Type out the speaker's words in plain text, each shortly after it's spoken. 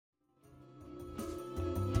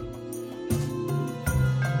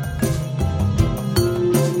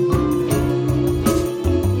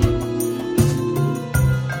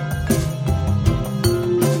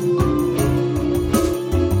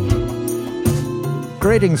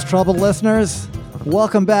Greetings, troubled listeners.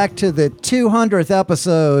 Welcome back to the 200th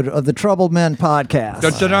episode of the Troubled Men podcast.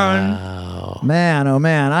 Wow. Man, oh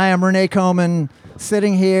man, I am Renee Coman,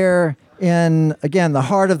 sitting here in, again, the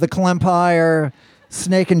heart of the Clempire,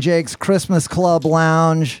 Snake and Jake's Christmas Club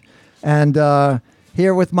Lounge, and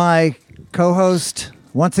here with my co-host,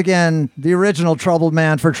 once again, the original troubled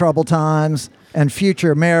man for troubled times and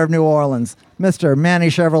future mayor of New Orleans, Mr. Manny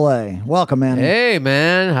Chevrolet. Welcome, Manny. Hey,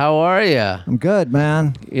 man. How are you? I'm good,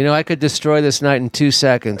 man. You know, I could destroy this night in 2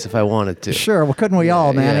 seconds if I wanted to. Sure. Well, couldn't we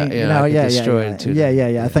all, Manny? I could destroy it in 2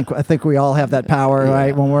 Yeah. I think we all have that power,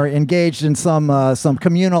 right? When we're engaged in some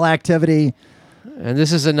communal activity. And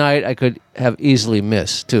this is a night I could have easily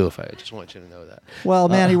missed, too, if I just want you to know that. Well,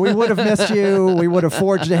 Manny, we would have missed you. We would have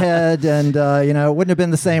forged ahead, and it wouldn't have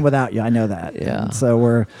been the same without you. I know that. Yeah. And so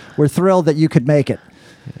we're thrilled that you could make it.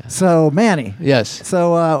 Yeah. So, Manny. Yes.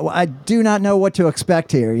 So I do not know what to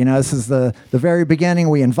expect here. You know, this is the very beginning.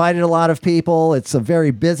 We invited a lot of people. It's a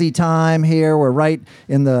very busy time here. We're right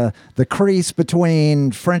in the crease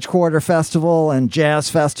between French Quarter Festival and Jazz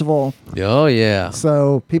Festival. Oh, yeah.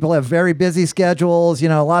 So people have very busy schedules. You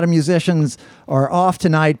know, a lot of musicians are off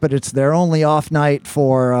tonight, but it's their only off night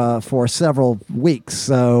for several weeks.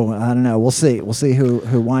 So I don't know. We'll see. We'll see who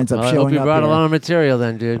winds up showing up. I hope you brought here. a lot of material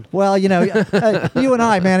then, dude. Well, you know, you and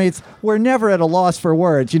I, man, we're never at a loss for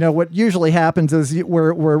words. You know, what usually happens is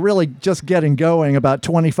we're really just getting going about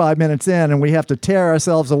 25 minutes in, and we have to tear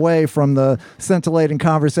ourselves away from the scintillating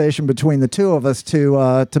conversation between the two of us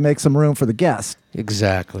to make some room for the guest.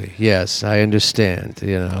 Exactly. Yes, I understand.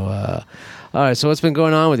 You know, all right, so what's been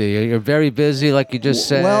going on with you? You're very busy, like you just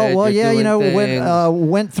said. Well, You're yeah, doing you know, things.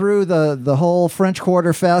 went through the whole French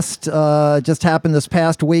Quarter Fest. Just happened this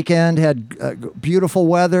past weekend. Had beautiful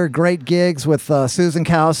weather, great gigs with Susan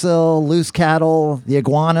Cowsill, Loose Cattle, the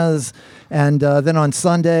Iguanas, and then on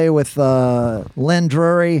Sunday with Lynn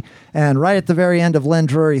Drury. And right at the very end of Lynn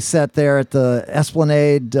Drury's set there at the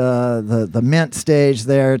Esplanade, the Mint stage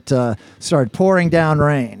there, it started pouring down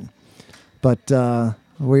rain. But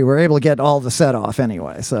we were able to get all the set off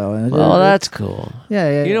anyway. So, well, that's cool.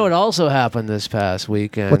 Yeah. You know what also happened this past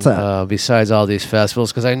weekend? What's that? Besides all these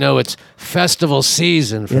festivals, because I know it's festival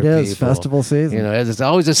season for people. It is festival season. You know, it's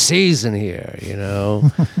always a season here. You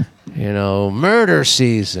know, murder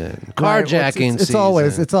season, carjacking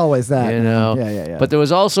season. It's always that. You know, yeah. But there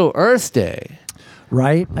was also Earth Day.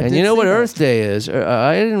 Right. And you know what Earth Day is?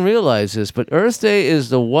 I didn't realize this, but Earth Day is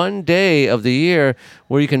the one day of the year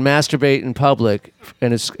where you can masturbate in public,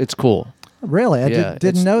 and it's cool. Really? I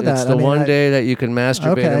didn't know that. It's the one day that you can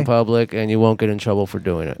masturbate in public, and you won't get in trouble for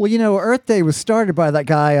doing it. Well, you know, Earth Day was started by that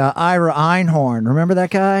guy, Ira Einhorn. Remember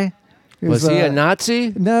that guy? Was he a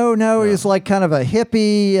Nazi? No, he was like kind of a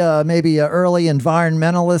hippie, maybe an early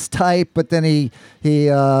environmentalist type, but then he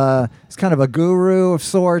is kind of a guru of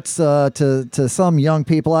sorts to some young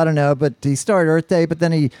people. I don't know, but he started Earth Day, but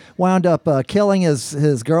then he wound up killing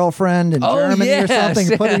his girlfriend in Germany or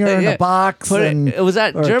something, putting her in a box. Was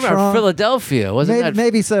that Germany or Philadelphia? Wasn't that?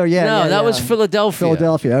 Maybe so. Yeah. No, that was Philadelphia.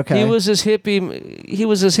 Philadelphia. Okay. He was this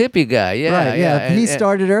hippie guy. Yeah. Right. Yeah. He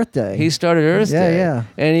started Earth Day. He started Earth Day. Yeah.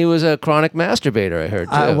 And he was a chronic masturbator, I heard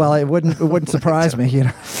too. Well, it wouldn't surprise me, you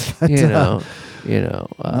know.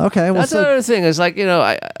 But, okay. Well, that's another thing. Is like,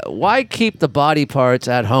 why keep the body parts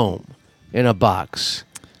at home in a box?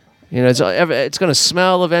 You know, it's going to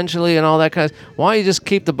smell eventually and all that kind of. Why don't you just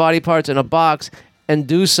keep the body parts in a box and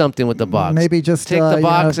do something with the box? Maybe just take the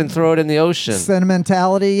box and throw it in the ocean.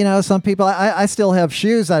 Sentimentality, you know. Some people, I still have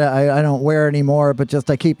shoes I don't wear anymore, but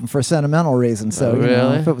just I keep them for sentimental reasons. So really? You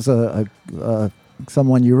know, if it was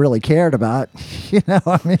someone you really cared about,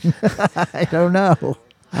 I mean, I don't know.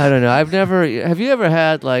 I don't know. Have you ever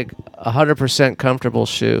had like 100% comfortable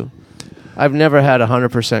shoe? I've never had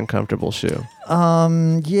 100% comfortable shoe.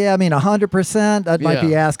 Yeah, I mean 100%. That might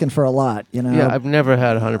be asking for a lot, you know. Yeah, I've never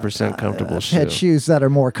had 100% comfortable shoe. I've had shoes that are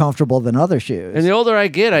more comfortable than other shoes. And the older I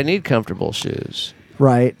get, I need comfortable shoes.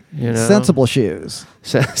 Right. You know? Sensible shoes.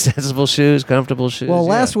 Sensible shoes, comfortable shoes. Well,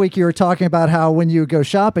 last week you were talking about how when you go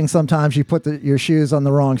shopping, sometimes you put your shoes on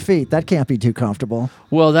the wrong feet. That can't be too comfortable.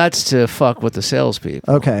 Well, that's to fuck with the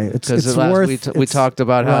salespeople. Okay, because we talked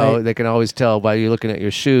about how they can always tell by you looking at your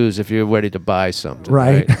shoes if you're ready to buy something.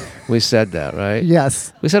 Right. We said that, right?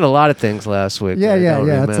 Yes. We said a lot of things last week. Yeah.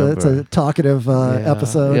 It's a talkative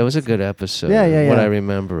episode. Yeah, it was a good episode. Yeah. What I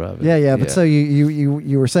remember of it. Yeah. But so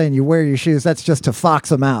you were saying you wear your shoes. That's just to fuck fox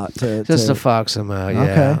them out. Just to fox them out,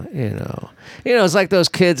 yeah. Okay. It's like those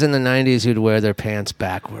kids in the 90s who'd wear their pants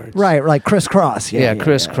backwards. Right, like crisscross. Yeah,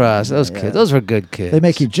 crisscross. Those kids. Those were good kids. They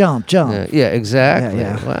make you jump. Yeah, exactly.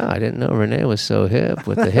 Yeah. Wow, I didn't know Renee was so hip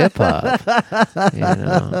with the hip hop.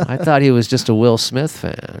 I thought he was just a Will Smith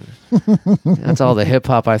fan. That's all the hip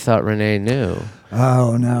hop I thought Renee knew.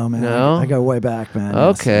 Oh no, man! No? I go way back, man.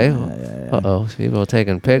 Okay. Yeah. Uh-oh, people are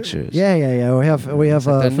taking pictures. Yeah. We have the a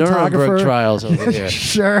photographer. Nuremberg trials over here.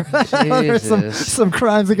 Sure. There's some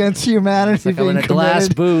crimes against humanity It's like being I'm in a glass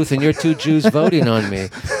committed. booth and you're two Jews voting on me.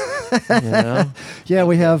 Yeah,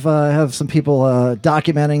 we have some people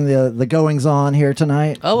documenting the goings on here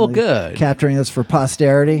tonight. Oh, well, good. Capturing this for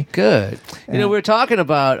posterity. Good. We were talking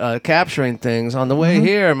about capturing things. On the way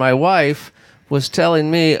here, my wife was telling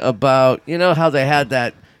me about, how they had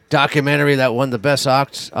that documentary that won the best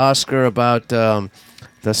Oscar about the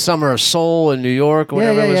Summer of Soul in New York or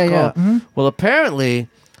whatever it was called. Mm-hmm. Well, apparently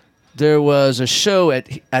there was a show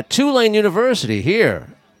at Tulane University here,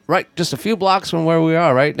 right just a few blocks from where we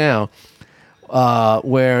are right now,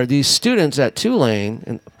 where these students at Tulane,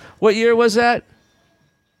 and what year was that?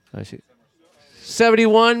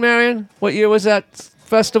 71, Marion? What year was that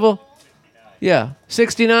festival? Yeah,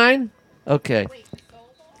 69? Okay.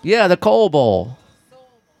 Yeah, the Coal Bowl.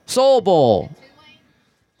 Soul Bowl.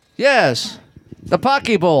 Yes. The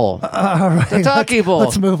Pocky Bowl. All right. The Talkie Bowl.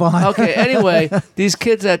 Let's move on. Okay, anyway, these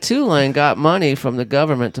kids at Tulane got money from the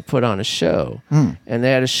government to put on a show. And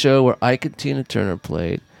they had a show where Ike and Tina Turner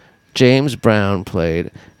played, James Brown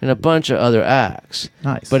played, and a bunch of other acts.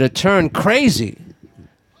 Nice. But it turned crazy.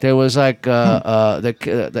 There was like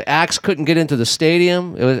the acts couldn't get into the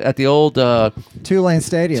stadium. It was at the old Tulane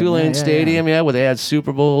Stadium. Tulane Stadium, where they had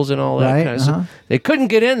Super Bowls and all that Right, kind of stuff. They couldn't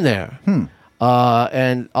get in there.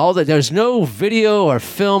 And all that. There's no video or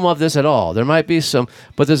film of this at all. There might be some,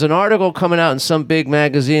 but there's an article coming out in some big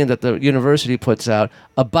magazine that the university puts out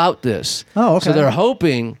about this. Oh, okay. So they're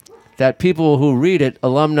hoping that people who read it,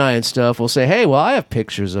 alumni and stuff, will say, "Hey, well, I have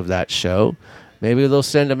pictures of that show." Maybe they'll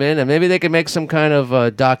send them in, and maybe they can make some kind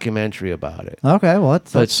of documentary about it. Okay, well,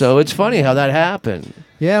 So it's funny how that happened.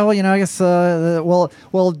 Yeah, well, I guess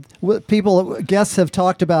guests have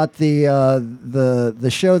talked about the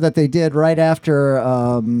show that they did right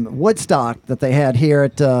after Woodstock that they had here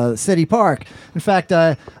at City Park. In fact,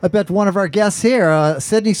 I bet one of our guests here,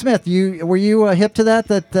 Sydney Smith, were you hip to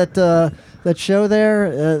that show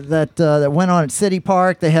there that went on at City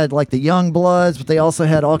Park? They had like the Young Bloods, but they also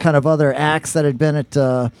had all kind of other acts that had been at.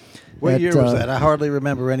 What year was that? I hardly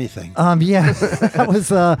remember anything. Yeah, that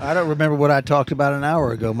was. I don't remember what I talked about an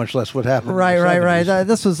hour ago, much less what happened. Right.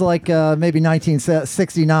 This was like maybe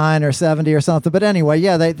 1969 or 70 or something. But anyway,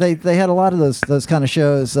 yeah, they had a lot of those kind of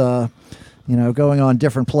shows. Going on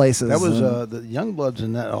different places. That was the Youngbloods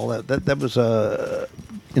and all that. That was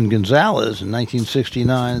in Gonzales in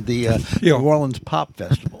 1969, the New Orleans Pop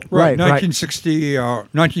Festival. Right.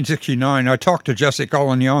 1969. I talked to Jesse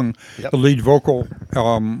Colin Young, the lead vocal.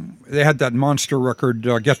 They had that monster record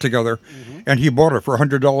get together, and he bought it for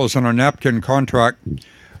 $100 on a napkin contract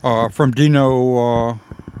from Dino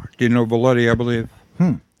Valetti, I believe.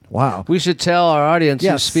 Wow. We should tell our audience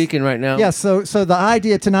Yes. who's speaking right now. Yes, so the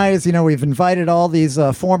idea tonight is, we've invited all these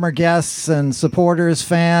former guests and supporters,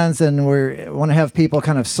 fans, and we want to have people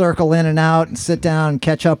kind of circle in and out and sit down and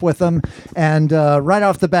catch up with them. And right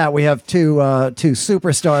off the bat, we have two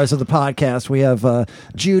superstars of the podcast. We have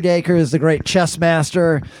Jude Akers, the great chess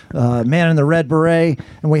master, man in the red beret,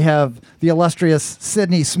 and we have the illustrious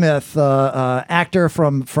Sydney Smith, actor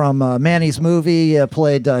from Manny's movie,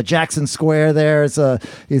 played Jackson Square there.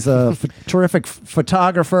 He's a terrific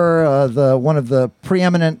photographer, one of the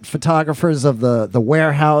preeminent photographers of the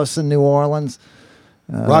Warehouse in New Orleans.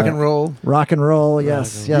 Rock and roll.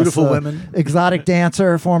 Yes. Beautiful women. Exotic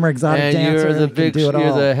dancer, former exotic dancer. And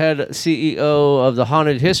You're the head CEO of the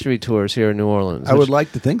Haunted History Tours here in New Orleans. I would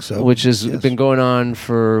like to think so. Which has been going on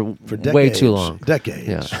for decades, way too long.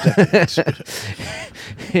 Decades.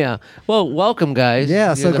 Yeah. Well, welcome, guys. Yeah,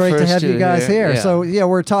 You're so the great to first have you two guys here. Yeah. So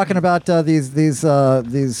we're talking about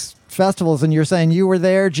these festivals, and you're saying you were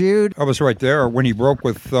there, Jude? I was right there when he broke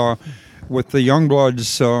with the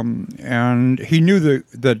Youngbloods, and he knew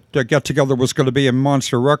that Get Together was going to be a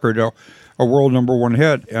monster record, a world #1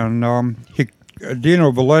 hit. And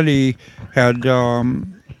Dino Valetti had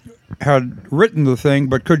written the thing,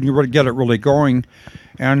 but couldn't get it really going.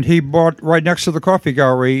 And he bought right next to the coffee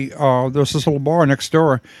gallery. There's this little bar next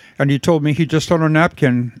door, and he told me he just on a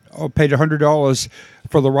napkin paid $100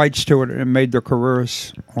 for the rights to it and made their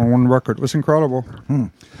careers on one record. It was incredible.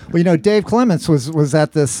 Well, you know, Dave Clements was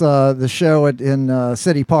at this the show in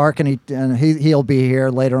City Park, and he'll be here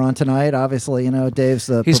later on tonight. Obviously, you know, Dave's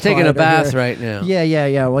the He's taking a proprietor bath here. right now.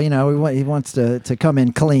 Yeah. Well, you know, he wants to come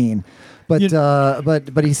in clean. But he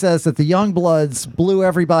says that the Youngbloods blew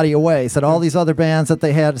everybody away. He said all these other bands that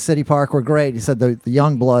they had at City Park were great. He said the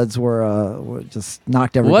Youngbloods were just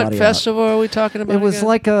knocked everybody What out. festival are we talking about? It was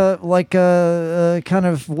again? like a kind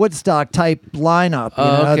of Woodstock type lineup, you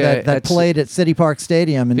know, okay. that That's- played at City Park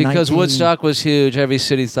Stadium in because 19 Woodstock was huge. Every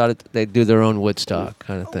city thought they'd do their own Woodstock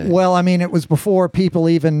kind of thing. Well, I mean, it was before people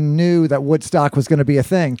even knew that Woodstock was going to be a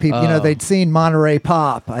thing. People, you know, Oh. they'd seen Monterey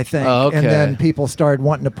Pop, I think, Oh, okay. and then people started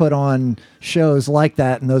wanting to put on shows like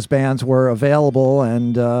that, and those bands were available.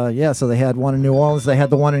 And so they had one in New Orleans, they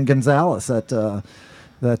had the one in Gonzales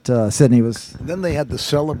that Sydney was. Then they had the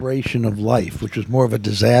Celebration of Life, which was more of a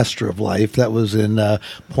disaster of life. That was in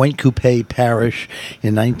Point Coupé Parish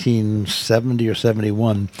in 1970 or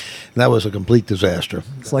 71. That was a complete disaster.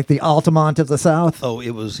 It's like the Altamont of the South. Oh,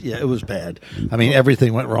 it was bad. I mean,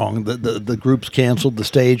 everything went wrong. The groups canceled. The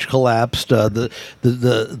stage collapsed. The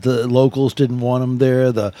locals didn't want them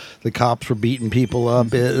there. The cops were beating people up.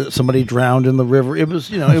 Somebody drowned in the river. It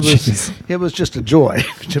was it was just a joy.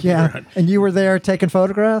 To be Yeah, around. and you were there taking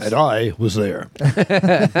photographs. And I was there.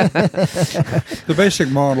 The basic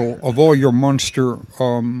model of all your Munster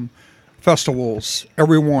festivals,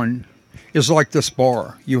 everyone is like this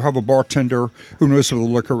bar. You have a bartender who knows where the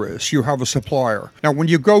liquor is. You have a supplier. Now, when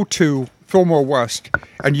you go to Fillmore West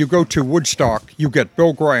and you go to Woodstock, you get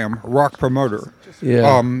Bill Graham, rock promoter,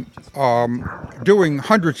 Yeah. doing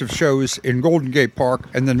hundreds of shows in Golden Gate Park,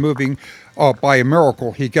 and then moving by a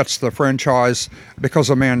miracle, he gets the franchise because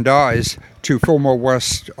a man dies to Fillmore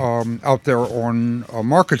West out there on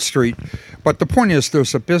Market Street. But the point is, there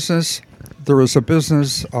is a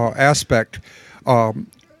business aspect.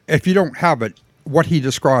 If you don't have it, what he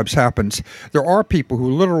describes happens. There are people who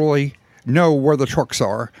literally know where the trucks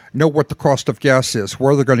are, know what the cost of gas is,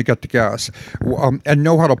 where they're going to get the gas, and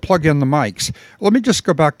know how to plug in the mics. Let me just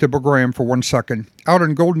go back to Bill Graham for 1 second. Out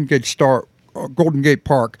in Golden Gate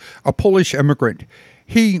Park, a Polish immigrant,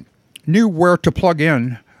 he knew where to plug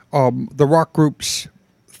in the rock group's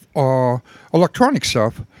electronic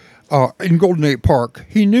stuff in Golden Gate Park.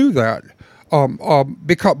 He knew that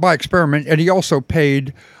because by experiment, and he also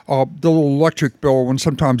paid the little electric bill when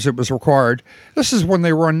sometimes it was required. This is when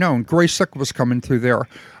they were unknown. Gray Slick was coming through there.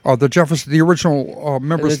 The original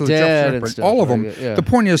members The of the Dead Jefferson and Airplane, stuff, all of them. right, yeah. The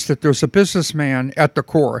point is that there's a businessman at the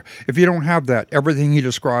core. If you don't have that, everything he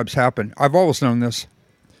describes happened. I've always known this.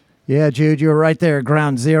 Yeah, Jude, you were right there, at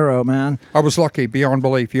ground zero, man. I was lucky beyond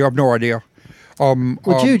belief. You have no idea.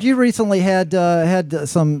 Well, Jude, you recently had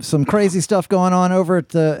some crazy stuff going on over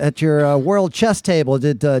at your World Chess Table.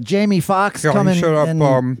 Did Jamie Foxx come he in? showed up.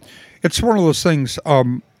 and It's one of those things.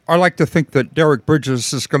 I like to think that Derek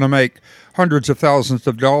Bridges is going to make hundreds of thousands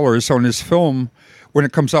of dollars on his film. When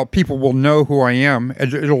it comes out, people will know who I am,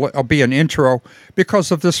 and it'll be an intro because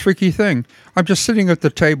of this freaky thing. I'm just sitting at the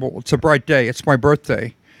table. It's a bright day. It's my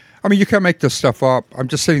birthday. I mean, you can't make this stuff up. I'm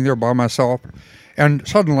just sitting there by myself, and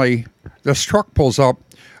suddenly this truck pulls up,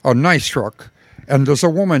 a nice truck, and there's a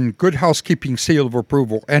woman, Good Housekeeping seal of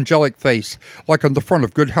approval, angelic face, like on the front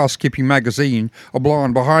of Good Housekeeping magazine, a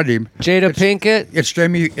blonde behind him. Jada Pinkett?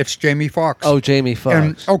 It's Jamie Foxx. Oh, Jamie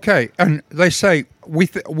Foxx. And they say,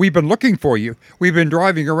 we've been looking for you. We've been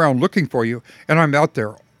driving around looking for you, and I'm out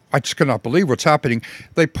there. I just cannot believe what's happening.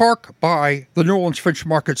 They park by the New Orleans Finch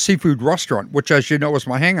Market Seafood Restaurant, which, as you know, is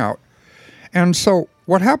my hangout. And so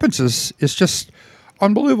what happens is just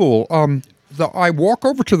unbelievable. I walk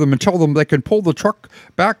over to them and tell them they can pull the truck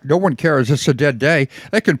back. No one cares. It's a dead day.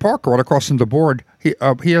 They can park right across from the board. He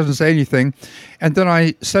doesn't say anything. And then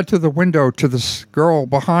I said to the window to this girl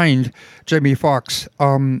behind Jamie Foxx,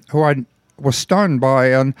 who I was stunned by,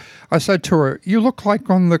 and I said to her, "You look like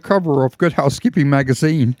on the cover of Good Housekeeping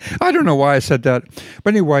magazine." I don't know why I said that,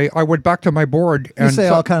 but anyway, I went back to my board you and say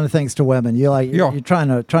all kind of things to women. You're trying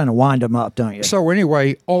to wind them up, don't you? So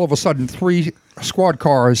anyway, all of a sudden, 3 squad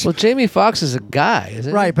cars. Well, Jamie Foxx is a guy,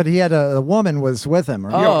 isn't he? Right, but he had a woman was with him.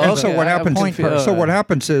 Right? Oh, And okay. so what happens? Point person. So what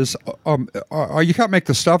happens is, you can't make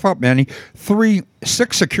this stuff up, Manny.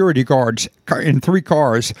 6 security guards in 3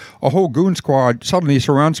 cars, a whole goon squad suddenly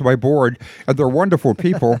surrounds my board, and they're wonderful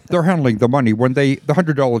people. They're handling the money the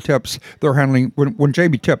 $100 tips. They're handling when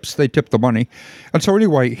Jamie tips, they tip the money, and so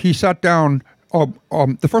anyway, he sat down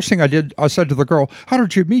the first thing I did, I said to the girl, "How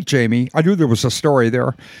did you meet Jamie?" I knew there was a story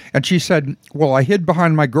there. And she said, "Well, I hid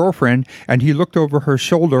behind my girlfriend, and he looked over her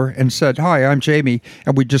shoulder and said, 'Hi, I'm Jamie,'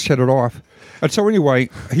 and we just hit it off." And so anyway,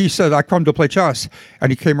 he said, "I come to play chess."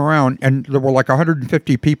 And he came around, and there were like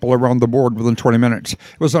 150 people around the board within 20 minutes.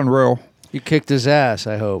 It was unreal. You kicked his ass,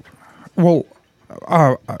 I hope. Well,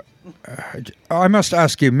 I must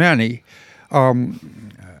ask you, Manny, when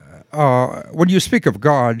you speak of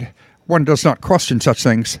God, one does not question such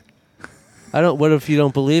things. What if you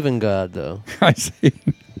don't believe in God, though? I see.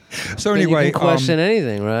 So Then anyway, you can question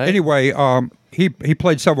anything, right? Anyway, he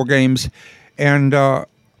played several games, and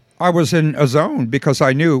I was in a zone because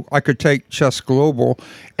I knew I could take Chess Global.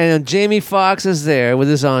 And Jamie Foxx is there with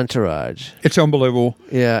his entourage. It's unbelievable.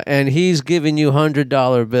 Yeah, and he's giving you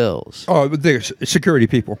 $100 bills. Oh, there's security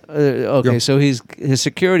people. Okay, Yeah. so his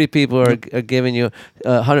security people are giving you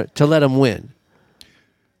 100 to let him win.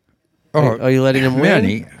 Are you letting him win?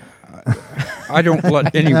 Manny, I don't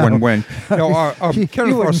let anyone win. No, You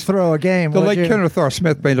Kenneth wouldn't R. throw a game, The would late you? Kenneth R.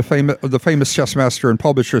 Smith made the famous chess master and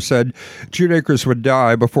publisher said, "June Akers would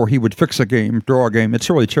die before he would fix a game, draw a game." It's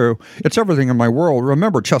really true. It's everything in my world.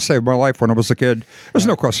 Remember, chess saved my life when I was a kid. There's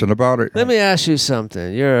no question about it. Let me ask you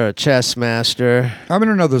something. You're a chess master. I'm in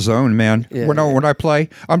another zone, man. Yeah. When I play,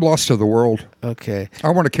 I'm lost to the world. Okay. I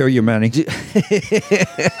want to kill you, Manny.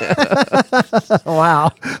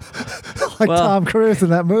 Wow. Like Well, Tom Cruise in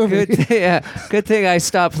that movie. Good thing I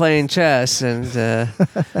stopped playing chess and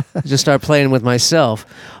just start playing with myself.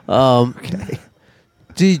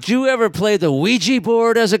 Did you ever play the Ouija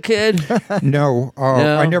board as a kid? No,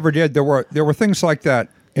 No? I never did. There were things like that.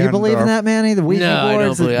 You And, believe in that, Manny? The Ouija No, I board?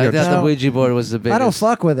 don't believe. I thought the No. Ouija board was the biggest. I don't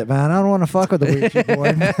fuck with it, man. I don't want to fuck with the Ouija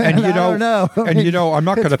board. And you I know- don't know. and you know, I'm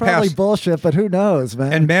not it's gonna probably pass- bullshit, but who knows,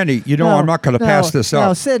 man? And Manny, you know, No, I'm not going to no, pass this up.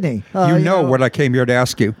 No, Sydney. You know what I came here to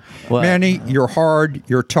ask you. What? Manny, you're hard,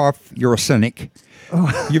 you're tough, you're a cynic.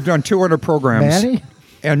 You've done 200 programs. Manny?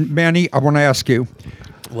 And Manny, I want to ask you,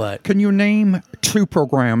 What? can you name 2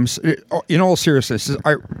 programs, in all seriousness,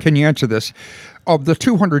 can you answer this? Of the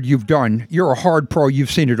 200 you've done, you're a hard pro, you've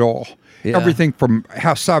seen it all. Yeah. Everything from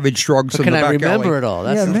savage drugs in Can the I back remember alley. it all?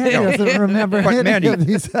 That's Yeah, the Manny thing. doesn't remember But any Manny, of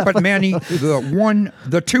these. but Manny,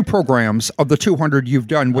 the 2 programs of the 200 you've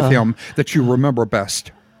done with him that you remember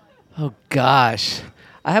best. Oh gosh,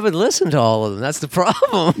 I haven't listened to all of them. That's the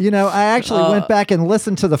problem. You know, I actually went back and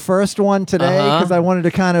listened to the first one today because I wanted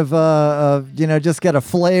to kind of, just get a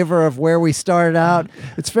flavor of where we started out.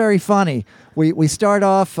 It's very funny. We start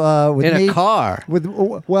off with In me, a car.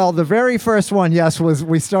 Well, the very first one, yes, was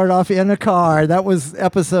we start off in a car. That was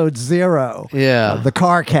episode 0. Yeah. The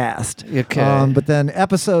car cast. Okay. But then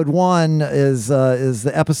episode 1 is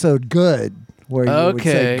the episode good. Where you would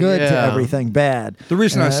say Okay, good to yeah. everything bad. The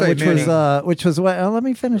reason I say, which was Manny- which was what? Let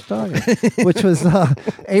me finish talking. Which was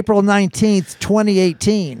April 19th,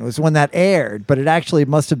 2018 was when that aired, but it actually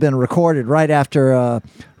must have been recorded right after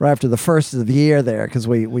the first of the year there because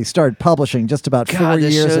we started publishing just about 4 God,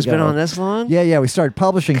 this years show's ago. been on this long? Yeah, we started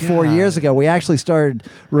publishing 4 God. years ago. We actually started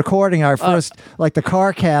recording our first, like the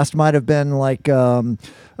car cast might have been like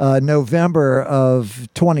November of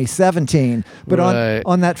 2017. But Right.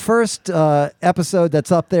 on that first episode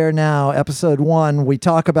that's up there now, episode 1, we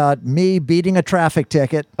talk about me beating a traffic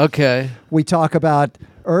ticket. Okay. We talk about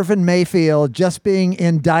Irvin Mayfield just being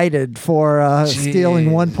indicted for stealing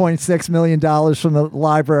Jeez. $1.6 million from the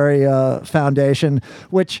Library Foundation,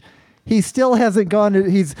 which he still hasn't gone to.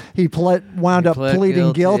 Wound up pled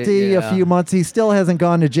pleading guilty a yeah. few months. He still hasn't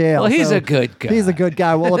gone to jail. Well, he's so a good guy. He's a good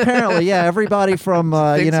guy. Well, apparently, yeah. Everybody from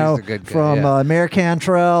Thinks he's a good guy, from yeah. Mayor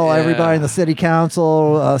Cantrell, Yeah. everybody in the city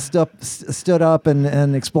council stood up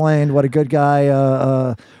and explained what a good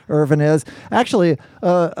guy Irvin is. Actually,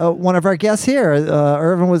 one of our guests here,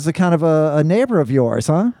 Irvin was a kind of a neighbor of yours,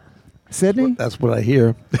 huh? Sydney? That's what I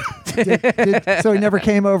hear. So he never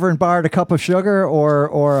came over and borrowed a cup of sugar or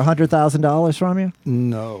 $100,000 from you?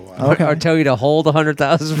 No. Okay. Or tell you to hold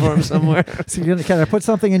 100,000 for him somewhere. So you're gonna kind of put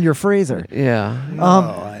something in your freezer. yeah. No,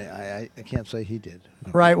 I can't say he did.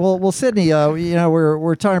 Right. Well, Sydney.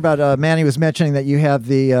 We're talking about. Manny was mentioning that you have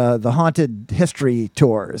the haunted history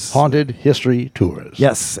tours. Haunted History Tours.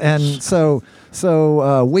 Yes, and so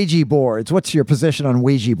Ouija boards. What's your position on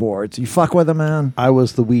Ouija boards? You fuck with them, man. I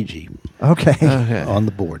was the Ouija Okay. on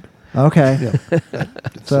the board. Okay.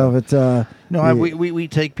 So it's No, we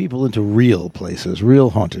take people into real places, real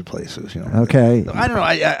haunted places. You know. okay. I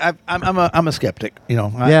don't know. I'm a skeptic. You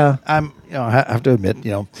know. Yeah. I have to admit.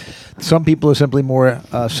 You know, some people are simply more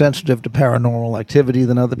sensitive to paranormal activity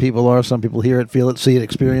than other people are. Some people hear it, feel it, see it,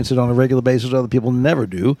 experience it on a regular basis. Other people never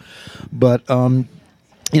do. But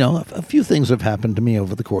a few things have happened to me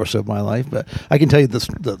over the course of my life, but I can tell you the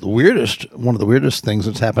one of the weirdest things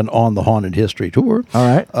that's happened on the Haunted History Tour. All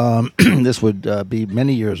right. This would be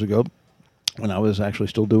many years ago when I was actually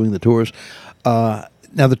still doing the tours.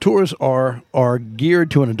 Now the tours are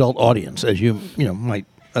geared to an adult audience, as you might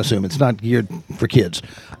assume. It's not geared for kids.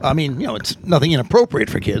 I mean, it's nothing inappropriate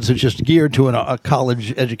for kids. It's just geared to a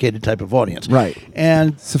college-educated type of audience. Right.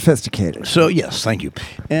 And Sophisticated. so, yes, thank you.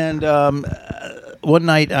 And one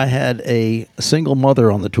night I had a single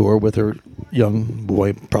mother on the tour with her young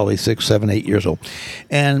boy, probably 6, 7, 8 years old.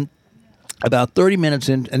 And about 30 minutes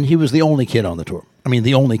in, and he was the only kid on the tour. I mean,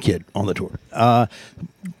 the only kid on the tour.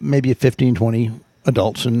 Maybe 15, 20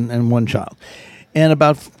 adults and one child. And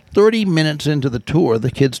about 30 minutes into the tour,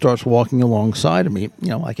 the kid starts walking alongside of me,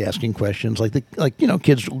 like asking questions,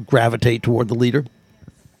 kids gravitate toward the leader.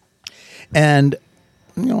 And,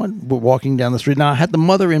 we're walking down the street. Now, I had the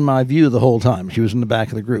mother in my view the whole time. She was in the back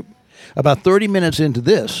of the group. About 30 minutes into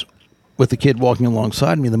this, with the kid walking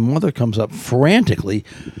alongside me, the mother comes up frantically.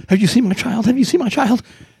 Have you seen my child? Have you seen my child?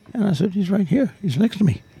 And I said, he's right here. He's next to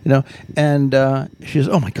me, And she says,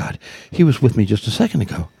 oh, my God, he was with me just a second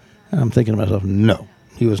ago. And I'm thinking to myself, no.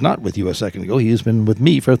 He was not with you a second ago. He has been with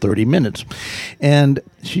me for 30 minutes. And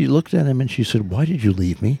she looked at him and she said, why did you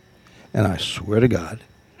leave me? And I swear to God,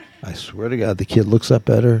 the kid looks up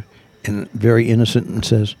at her and very innocent and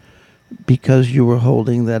says, because you were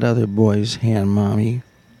holding that other boy's hand, Mommy.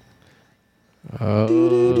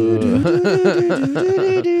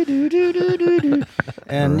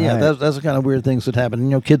 And Right. that's the kind of weird things that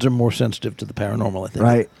happen. Kids are more sensitive to the paranormal, I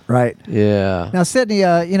think. Right. Yeah. Now, Sydney,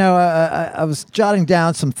 I was jotting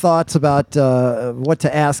down some thoughts about what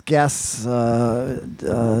to ask guests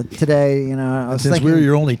today. I was Since thinking, we're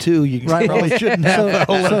your only two, you Right. probably shouldn't have a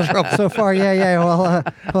whole lot of trouble. so far, yeah.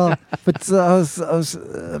 Well, but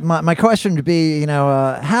my question would be,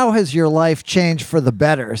 how has your life changed for the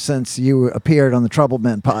better since you appeared on the Trouble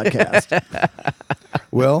Men podcast?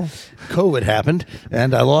 Well, COVID happened,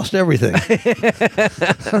 and I lost everything.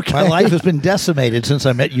 My life has been decimated since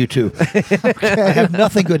I met you two. I have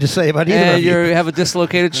nothing good to say about either And of you. you have a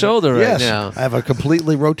dislocated shoulder right Yes, now. I have a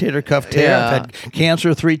completely rotator cuff tear. Yeah. I've had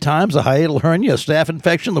cancer 3 times, a hiatal hernia, a staph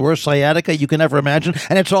infection, the worst sciatica you can ever imagine,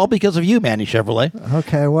 and it's all because of you, Manny Chevrolet.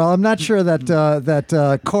 Okay, well, I'm not sure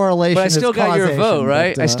that correlation. But I still is got your causation, vote,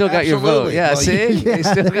 right? but, I still got your vote. absolutely. Yeah, Well, see? You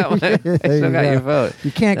still got one. There You still you got go. your vote.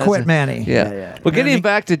 You can't That's quit, a- Manny. Yeah. Well, getting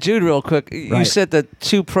back to Jude real quick, you Right. said the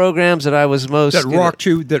 2 programs that I was most That rocked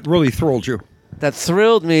you, that really thrilled you. that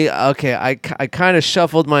thrilled me. Okay, I kind of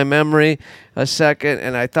shuffled my memory a second,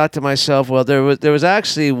 and I thought to myself, well, there was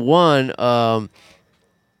actually one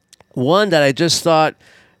that I just thought.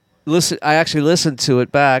 I actually listened to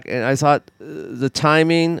it back, and I thought the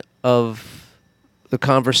timing of the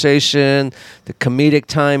conversation, the comedic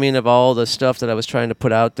timing of all the stuff that I was trying to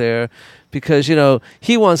put out there, because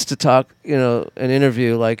he wants to talk, an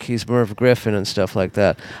interview like he's Merv Griffin and stuff like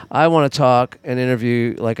that. I want to talk and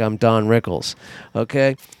interview like I'm Don Rickles,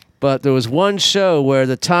 okay? But there was one show where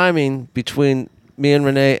the timing between me and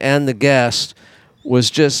Renee and the guest was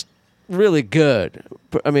just really good.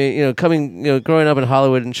 I mean, growing up in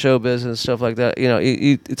Hollywood and show business and stuff like that,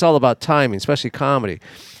 it's all about timing, especially comedy.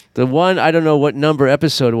 The one, I don't know what number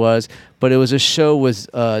episode was, but it was a show with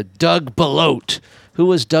Doug Belote. Who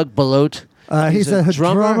was Doug Belote? He's a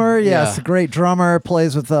drummer. Yes, Yeah. a great drummer.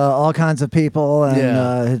 Plays with all kinds of people, and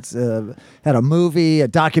Yeah. it's had a movie, a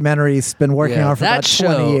documentary. He's been working on for about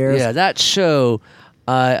 20 years. Yeah, that show.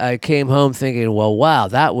 I came home thinking, well, wow,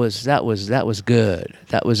 that was good.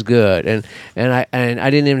 That was good, and I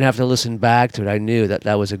didn't even have to listen back to it. I knew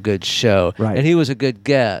that was a good show, Right. and he was a good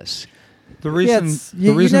guest. The reason, it's-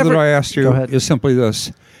 you that never- I asked Go you ahead. is simply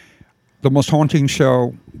this. The most haunting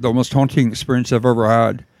show, the most haunting experience I've ever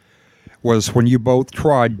had was when you both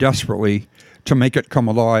tried desperately to make it come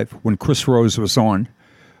alive when Chris Rose was on.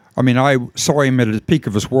 I mean, I saw him at the peak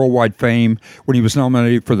of his worldwide fame when he was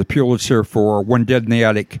nominated for the Pulitzer for One Dead in the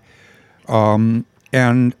Attic. And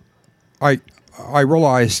I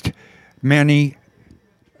realized Manny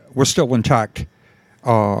was still intact.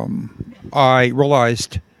 I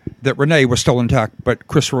realized that Renee was still intact, but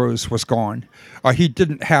Chris Rose was gone. He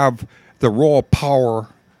didn't have the raw power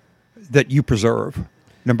that you preserve,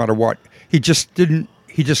 no matter what. He just didn't.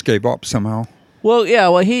 He just gave up somehow. Well, yeah.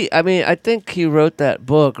 Well, I think he wrote that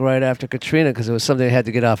book right after Katrina because it was something he had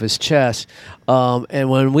to get off his chest. And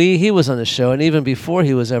when he was on the show, and even before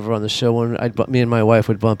he was ever on the show, when me and my wife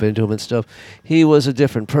would bump into him and stuff, he was a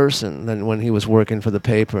different person than when he was working for the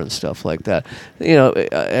paper and stuff like that.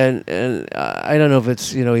 And I don't know if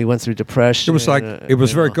it's he went through depression. It was like it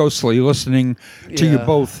was very ghostly listening to you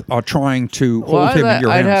both trying to hold him in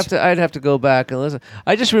your hands. I'd have to go back and listen.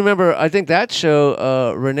 I just remember. I think that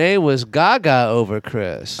show, Renee was gaga over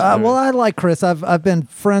Chris. Well, I like Chris. I've been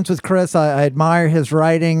friends with Chris. I admire his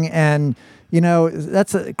writing, and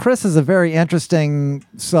Chris is a very interesting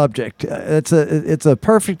subject. It's a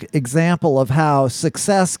perfect example of how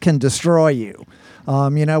success can destroy you.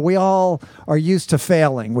 We all are used to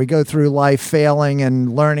failing. We go through life failing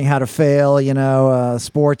and learning how to fail.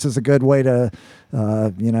 Sports is a good way to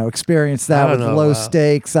experience that with low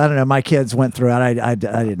stakes. I don't know. My kids went through it. I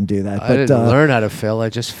didn't do that. I didn't learn how to fail. I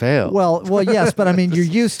just failed. Well, yes, but I mean, you're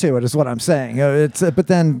used to it, is what I'm saying. But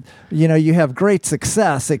then you have great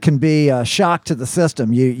success. It can be a shock to the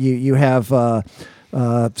system. You have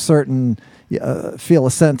certain. Feel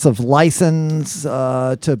a sense of license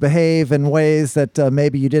to behave in ways that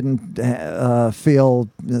maybe you didn't feel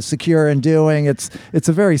secure in doing. It's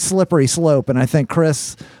a very slippery slope, and I think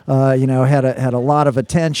Chris, had a lot of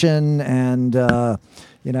attention, and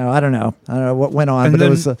I don't know what went on. And but then it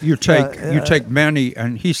was, you take Manny,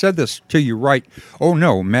 and he said this to you, right? Oh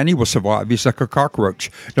no, Manny will survive. He's like a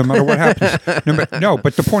cockroach, no matter what happens. No,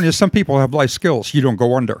 but the point is, some people have life skills. You don't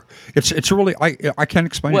go under. It's really I can't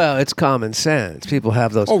explain. Well, it's common sense. People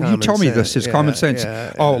have those. Oh, you tell me this. It's common sense.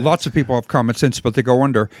 Lots of people have common sense, but they go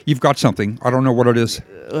under. You've got something. I don't know what it is.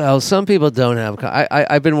 Well, some people don't have.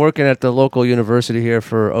 I've been working at the local university here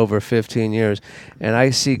for over 15 years, and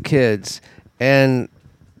I see kids and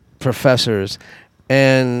professors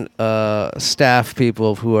and staff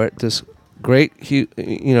people who are at this great,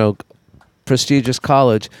 prestigious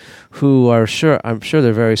college, who are I'm sure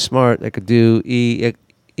they're very smart. They could do E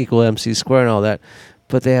equal MC squared and all that,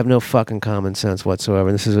 but they have no fucking common sense whatsoever.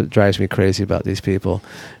 And this is what drives me crazy about these people.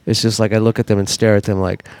 It's just like I look at them and stare at them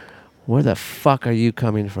like, where the fuck are you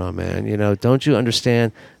coming from, man? Don't you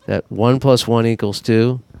understand that 1 + 1 =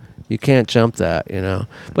 2? You can't jump that,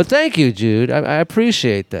 But thank you, Jude. I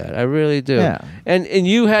appreciate that. I really do. Yeah. And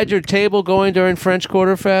you had your table going during French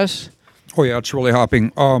Quarter Fest? Oh yeah, it's really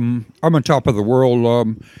hopping. I'm on top of the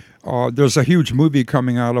world. There's a huge movie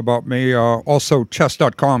coming out about me. Also,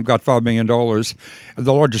 chess.com got $5 million,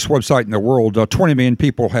 the largest website in the world. 20 million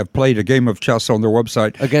people have played a game of chess on their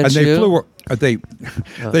website. Against and they you?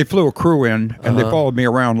 They flew a crew in, and they followed me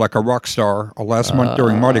around like a rock star last month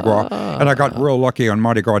during Mardi Gras. And I got real lucky on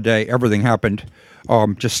Mardi Gras Day. Everything happened.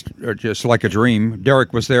 Just like a dream.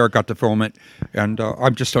 Derek was there, got to film it, and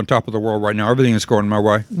I'm just on top of the world right now. Everything is going my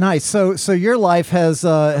way. Nice. So your life has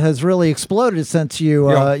really exploded since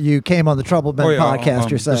you came on the Trouble Men podcast.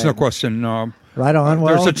 You're saying there's no question. Right on.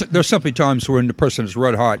 Well, there's simply times when the person is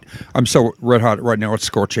red hot. I'm so red hot right now; it's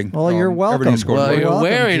scorching. Well, you're welcome. Everything's going Well, well. you're welcome,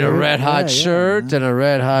 wearing a Jude. red hot shirt and a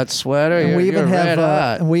red hot sweater. and we even you're red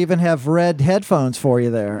hot. have we even have red headphones for you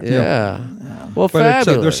there. Yeah. Well, But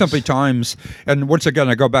fabulous. there's simply times, and once again,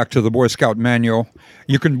 I go back to the Boy Scout manual.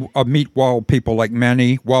 You can meet wild people like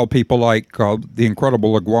Manny, wild people like the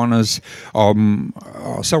Incredible Iguanas,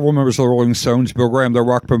 several members of the Rolling Stones, Bill Graham, the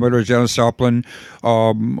rock promoter, Janis Joplin,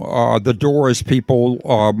 the Doors people,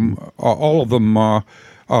 all of them.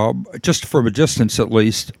 Just from a distance at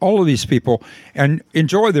least, all of these people, and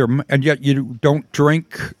enjoy them, and yet you don't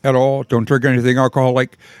drink at all, don't drink anything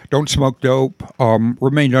alcoholic, don't smoke dope,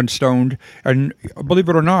 remain unstoned, and believe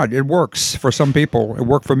it or not, it works for some people. It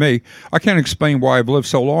worked for me. I can't explain why I've lived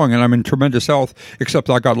so long, and I'm in tremendous health, except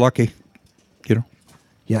I got lucky,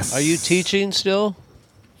 Yes. Are you teaching still?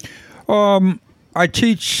 I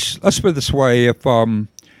teach, let's put it this way, if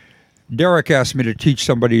Derek asked me to teach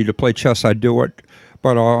somebody to play chess, I'd do it.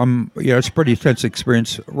 But it's a pretty intense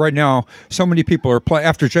experience. Right now, so many people are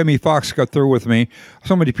after Jamie Foxx got through with me,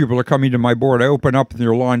 so many people are coming to my board. I open up and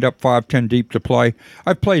they're lined up 5, 10 deep to play.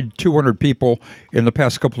 I've played 200 people in the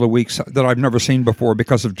past couple of weeks that I've never seen before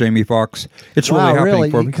because of Jamie Foxx. It's really happening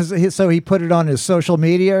for me. Because so he put it on his social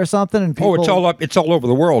media or something, and people. Oh, it's all up. It's all over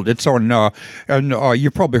the world. It's on, and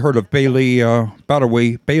you've probably heard of Bailey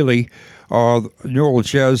Badawi. Bailey. New Orleans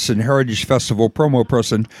Jazz and Heritage Festival promo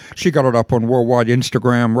person. She got it up on worldwide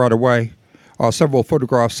Instagram right away. Several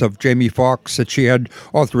photographs of Jamie Foxx that she had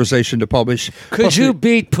authorization to publish. Could you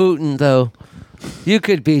beat Putin, though? You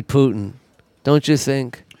could beat Putin, don't you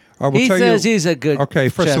think? I will He tell says you, he's a good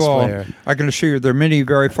first chess of all, player. I can assure you there are many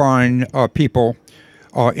very fine people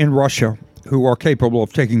in Russia who are capable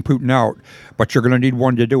of taking Putin out, but you're going to need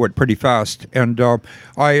one to do it pretty fast. And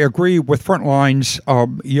I agree with Frontline's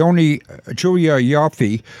Julia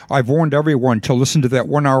Yaffe. I've warned everyone to listen to that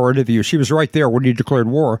 1-hour interview. She was right there when he declared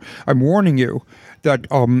war. I'm warning you that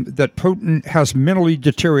that Putin has mentally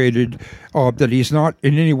deteriorated, that he's not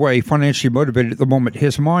in any way financially motivated at the moment.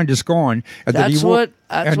 His mind is gone. And That's what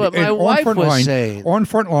my wife was saying. On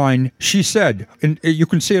Frontline, she said, and you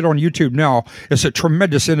can see it on YouTube now, it's a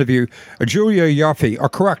tremendous interview. Julia Yaffe, a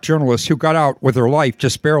correct journalist who got out with her life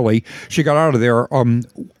just barely, she got out of there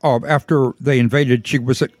after they invaded. She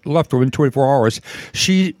was left within 24 hours.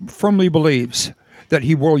 She firmly believes that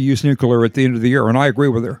he will use nuclear at the end of the year, and I agree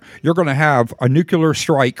with her. You're going to have a nuclear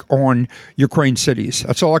strike on Ukraine cities.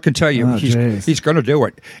 That's all I can tell you. He's going to do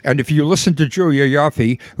it. And if you listen to Julia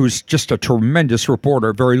Yaffe, who's just a tremendous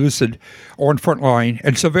reporter, very lucid, on Frontline,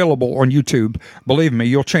 and it's available on YouTube, believe me,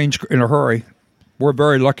 you'll change in a hurry. We're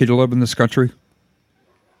very lucky to live in this country.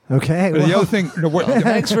 Okay. The other thing,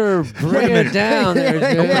 thanks for bringing it down there,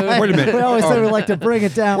 dude. Wait a minute. We always say we like to bring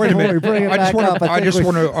it down before we bring it back up. I just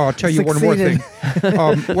want to tell you one more thing.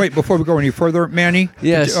 Wait, before we go any further, Manny.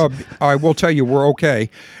 Yes. I will tell you we're okay.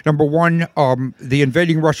 Number one, the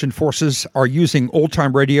invading Russian forces are using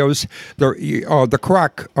old-time radios. The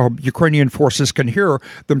crack Ukrainian forces can hear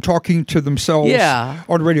them talking to themselves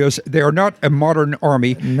on radios. They are not a modern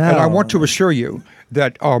army. No. And I want to assure you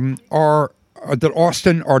that that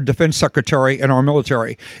Austin, our defense secretary, and our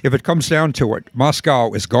military, if it comes down to it,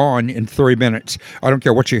 Moscow is gone in 3 minutes. I don't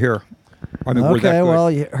care what you hear. I mean, we're that good.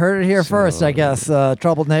 Well, you heard it here first, I guess.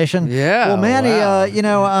 Troubled Nation. Yeah. Well, Manny,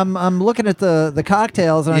 wow. I'm looking at the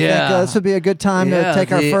cocktails, and I think this would be a good time to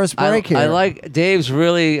take our first break here. I like Dave's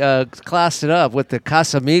really classed it up with the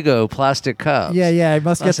Casamigo plastic cups. Yeah. I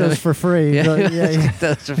must get those for free. Yeah.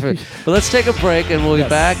 Those for free. But let's take a break, and we'll be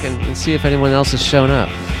back and see if anyone else has shown up.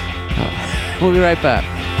 We'll be right back.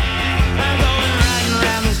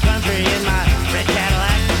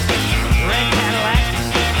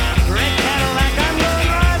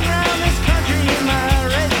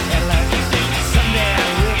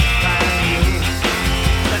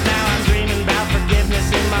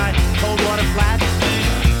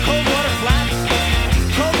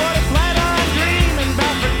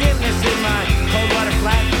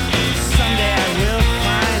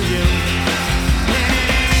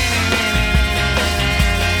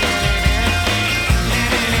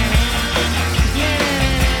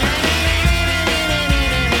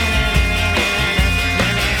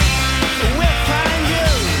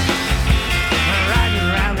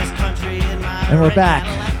 And we're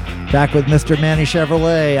back with Mr. Manny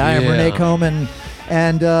Chevrolet. I am Renee Coman,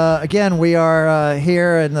 and again, we are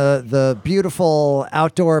here in the beautiful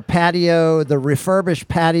outdoor patio, the refurbished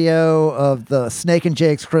patio of the Snake and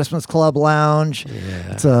Jake's Christmas Club Lounge.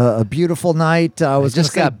 Yeah. It's a beautiful night. I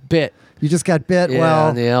just got bit. You just got bit? Yeah, well,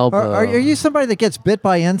 on the elbow. Are you somebody that gets bit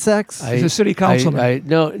by insects? He's a city councilman.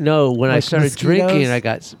 No. When I started mosquitoes? Drinking, I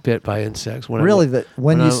got bit by insects. When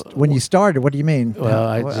you started, what do you mean? Well,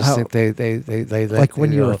 I just think they like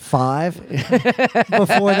when you were 5.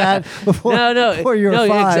 Before that, before you were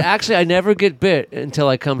 5. Actually, I never get bit until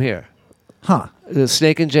I come here. Huh? The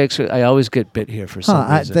Snake and Jake's. I always get bit here for some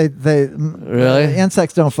reason. Really?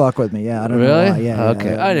 Insects don't fuck with me. Yeah, I don't know why. Yeah.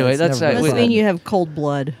 Okay. Anyway, that's must mean you have cold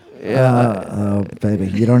blood. Oh, baby,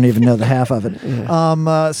 you don't even know the half of it.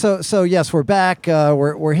 Yeah. So yes, we're back.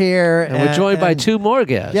 We're here, and we're joined by 2 more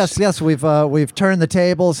guests. Yes. We've turned the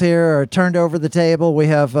tables here, or turned over the table. We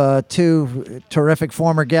have 2 terrific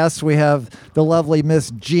former guests. We have the lovely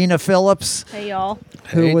Miss Gina Phillips. Hey, y'all.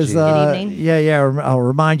 Who was Good evening. Yeah. I'll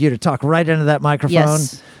remind you to talk right into that microphone.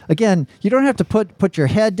 Yes. Again, you don't have to put your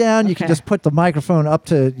head down. You can just put the microphone up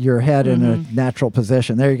to your head in a natural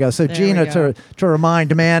position. There you go. So, Gina, to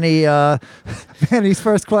remind Manny, Manny's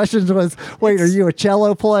first question was, "Wait, are you a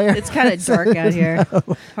cello player?" It's kind of dark out here. No.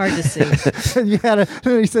 Hard to see. And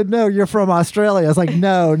he said, "No, you're from Australia." I was like,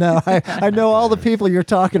 "No, I know all the people you're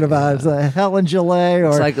talking about. It's Helen Gillet, or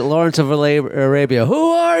it's like Lawrence of Arabia. Who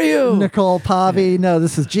are you? Nicole Pavi." No,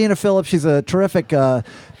 this is Gina Phillips. She's a terrific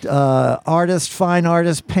artist, fine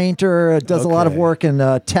artist, painter, does a lot of work in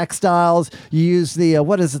textiles. You use the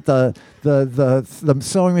what is it, the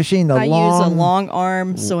sewing machine? I use a long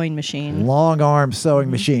arm sewing machine. Long arm sewing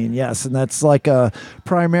machine, yes, and that's like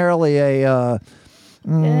primarily a.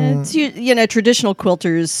 It's, traditional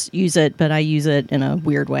quilters use it, but I use it in a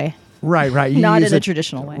weird way. Right. Not in a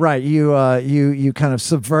traditional way. Right. You kind of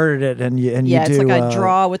subverted it, and you it's like I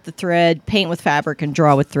draw with the thread, paint with fabric, and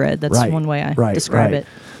draw with thread. That's one way I describe it.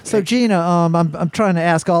 So Gina, I'm trying to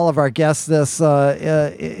ask all of our guests this.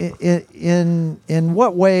 In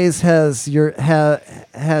what ways has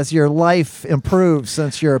your life improved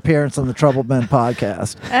since your appearance on the Troubled Men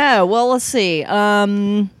podcast? Oh, well, let's see.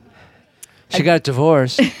 She got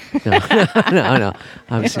divorced. No.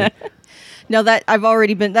 I'm sorry. No, that I've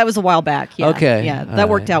already been. That was a while back. Yeah. Okay. Yeah, All that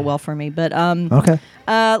worked right. out well for me. But Okay.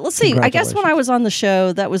 let's see. I guess when I was on the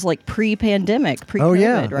show, that was like pre-pandemic, pre-COVID, Oh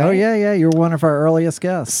yeah. right? Oh yeah. You're one of our earliest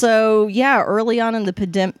guests. So yeah, early on in the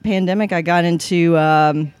pandemic, I got into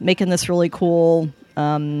making this really cool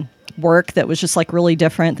work that was just like really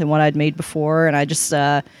different than what I'd made before, and I just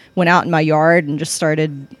went out in my yard and just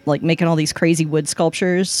started like making all these crazy wood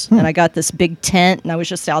sculptures. And I got this big tent, and I was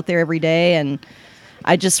just out there every day, and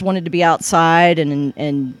I just wanted to be outside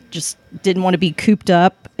and just didn't want to be cooped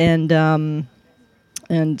up, and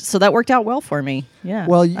so that worked out well for me. Yeah.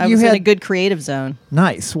 Well, I you was in had- a good creative zone.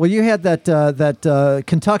 Nice. Well, you had that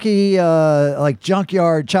Kentucky like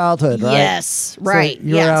junkyard childhood, right? Yes, right.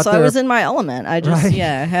 you were Yeah. out So I there- was in my element. I just Right.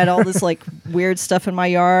 had all this like weird stuff in my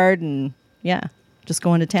yard, and just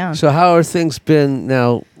going to town. So how are things been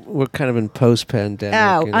now? We're kind of in post-pandemic.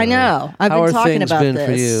 Oh, I know. I've How been are talking things about been this.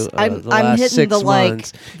 for you? I'm The last hitting 6 the like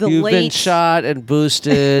months? the You've late. been shot and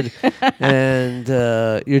boosted, and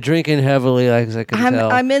you're drinking heavily, as I can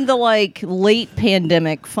tell. I'm in the like late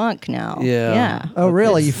pandemic funk now. Yeah. Yeah. Oh,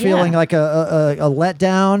 really? You Yeah. feeling like a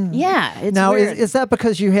letdown? Yeah. It's Now, weird. is that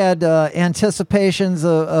because you had anticipations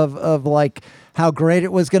of like how great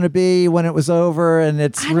it was going to be when it was over, and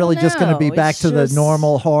it's I don't really just going to be know. back It's to the just-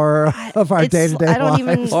 normal horror of our It's- day-to-day I don't lives?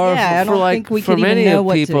 even- Or Yeah, I for don't like think we for could even many know of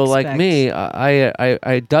what to people like expect. me,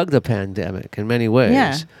 I dug the pandemic in many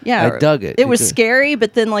ways. Yeah. I dug it. It was because- scary,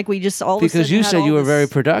 but then like we just all of a because sudden you had said all you were very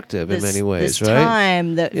this- productive in this, many ways, this right?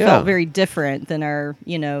 time that Yeah. felt very different than our,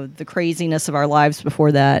 the craziness of our lives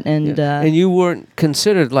before that, and And you weren't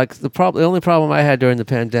considered like the only problem I had during the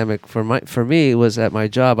pandemic for me was at my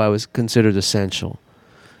job I was considered essential,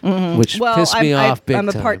 which well, pissed me off big I'm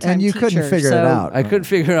a time. part-time And you teacher, couldn't figure it so out. I couldn't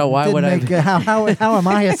figure out why Didn't would I. make, how am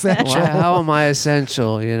I essential? How am I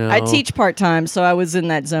essential? You know. I teach part-time, so I was in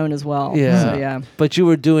that zone as well. Yeah. So, yeah. But you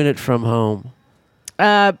were doing it from home.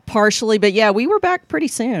 Partially, but yeah, we were back pretty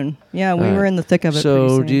soon. Yeah, we All right. were in the thick of it. So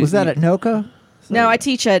pretty soon. do you- Was that at NOCA? No, I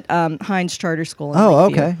teach at Heinz Charter School. In Oh,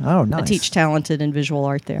 Lakeview. okay. Oh, nice. I teach talented and visual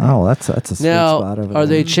art there. Oh, that's a sweet Now, spot over are there.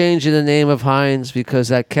 they changing the name of Heinz because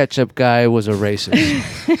that ketchup guy was a racist?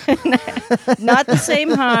 Not the same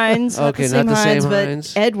Heinz. Okay, not the same Heinz, but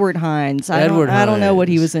Heinz. Edward Heinz. Edward I don't know what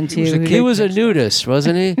he Heinz. was into. He was a nudist,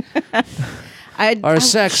 wasn't he? I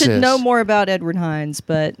sexist. should know more about Edward Heinz,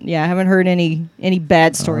 but yeah, I haven't heard any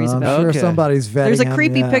bad stories I'm about sure him. Okay. somebody's vetting There's a him,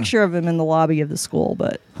 creepy yeah. picture of him in the lobby of the school,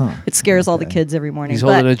 but it scares all the kids every morning. He's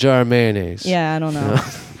but, holding a jar of mayonnaise. yeah, I don't know.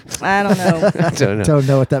 I don't know. I don't know. Don't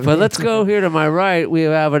know what that means. But let's go here to my right. We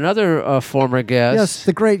have another former guest. Yes,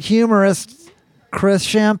 the great humorist Chris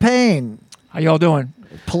Champagne, How y'all doing?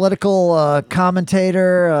 political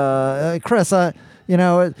commentator. Chris,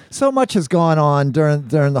 so much has gone on during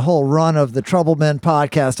the whole run of the Troubled Men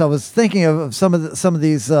podcast. I was thinking of some of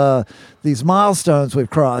these milestones we've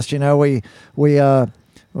crossed. We had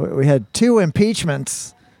 2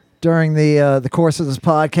 impeachments during the course of this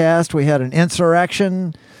podcast. We had an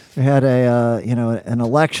insurrection. We had an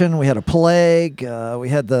election. We had a plague. We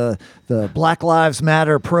had the Black Lives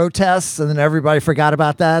Matter protests, and then everybody forgot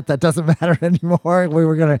about that. That doesn't matter anymore. We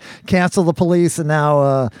were going to cancel the police, and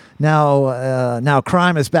now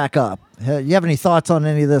crime is back up. You have any thoughts on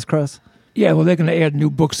any of this, Chris? Yeah, well, they're going to add new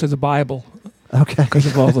books to the Bible Okay. because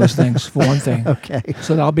of all those things, for one thing. Okay.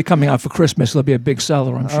 So that'll be coming out for Christmas. It'll be a big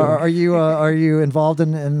seller, I'm sure. Are you involved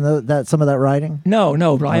in some of that writing? No,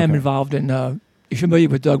 but I am Okay. involved in. You familiar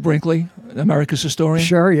with Doug Brinkley, America's historian?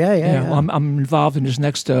 Sure. Yeah. Well, I'm involved in his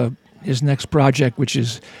next project, which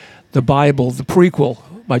is the Bible, the prequel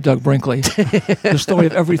by Doug Brinkley, the story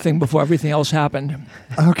of everything before everything else happened.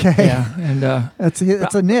 Okay. Yeah, and It's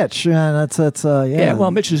a niche, and yeah. yeah.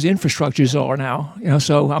 Well, Mitch's infrastructures are now,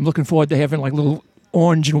 so I'm looking forward to having like little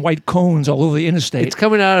orange and white cones all over the interstate. It's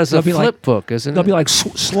coming out as a They'll be flip like- book, isn't They'll it? be like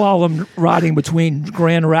slalom riding between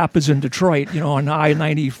Grand Rapids and Detroit, on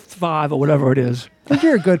I-95 or whatever it is. Well,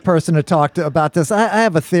 you're a good person to talk to about this. I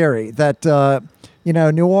have a theory that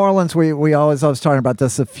New Orleans. I was talking about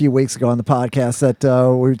this a few weeks ago on the podcast that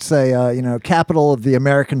we would say capital of the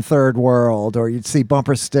American third world, or you'd see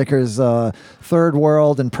bumper stickers third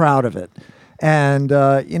world and proud of it. And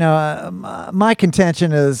my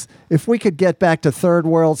contention is if we could get back to third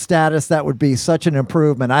world status, that would be such an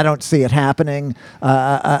improvement. I don't see it happening.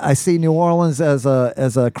 I see New Orleans as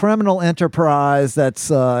a criminal enterprise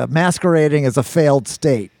that's masquerading as a failed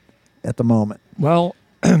state at the moment. Well,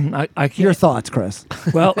 I can't. Your thoughts, Chris?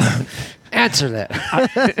 Well, Answer that.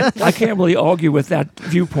 I can't really argue with that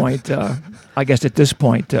viewpoint. I guess at this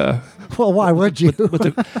point, Well, why would you?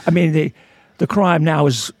 I mean the crime now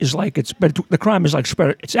is like but the crime is like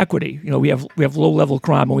spread. It's equity. You know, we have low level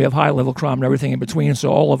crime and we have high level crime and everything in between.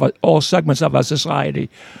 So all segments of our society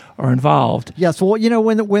are involved. Yes. Well, you know,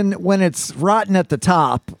 when it's rotten at the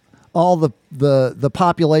top, all the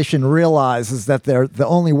population realizes that the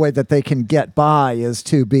only way that they can get by is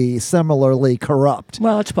to be similarly corrupt.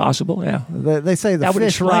 Well, it's possible. Yeah. They say the That would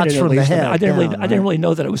fish explain rots it, at from the least. head. I didn't down, right? really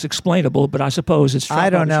know that it was explainable, but I suppose it's. I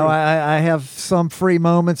don't know. true. I have some free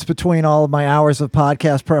moments between all of my hours of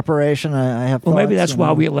podcast preparation. I have. Well, maybe thoughts, that's you why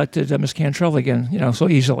know. we elected Ms. Cantrell again. You know, so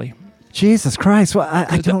easily. Jesus Christ! Well,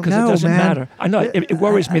 I don't know, it doesn't man. matter. I know it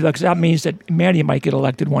worries me because that means that Manny might get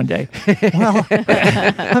elected one day. Well,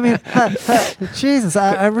 I mean, Jesus,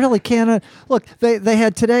 I really can't. Look, they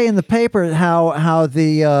had today in the paper how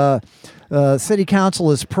the city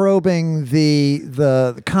council is probing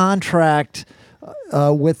the contract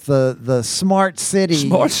with the smart city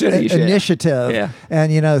initiative, Yeah.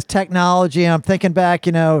 and technology. I'm thinking back,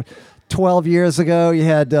 12 years ago, you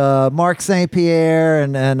had Mark St. Pierre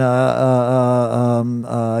and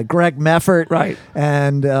Greg Meffert, Right.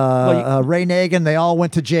 and Ray Nagin. They all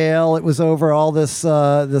went to jail. It was over all this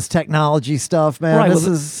technology stuff, man. Right, This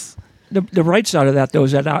well, is The right side of that, though,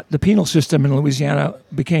 is that the penal system in Louisiana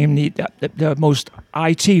became the most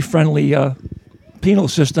IT-friendly penal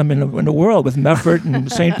system in the world with Meffert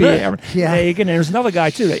and St. Pierre and Yeah. Nagin. And there's another guy,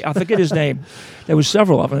 too. I forget his name. There was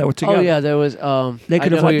several of them that were together. Oh yeah, there was. They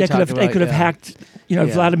could have hacked, Yeah.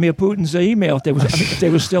 Vladimir Putin's email if they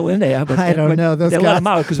were still in there. But I don't but know. They let them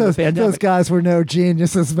out because of the pandemic. Those guys were no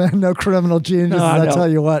geniuses, man. No criminal geniuses. No, I I know.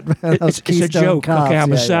 tell you what, man. Those It's a Keystone joke. Cops. Okay,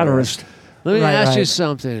 I'm a Yeah, yeah, satirist. Let me Right, ask you right.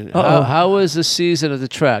 something. Uh-oh. How was the season of the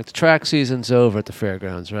track? The track season's over at the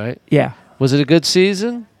fairgrounds, right? Yeah. Was it a good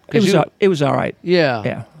season? It was all right. Yeah.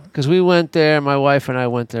 Yeah. Because we went there, my wife and I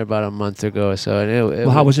went there about a month ago or so, and Well,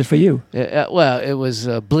 how was it for you? it was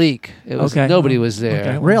bleak. It was Okay. nobody was there,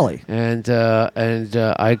 Okay. Really? and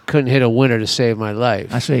I couldn't hit a winner to save my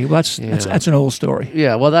life. I see. Well, that's an old story.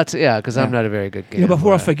 Yeah, well, because I'm not a very good gambler.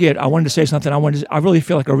 Before I forget, I wanted to say something. I really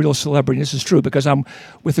feel like a real celebrity. This is true because I'm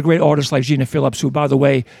with a great artist like Gina Phillips, who, by the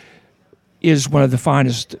way, is one of the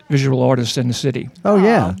finest visual artists in the city. Oh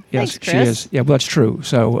yeah. Yes, Thanks, she Chris. is. Yeah, well, that's true.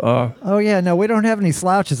 So, Oh yeah. No, we don't have any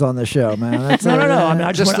slouches on the show, man. That's, no. I mean,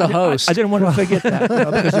 I Just wanna- the host. I didn't want to forget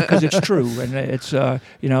that because it's true, and it's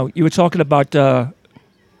you were talking about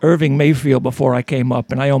Irving Mayfield before I came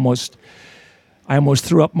up, and I almost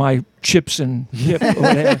threw up my chips and dip over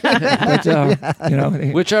there.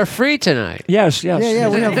 But, which are free tonight. Yes. Yeah,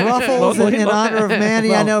 we have Ruffles in honor of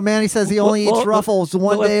Manny. I know Manny says he only eats Ruffles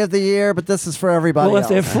one day of the year, but this is for everybody Well, if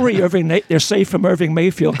they're else. free, they're safe from Irving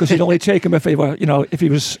Mayfield because you'd only take them if they were, if he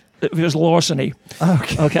was larceny.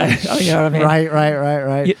 Okay. You know what I mean?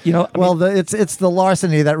 Right. It's the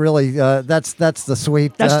larceny that really that's the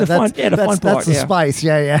sweet. That's the fun. Yeah, the fun part. That's the yeah. spice.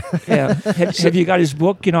 Yeah. Yeah. Have you got his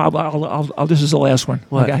book? I'll this is the last one.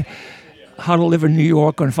 What? Okay. How to Live in New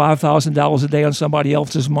York on $5,000 a Day on Somebody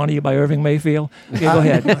Else's Money by Irving Mayfield. Okay, go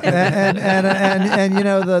ahead. and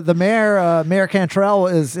the mayor, Mayor Cantrell,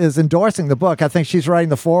 is endorsing the book. I think she's writing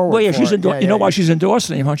the foreword. Well, yeah, for she's it. you know why she's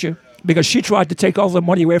endorsing him, don't you? Because she tried to take all the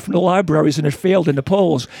money away from the libraries and it failed in the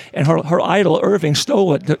polls, and her idol Irving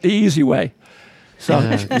stole it the easy way. So,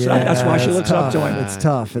 that's why she looks up to him. It's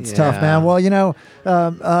tough. It's Yeah. tough, man. Well,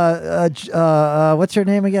 what's your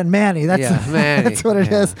name again? Manny. That's Manny. that's what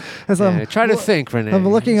it Yeah. is. As Yeah, try to think, Renee. I'm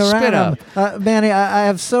looking Spit around. up. Manny, I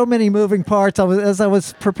have so many moving parts. As I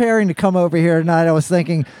was preparing to come over here tonight, I was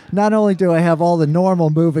thinking, not only do I have all the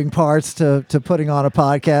normal moving parts to putting on a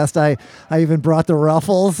podcast, I even brought the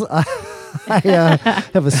Ruffles. I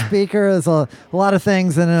have a speaker. There's a lot of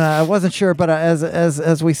things, and I wasn't sure. But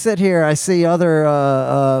as we sit here, I see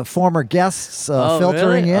other former guests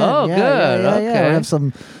filtering really? in. Oh, Yeah, good. Yeah. Okay. We have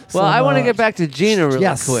some. Well, I want to get back to Gina really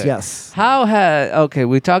yes, quick. yes.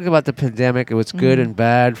 We talked about the pandemic. It was good and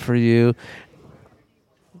bad for you.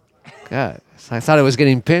 God, I thought I was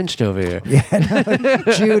getting pinched over here.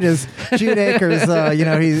 Jude Akers.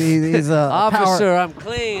 He's a Officer, I'm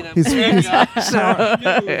clean. I'm He's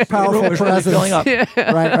powerful Room is really presence. filling up.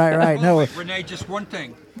 Right. No, Renee, just one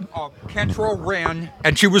thing. Cantrell ran,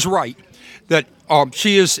 and she was right, that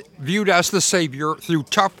she is viewed as the savior through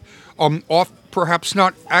tough, perhaps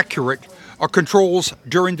not accurate controls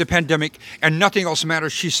during the pandemic, and nothing else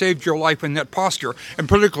matters. She saved your life in that posture. And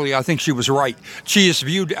politically, I think she was right. She is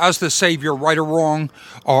viewed as the savior, right or wrong,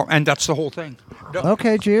 and that's the whole thing.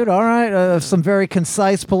 Okay, Jude. All right. Some very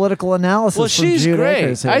concise political analysis. Well, from she's Jude great.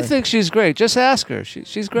 Akers here. I think she's great. Just ask her.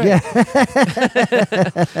 She's great. Yeah.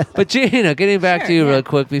 But Gina, getting back to you real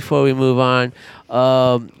quick before we move on.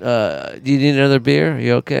 Do you need another beer? Are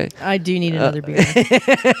you okay? I do need another beer.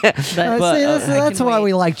 But, That's why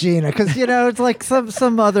we like Gina, because it's like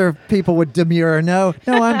some other people would demur. No,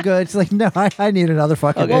 I'm good. It's like, no, I need another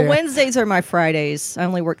fucking Well, beer. Wednesdays are my Fridays. I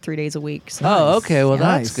only work 3 days a week. So. Oh, okay. Well,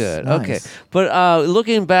 Nice. that's good. Nice. Okay. But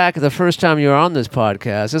looking back at the first time you were on this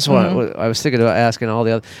podcast, this is what I was thinking about asking all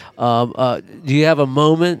the other. Do you have a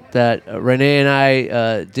moment that Renee and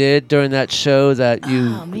I did during that show that you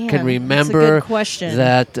Man, can that's a remember? good question.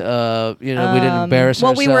 That we didn't embarrass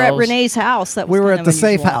well, ourselves. we were at Renee's house. That was we were kind at of the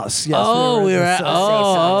safe unusual. house. Yes, Oh, we were at. safe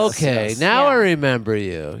Oh, house. okay. Yes. Now I Yeah. remember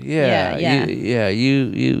you. Yeah, Yeah.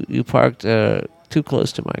 You parked too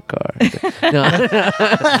close to my car.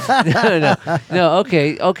 No.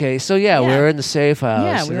 Okay. So we Yeah. were in the safe house.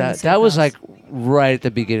 Yeah, we were in the that safe was house. like right at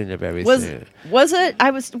the beginning of everything. Was it?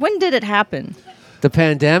 When did it happen? The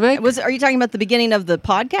pandemic? Are you talking about the beginning of the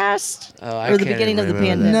podcast Oh, I or the can't beginning of the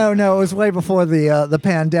remember that. pandemic? No, it was way before the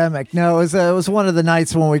pandemic. No, it was one of the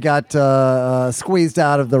nights when we got squeezed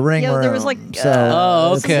out of the ring Yeah, room. there was like so,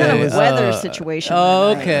 Oh, some okay. kind of weather situation. Oh,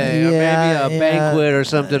 that night. okay. Or Yeah, maybe a yeah. banquet or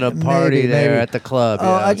something, a party Maybe, there maybe. at the club. Oh,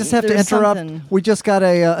 yeah. I just have to There's interrupt. something. We just got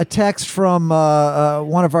a text from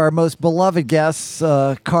one of our most beloved guests,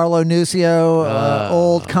 Carlo Nucio,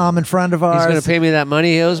 old common friend of He's ours. going to pay me that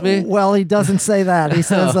money he owes me? Well, he doesn't say that. He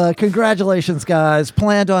says, congratulations, guys.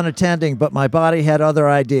 Planned on attending, but my body had other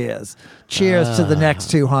ideas. Cheers to the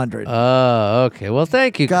next 200. Oh, okay. Well,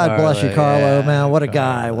 thank you, God bless you, Carlo, Yeah. man. What a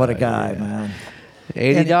guy. What a guy, man.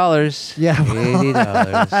 $80. Yeah.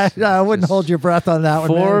 $80. I wouldn't hold your breath on that one.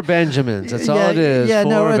 Four man. Benjamins. That's all it is. Yeah,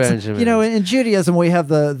 Four no, it's, Benjamins. in Judaism we have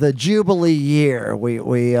the Jubilee year,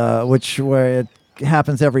 where it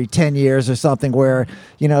happens every 10 years or something, where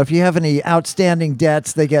if you have any outstanding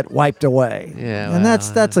debts, they get wiped away. Yeah, and well,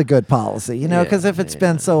 that's a good policy, because if it's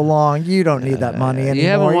been so long, you don't need that money anymore. You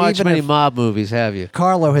haven't watched even many if mob movies, have you?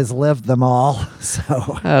 Carlo has lived them all.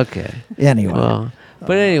 So Okay. anyway, Well,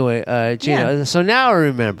 but anyway, Gina, Yeah. so now I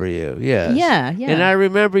remember you, yes. Yeah. And I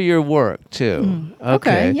remember your work, too.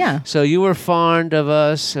 Okay, yeah. So you were fond of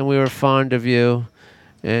us, and we were fond of you,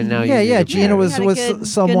 and now you yeah. need to Gina marry. was had a good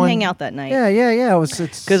someone hangout that night. Yeah.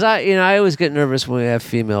 It's Because I always get nervous when we have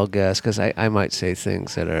female guests because I might say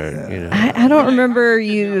things that are, I don't remember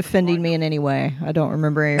you offending me in any way. I don't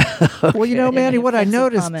remember. Well, Manny, what I Offensive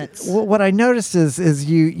noticed, comments. what I noticed is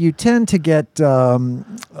you tend to get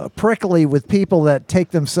prickly with people that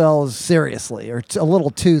take themselves seriously or a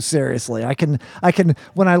little too seriously. I can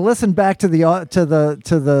when I listen back to the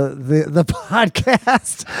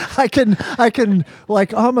podcast, I can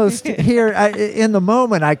like almost hear in the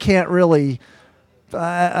moment. I can't really.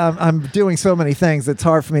 I'm doing so many things it's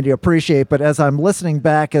hard for me to appreciate, but as I'm listening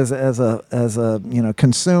back as a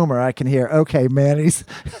consumer, I can hear, okay, man, he's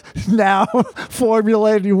now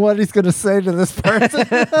formulating what he's going to say to this person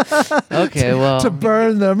Okay, well. to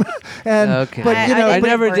burn them. And Okay. but I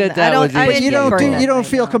never did that with you. but you don't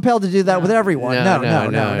feel compelled to do that with everyone. No,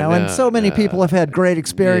 No. And so many no. people have had great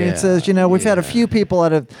experiences. We've had a few people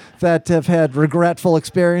that have had regretful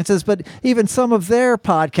experiences, but even some of their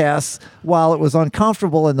podcasts, while it was uncomfortable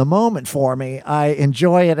in the moment for me, I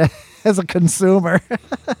enjoy it as a consumer.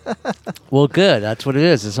 Well, good. That's what it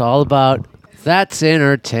is. It's all about that's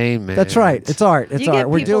entertainment. That's right. It's art. It's Do you art. get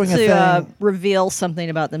We're people doing a to thing. reveal something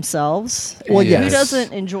about themselves? Well, Who yes.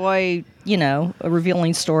 doesn't enjoy, a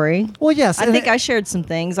revealing story? Well, yes. I and think I shared some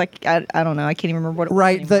things. I don't know. I can't even remember what it was.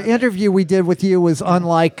 Right. The anymore. interview we did with you was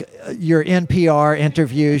unlike your NPR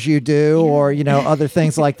interviews you do, or other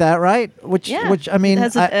things like that, right? Which I mean, it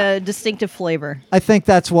has a distinctive flavor. I think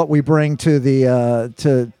that's what we bring to the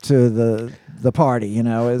to the party.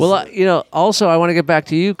 Is, Well, also I want to get back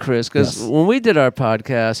to you, Chris, because Yes. when we did our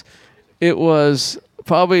podcast, it was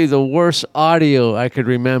probably the worst audio I could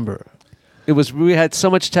remember. We had so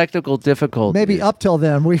much technical difficulty. maybe up till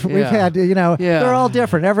then we've had Yeah. they're all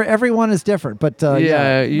different. Everyone is different, but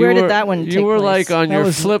Yeah, you Where did were- that one You take were place? like on That your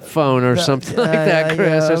was- flip phone or something like that, Chris.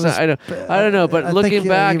 yeah, or it something. was- I don't know, but I think, looking he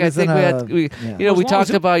back, I was think in we a- had we yeah. we As long talked as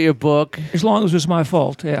it- about your book. As long as it was my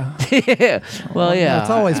fault, yeah. Yeah. Well, yeah. it's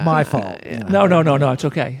always my fault. No, it's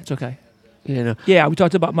okay. It's okay. You know. Yeah, we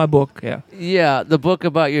talked about my book, yeah. Yeah, the book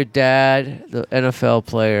about your dad, the NFL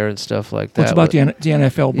player and stuff like that. It's about the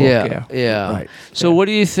NFL book, yeah. yeah. Right. So what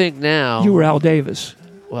do you think now? You were Al Davis.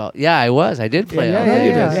 Well, yeah, I was. I did play. Yeah, on yeah, it.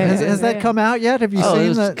 you did. Yeah, Has, yeah, has that yeah. come out yet? Have you Oh,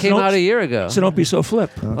 seen it that? came out a year ago. So don't be so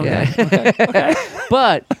flip. Okay. Yeah.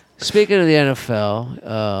 But speaking of the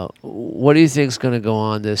NFL, what do you think is going to go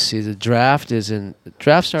on this season? Draft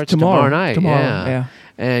starts tomorrow night. Tomorrow, yeah.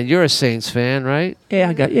 And you're a Saints fan, right?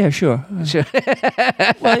 Yeah, sure. Sure.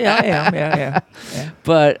 Well, yeah, I am. Yeah.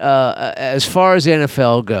 But as far as the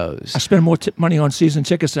NFL goes, I spend more money on season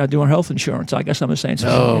tickets than I do on health insurance. I guess I'm a Saints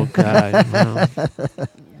fan. oh God, well,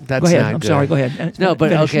 that's Go ahead. not I'm good. sorry. Go ahead. No, but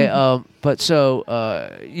Finish. okay. But so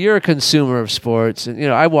you're a consumer of sports, and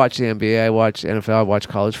I watch the NBA, I watch NFL, I watch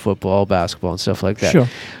college football, basketball, and stuff like that. Sure.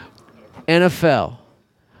 NFL,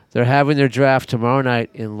 they're having their draft tomorrow night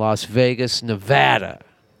in Las Vegas, Nevada,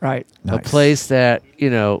 Right. a place that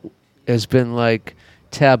has been like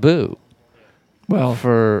taboo Well,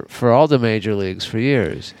 for all the major leagues for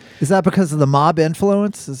years. Is that because of the mob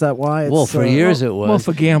influence? Is that why? It's, Well, for years it was. well,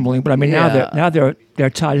 for gambling, but I mean Yeah. now they're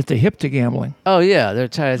tied at the hip to gambling. Oh yeah, they're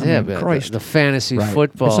tied to I hip. mean, Christ. The fantasy Right.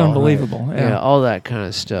 football. It's unbelievable. Yeah, Yeah. all that kind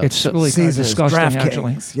of stuff. It's So- really kind of Caesars, disgusting,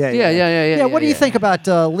 actually. DraftKings. Yeah, Yeah, What do you think about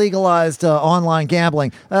legalized online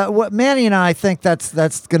gambling? What Manny and I think that's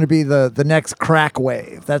going to be the next crack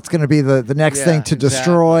wave. That's going to be the next Yeah, thing to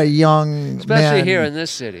destroy young Especially men. here in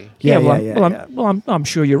this city. I'm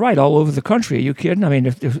sure you're right. All over the country. Are you kidding? I mean,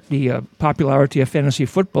 if the popularity of fantasy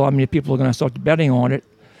football, I mean, people are going to start betting on it.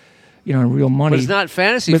 Real money. But it's not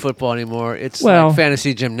fantasy With- football anymore. It's Well- like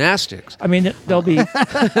fantasy gymnastics, I mean, there'll be.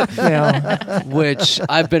 well, which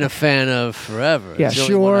I've been a fan of forever. Yeah, It's the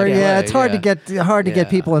only one Sure, I yeah, play, it's hard to get Yeah.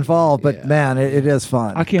 people involved, but Yeah. man, it is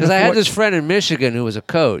fun. I can't. Because I had afford- this friend in Michigan who was a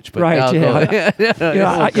coach. But Right, I'll yeah.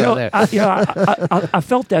 go, I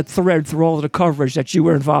felt that thread through all of the coverage that you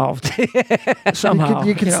were involved somehow.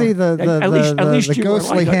 You can see the you were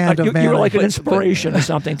ghostly like hand of you were Manny. like an inspiration or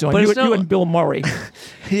something to him. but You, it's not- you and Bill Murray.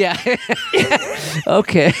 Yeah.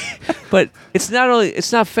 Okay. But it's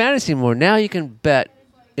not fantasy anymore. Now you can bet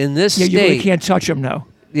in this Yeah, state. you really can't touch him now.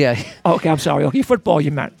 Yeah. Okay, I'm sorry. Okay, football you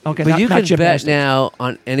meant. Okay, But not, you not can bet gymnastics. now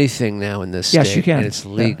on anything now in this Yes, state. you can. And it's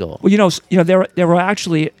Yeah. legal. Well, there are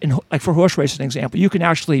actually like for horse racing example, you can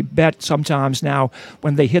actually bet sometimes now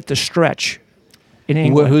when they hit the stretch in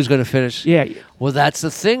England. Who's going to finish? Yeah, Well, that's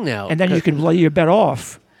the thing now. and then you can lay your bet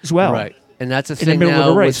off as well. Right. And that's the the thing middle of now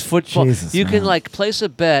the with race. football. Jesus, you can man. like place a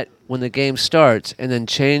bet when the game starts and then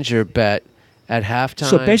change your bet at halftime.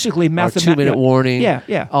 So basically, or mathemat- 2-minute warning.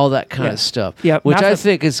 Yeah. All that kind Yeah. of stuff. Yeah, Which I mathe-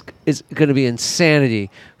 think is going to be insanity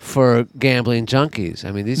for gambling junkies.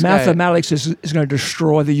 I mean, these guys. Mathematics is going to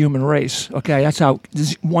destroy the human race. Okay, that's how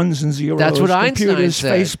ones and zeros. That's what Einstein computers,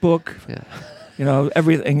 said. Facebook. Yeah.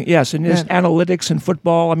 Everything. Yes, and there's analytics in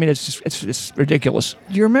football. I mean, it's ridiculous.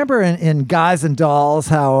 Do you remember in Guys and Dolls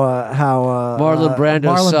how Marlon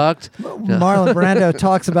Brando sucked. Marlon Brando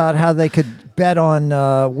talks about how they could bet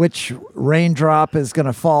on which raindrop is going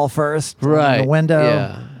to fall first on Right, the window.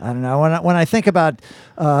 yeah. I don't know. When I think about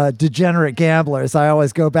degenerate gamblers, I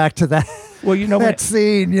always go back to that Well, you know that what?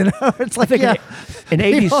 scene. It's like think in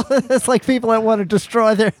 80s people, it's like people that want to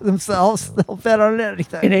destroy themselves. They'll bet on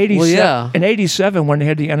anything. In 87, Well, yeah. in 87, when they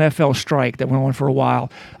had the NFL strike that went on for a while,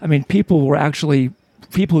 I mean, people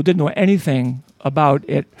who didn't know anything about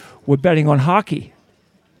it were betting on hockey.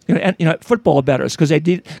 Football bettors because they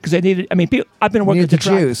needed. I mean, I've been working Need at the the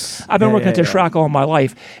track. juice. I've been Yeah, working at yeah, the yeah. track all my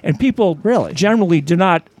life, and people Really? generally do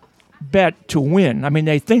not bet to win. I mean,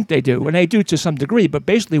 they think they do, and they do to some degree, but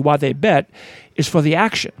basically, why they bet is for the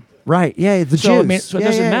action. Right. Yeah. The So, juice. I mean, so it Yeah,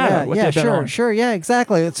 doesn't yeah, matter Yeah, what yeah, they bet sure. on. Sure. Yeah.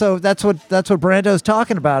 Exactly. So that's what Brando's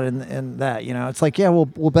talking about in that. It's like, yeah, we'll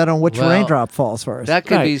bet on which Well, raindrop falls first. That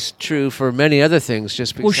could be Right. true for many other things,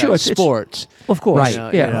 just because Well, sure, it's- sports. Of course,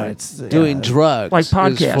 Right. yeah. You know, It's, doing drugs. Like is for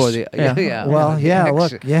podcasts. the, Yeah. yeah. well, yeah.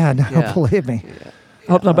 Look. Yeah. No, Yeah. believe me.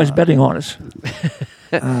 I hope nobody's betting on us.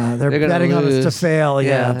 They're They're gonna betting on us to lose. fail.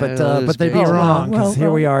 Yeah, Yeah. But they'll lose but they'd be big time. wrong because Well,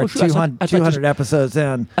 here we are, well, sure, that's 200, like- that's like 200 episodes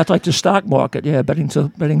in. That's like the stock market, yeah, betting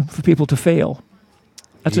for people to fail.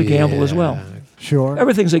 That's a gamble as well. Sure.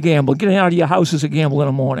 Everything's a gamble. Getting out of your house is a gamble in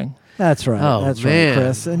the morning. That's right. Oh, That's man. right,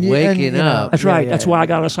 Chris. Waking up. That's yeah, right. yeah, That's yeah. why I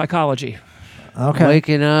got into psychology. Okay.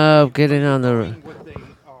 Waking up, getting on the.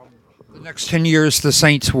 The next 10 years, the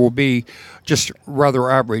Saints will be just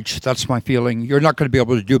rather average. That's my feeling. You're not going to be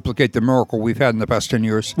able to duplicate the miracle we've had in the past 10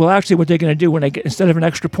 years. Well, actually, what they're going to do when they get instead of an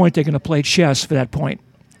extra point, they're going to play chess for that point.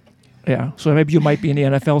 Yeah. So maybe you might be in the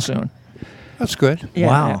NFL soon. That's good. Yeah.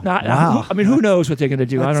 Wow. Wow. I mean, who knows what they're going to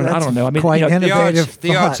do? I That's don't know. I mean, quite The innovative. odds,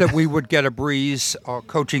 the odds thought. that we would get a Breeze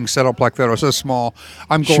coaching setup like that are so small.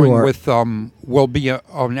 I'm going Sure. with we'll be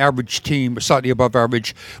an average team, slightly above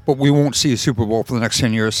average, but we won't see a Super Bowl for the next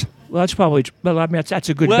 10 years. Well, that's probably. Well, I mean, that's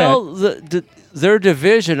a good Well, bet. their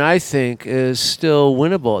division, I think, is still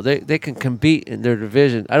winnable. They can compete in their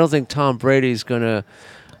division. I don't think Tom Brady's going to,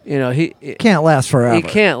 he Can't last forever. He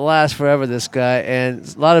can't last forever, this guy, and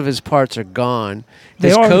a lot of his parts are gone. They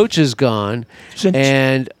His are- coach is gone, Since-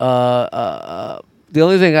 and the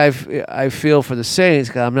only thing I feel for the Saints,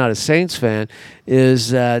 'cause I'm not a Saints fan, is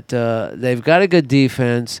that they've got a good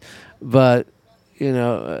defense, but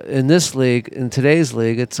in this league, in today's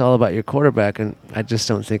league, it's all about your quarterback, and I just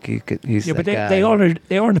don't think he's Yeah, that but guy. they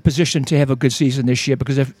are in a position to have a good season this year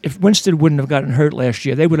because if Winston wouldn't have gotten hurt last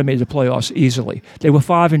year, they would have made the playoffs easily. They were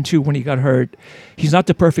 5-2 when he got hurt. He's not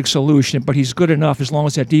the perfect solution, but he's good enough as long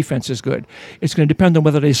as that defense is good. It's going to depend on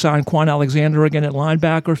whether they sign Quan Alexander again at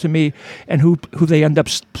linebacker to me, and who they end up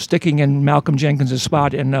sticking in Malcolm Jenkins'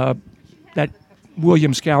 spot in that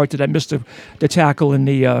Williams character that missed the tackle in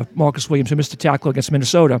the Marcus Williams who missed the tackle against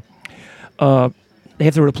Minnesota. They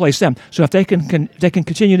have to replace them. So if they can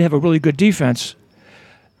continue to have a really good defense,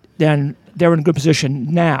 then they're in a good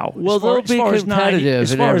position now. Well, as far, they'll be as far as competitive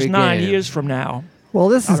as in far as every 9 game. years from now. Well,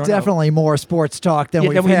 this I is don't know. definitely more sports talk than Yeah,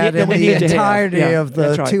 we've than we had need- than in we the need to have. entirety Yeah, of the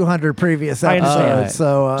that's right. 200 previous I episodes. understand.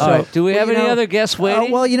 So, All right. Do we have any other guests waiting?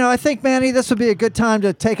 well, I think, Manny, this would be a good time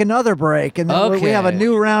to take another break. And then we have a Okay.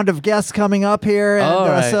 new round of guests coming up here. And All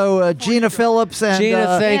right. so Gina Phillips and,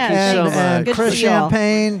 Gina, thank you Yeah, so and, much. and Good Chris for y'all.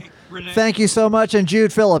 Champagne. Thank you so much. And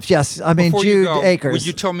Jude Phillips. Yes, I mean, Before you Jude go, Akers. would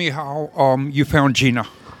you tell me how you found Gina?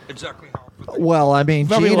 Exactly how. Well, I mean,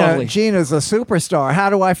 Very lovely. Gina's a superstar. How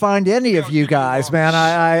do I find any of you guys, man?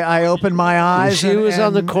 I opened my eyes. She was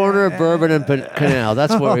on the corner of Bourbon and Canal.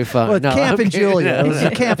 That's where we found. Well, No, Camp I'm and kidding. Julia. It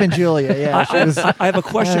was Camp and Julia. Yeah, she was. I have a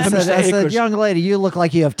question I for said, Mr. I said, Akers. young lady, you look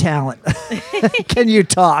like you have talent. Can you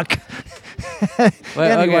talk?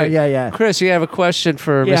 Well, Anyway, okay. yeah. Chris, you have a question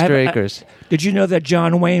for Yeah, I Mr. have- Akers. Did you know that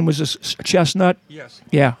John Wayne was a chestnut? Yes.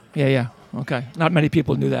 Yeah. Okay. Not many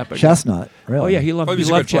people knew that, but Chestnut, really? Oh yeah, he loved Oh, he was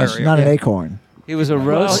a loved good player, chestnut. yeah. Not an Yeah. acorn. He was a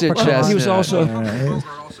roasted well, chestnut. he was also- And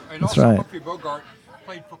That's also right. Humphrey Bogart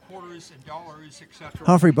played for quarters and dollars, etc.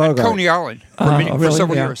 Humphrey At Bogart. Coney Island for, Oh, for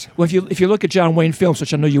several Yeah. years. Well, if you look at John Wayne films,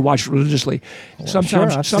 which I know you watch religiously, Sure,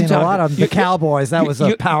 sometimes I've seen a lot of them. The Cowboys. That was a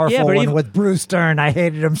you- powerful yeah, but one even- with Bruce Dern. I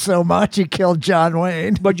hated him so much. He killed John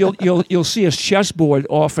Wayne. But you'll see his chessboard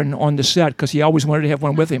often on the set because he always wanted to have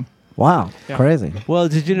one with him. Wow, Yeah. crazy. Well,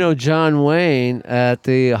 did you know John Wayne at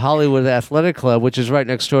the Hollywood Athletic Club, which is right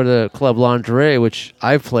next door to Club Lingerie, which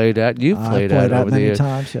I've played at, you've I've played played at at over the many years.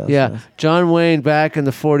 times, yes, yeah, yes. John Wayne back in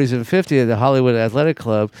the 40s and 50s at the Hollywood Athletic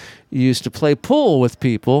Club used to play pool with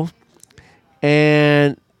people,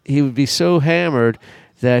 and he would be so hammered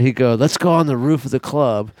that he'd go, "Let's go on the roof of the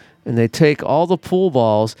club." And they take all the pool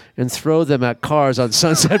balls and throw them at cars on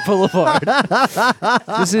Sunset Boulevard.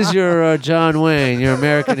 This is your John Wayne, your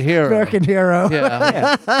American hero. American hero.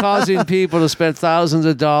 Yeah. Causing people to spend thousands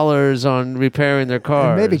of dollars on repairing their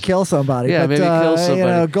cars. Maybe kill somebody. Yeah, but, maybe kill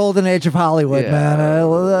somebody. Golden age of Hollywood, Yeah. man.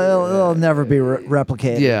 It'll never be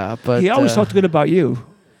replicated. Yeah, but He always talked good about you.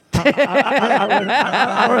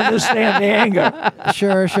 I don't understand the anger.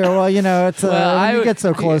 Sure. Well, it's when you get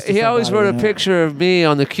so close to He always somebody, wrote a picture of me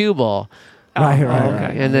on the cue ball, Right.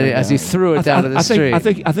 and then as he threw it down to the street. I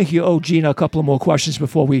think you owe Gina a couple of more questions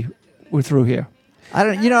before we're through here. I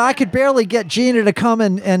don't. I could barely get Gina to come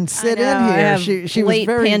and sit I know, in I here. have She was late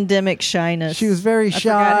very. pandemic shyness. She was very I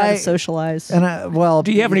forgot how shy. to socialize. And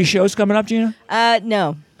Do you have any shows coming up, Gina?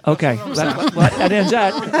 No. Okay, that ends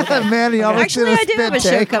that. Manny almost Actually, did I do have a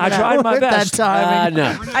spit show take. coming I tried up. my With best. that timing.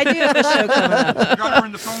 No. I do have a show coming up. You got her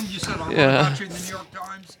on the phone. You said, I Yeah. got you in the New York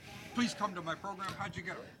Times. Please come to my program. How'd you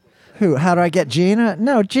get her? Who? How do I get Gina?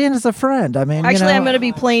 No, Gina's a friend. I mean, Actually, I'm going to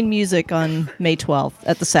be playing music on May 12th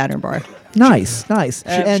at the Saturn Bar. Nice.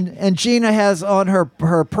 And Gina has on her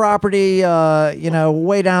property,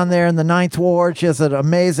 way down there in the 9th Ward. She has an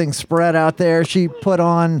amazing spread out there. She put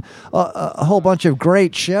on a whole bunch of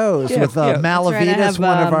great shows Yeah, with yeah. That's right, I Malavitas, have,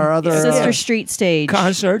 one of our other Sister Street Stage.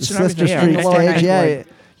 Concerts and Sister everything. Street Yeah. stage.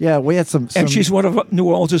 Yeah, we had some. And she's one of New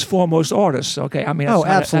Orleans' foremost artists. Okay, I mean, that's,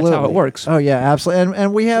 absolutely. that's how it works. Oh yeah, absolutely.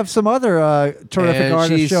 And we have some other terrific And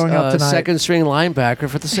artists she's showing up tonight. second string linebacker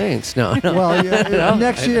for the Saints. No. Well,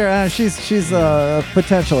 next year she's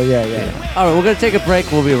potential. Yeah. All right, we're going to take a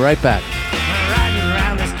break. We'll be right back. Riding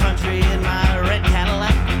around this country in my red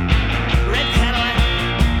Cadillac. Red Cadillac.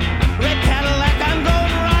 Red Cadillac. I'm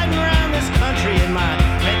going riding around this country in my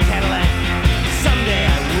red Cadillac. Someday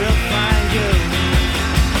I will find you.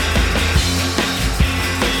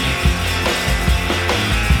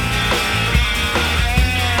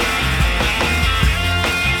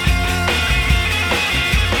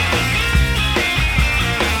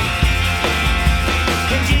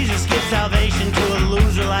 Can Jesus give salvation to a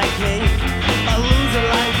loser like me?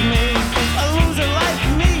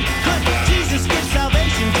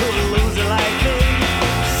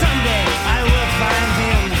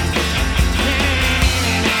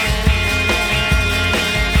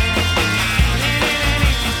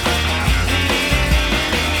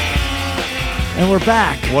 we're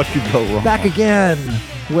back. What could go wrong? Back again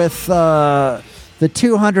with the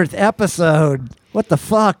 200th episode. What the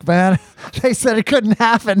fuck, man? They said it couldn't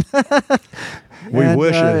happen. We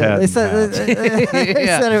wish it hadn't They said, they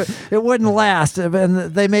Yeah. said it wouldn't last,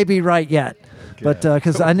 and they may be right yet. But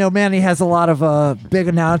because I know Manny has a lot of big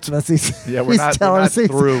announcements he's Yeah, we're he's not- telling we're us not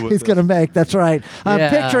through with he's this. going to make. That's right. I'm Yeah.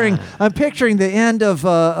 picturing the end of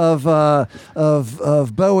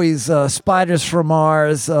Bowie's Spiders from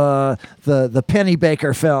Mars, the Penny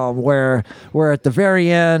Baker film, where at the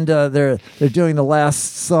very end they're doing the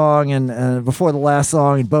last song, and before the last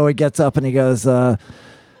song, Bowie gets up and he goes,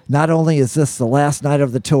 "Not only is this the last night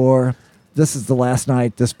of the tour, this is the last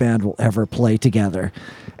night this band will ever play together."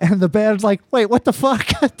 And the band's like, "Wait, what the fuck?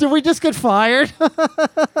 Did we just get fired?"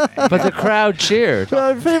 But the crowd cheered.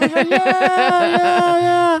 People go,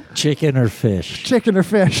 yeah. Chicken or fish? Chicken or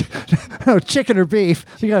fish? No, chicken or beef.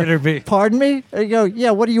 You go, Chicken or beef. Pardon me? And you go, yeah,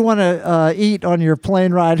 what do you want to eat on your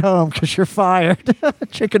plane ride home because you're fired?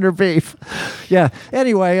 Chicken or beef? Yeah.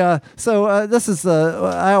 Anyway, so this is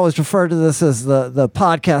I always refer to this as the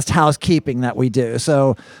podcast housekeeping that we do.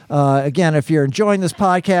 So again, if you're enjoying this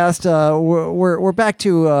podcast, we're back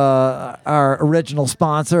to our original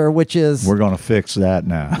sponsor, which is We're going to fix that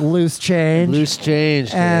now. Loose Change. Loose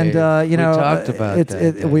change. And Dave. you know, we talked about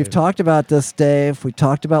that. we've Dave. talked about this, Dave. We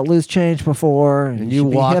talked about Loose Change before, And you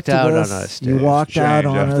should be walked hip to out this. on us, You Dave. walked out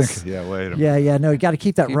Change, on I us. think- yeah, wait a minute. Yeah, no, you got to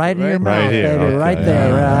keep that Keep right it in your right mouth, Right here, baby, okay. right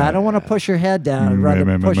there. I don't want to push your head down, rather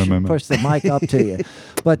push the mic up to you.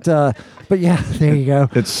 But yeah, there you go.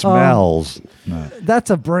 It smells. No. That's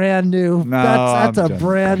a brand new. No, that's I'm a just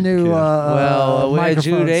brand new. kidding. Well, we had microphone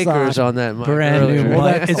Jude Akers sock. on that mic Brand new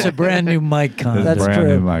earlier. mic. It's a brand new mic con. That's brand true.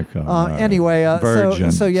 new microphone. All right. Anyway,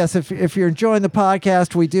 Virgin. so yes, if you're enjoying the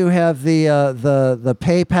podcast, we do have the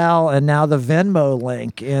PayPal and now the Venmo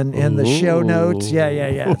link in the show notes. Yeah.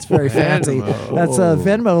 It's very fancy. That's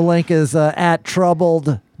Venmo link is at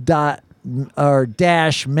troubled dot or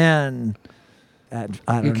dash men. I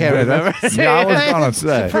don't You know. can't remember. Yeah, I was going to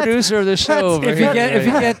say. Producer of the show over If here. you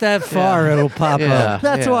get that far, it'll pop Yeah. up.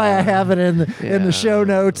 That's why I have it in the show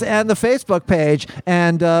notes and the Facebook page.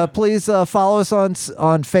 And please follow us on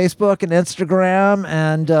Facebook and Instagram.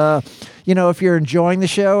 And if you're enjoying the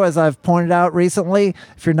show, as I've pointed out recently,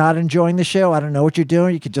 if you're not enjoying the show, I don't know what you're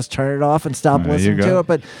doing. You could just turn it off and stop There you listening to go. it.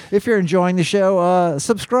 But if you're enjoying the show,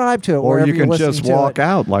 subscribe to it. Or wherever you you're can listening just to walk it.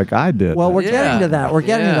 out like I did. Well, we're Yeah. getting to that. We're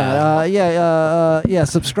getting to that.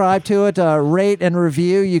 Subscribe to it. Rate and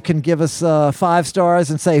review. You can give us 5 stars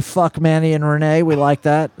and say "fuck Manny and Renee." We like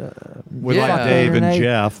that. we Yeah. like Dave and Renee,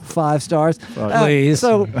 Jeff. 5 stars. Please.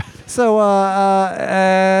 And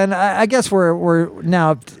I guess we're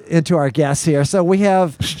now into our guests here. So we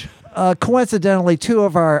have. Coincidentally, 2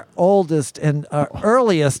 of our oldest and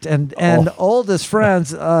earliest and oldest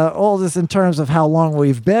friends, oldest in terms of how long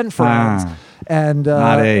we've been friends, and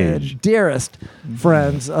not age. dearest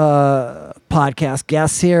friends, podcast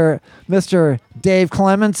guests here, Mr. Dave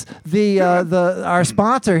Clements, our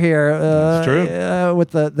sponsor here, That's true.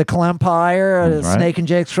 with the Clempire, Right. Snake and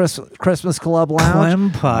Jake's Christmas Club Lounge.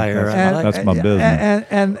 Empire. That's my business.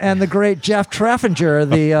 And the great Jeff Treffinger,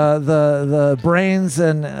 the brains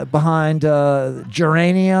and behind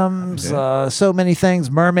Geraniums, so many things,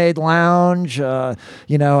 Mermaid Lounge.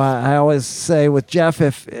 I always say with Jeff,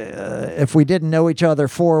 if we didn't know each other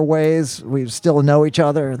 4 ways, we still know each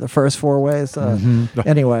other the first 4 ways.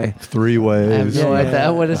 Anyway. 3 I have ways. no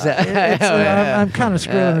idea. What is that? I'm kind of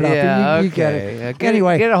screwing it up. Yeah, You get okay. it.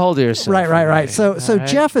 Anyway, get a hold of yourself. Right. So All right.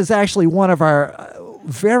 Jeff is actually one of our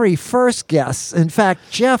very first guests. In fact,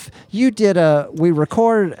 Jeff, we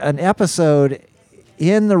recorded an episode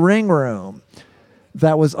in the Ring Room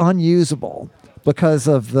that was unusable because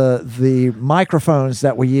of the microphones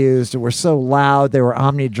that we used were so loud. They were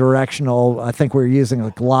omnidirectional. I think we were using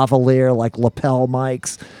like lavalier, like lapel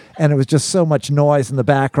mics, and it was just so much noise in the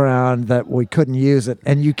background that we couldn't use it.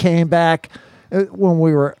 And you came back when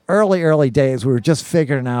we were early days. We were just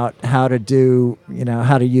figuring out how to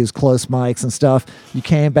use close mics and stuff. You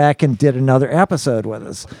came back and did another episode with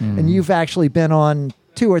us, and you've actually been on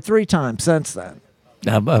 2 or 3 times since then.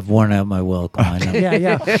 I've worn out my welcome. I know.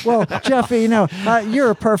 Yeah. Well, Jeff, you're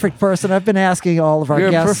a perfect person. I've been asking all of our You're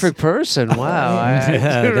a guests. perfect person. Wow.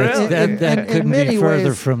 Yeah, Really? that couldn't be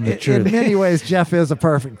further from the truth. In many ways, Jeff is a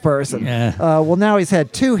perfect person. Yeah. Well, now he's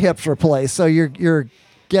had 2 hips replaced, so you're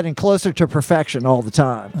getting closer to perfection all the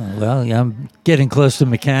time. Well, yeah, I'm getting close to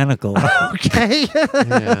mechanical. Okay.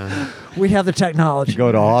 Yeah. We have the technology. You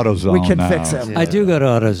go to AutoZone. We can now. fix it. I do go to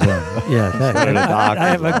AutoZone. Yeah, to the doctor's I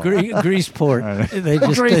have a grease port. They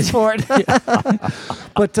just Greaseport.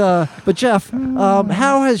 But Jeff,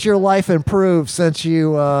 how has your life improved since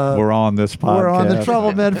you We're on this podcast. were on the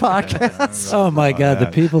Trouble Men podcast? Oh my God, the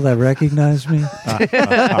people that recognize me.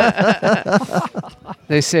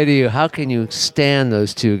 They say to you, "How can you stand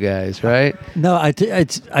those two guys?" Right? No, I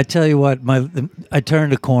tell you what, I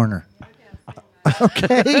turned a corner.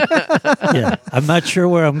 Okay. Yeah, I'm not sure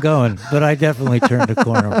where I'm going, but I definitely turned a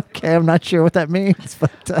corner. Okay, I'm not sure what that means,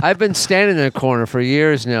 but I've been standing in a corner for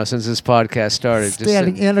years now since this podcast started. Just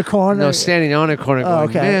standing in a corner. No, standing on a corner, going,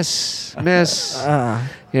 okay. miss.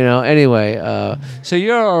 Anyway. So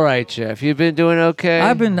you're all right, Jeff. You've been doing okay.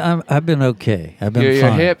 I've been okay. I've been You're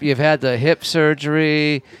fine. hip. You've had the hip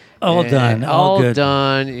surgery. All and done. All good.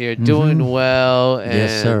 done. You're doing well, and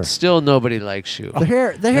Yes, sir. still nobody likes you. The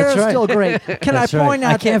hair That's is right. still great. Can That's I point right.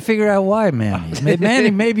 out? I can't figure out why, Manny.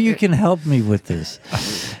 Manny, maybe you can help me with this.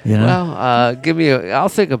 You know? Well, I'll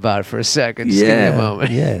think about it for a second. Just give me a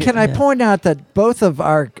moment. Yeah. Can I point out that both of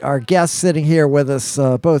our guests sitting here with us,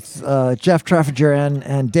 both Jeff Treffinger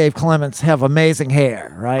and Dave Clements, have amazing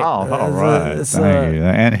hair, right? Oh, all right. It's, Thank you.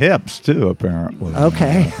 And hips, too, apparently.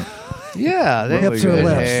 Okay. Yeah, they Hips have or good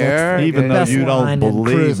lips. hair. That's Even though best you don't line in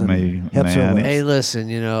believe cruising. me, Hips or man. lips. Hey, listen,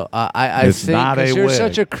 I It's think not 'cause a you're wig.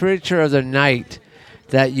 such a creature of the night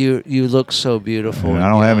that you look so beautiful. And I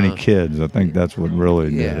and don't have any young, kids. I think that's what really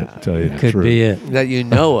did Yeah. it. Tell you the Could truth. be it. that you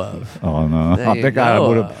know of. Oh no! That I you think I know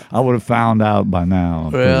would of. have. I would have found out by now.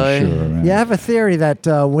 I'm Really? pretty sure. Man. Yeah, I have a theory that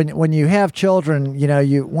when you have children,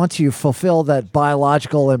 you once you fulfill that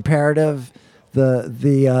biological imperative,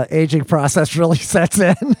 the aging process really sets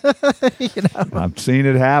in. I've seen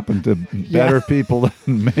it happen to better people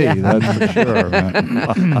than me. That's for sure.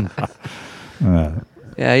 Man.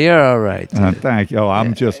 Yeah, you're all right. Thank you. Oh,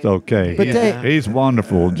 I'm just okay. But Dave- He's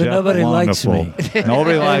wonderful. Jeff, nobody likes wonderful. me.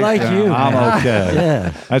 Nobody likes like him. you, I'm man. okay.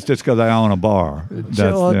 Yeah. That's just because I own a bar. That's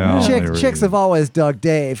Well, the only chicks reason. have always dug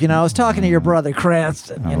Dave. I was talking to your brother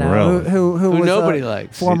Cranston. Oh, really? who was nobody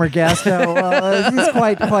likes. former guest. He's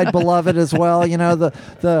quite beloved as well.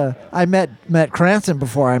 I met Cranston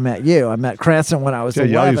before I met you. I met Cranston when I was Yeah,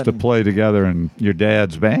 11. y'all used to play together in your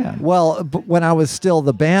dad's band. Well, when I was still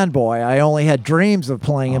the band boy, I only had dreams of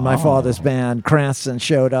playing in my father's band. Cranston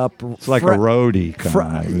showed up. It's like a roadie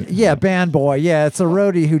kind of. Yeah, band boy. Yeah, it's a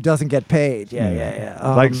roadie who doesn't get paid.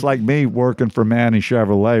 Yeah. It's like me working for Manny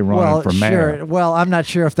Chevrolet running for mayor. Sure. Well, I'm not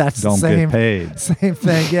sure if that's Don't the same get paid. same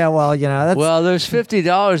thing. Yeah. Well, that's Well, there's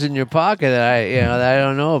 $50 in your pocket that I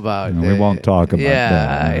don't know about. We won't talk about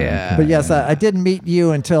that. Yeah. But yes, I didn't meet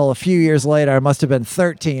you until a few years later. I must have been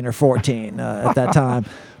 13 or 14 at that time.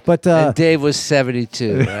 But And Dave was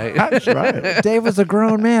 72, right? That's right. Dave was a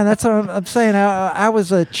grown man. That's what I'm saying. I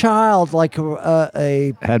was a child, like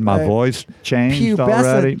a Had my a voice changed pubescent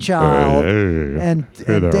already? child, Hey, and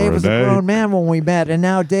hey there, Dave was a Renee. grown man when we met, and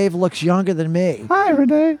now Dave looks younger than me. Hi,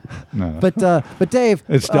 Renee. No. But Dave,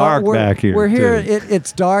 It's dark back here, We're here. too.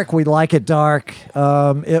 It's dark. We like it dark.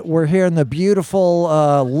 We're here in the beautiful,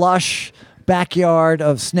 lush backyard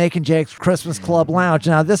of Snake and Jake's Christmas Club Lounge.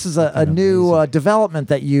 Now, this is a new development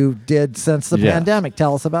that you did since the Yes. pandemic.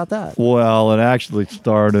 Tell us about that. Well, it actually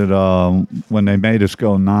started when they made us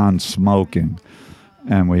go non-smoking,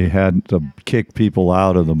 and we had to kick people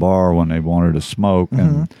out of the bar when they wanted to smoke.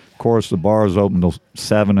 And of course, the bar's open till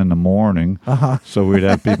 7 in the morning, so we'd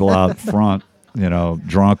have people out front,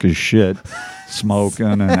 drunk as shit, smoking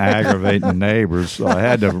and aggravating the neighbors. So I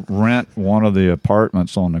had to rent one of the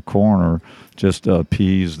apartments on the corner just to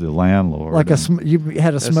appease the landlord. Like you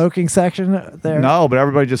had a smoking section there? No, but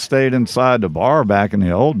everybody just stayed inside the bar back in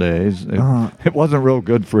the old days. It wasn't real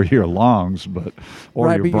good for your lungs, or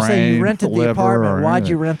right, your but brain, you say you rented the liver, apartment. or Why'd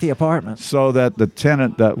you anything. rent the apartment? So that the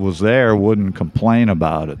tenant that was there wouldn't complain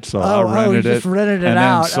about it. So I rented you just rented it and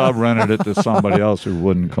out. then sub-rented it to somebody else who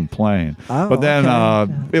wouldn't complain. Oh, but then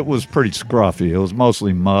okay. it was pretty scruffy. It was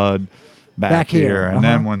mostly mud back here, here. And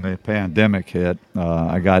then when the pandemic hit,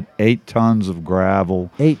 I got 8 tons of gravel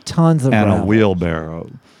 8 tons of and gravel. a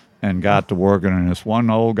wheelbarrow and got to working. And this one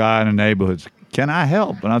old guy in the neighborhood said, "Can I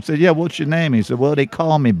help?" And I said, "Yeah, what's your name?" He said, "Well, they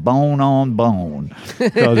call me Bone on Bone,"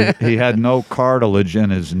 because he had no cartilage in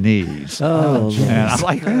his knees. Oh, And I'm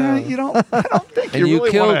like, I don't think And you you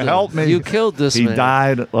really killed want to him. help me. You killed this He man.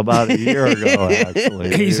 died about a year ago,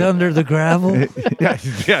 actually. he's under the gravel.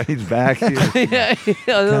 yeah, he's back here. yeah,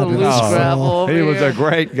 a little loose No, gravel over he was here. a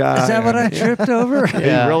great guy. Is that what I tripped over? He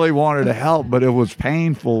Yeah. really wanted to help, but it was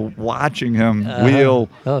painful watching him wheel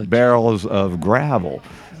Oh, barrels of gravel.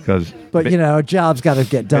 because But job's got to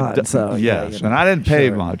get done. So yes, yeah, and I didn't pay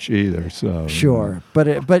sure. much either. So Sure, but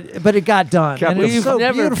it got done, Kept and it- it's You've so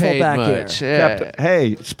never beautiful paid back much. here. Yeah.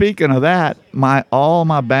 Hey, speaking of that, all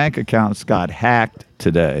my bank accounts got hacked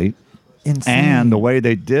today, Insane. and the way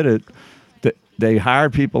they did it, they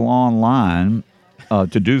hired people online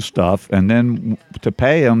to do stuff, and then to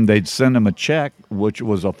pay them, they'd send them a check, which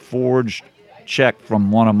was a forged check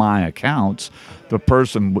from one of my accounts. The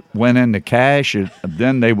person went in to cash it,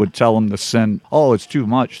 then they would tell them to send, it's too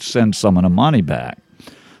much, send some of the money back.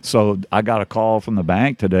 So I got a call from the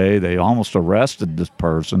bank today. They almost arrested this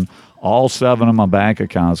person. All 7 of my bank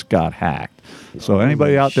accounts got hacked. So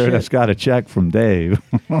anybody out there that's got a check from Dave,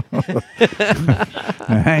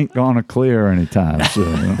 it ain't going to clear anytime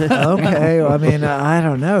soon. Okay, well, I mean, I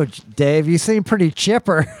don't know, Dave. You seem pretty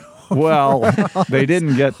chipper. Well, they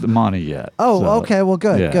didn't get the money yet. Oh, so, okay. Well,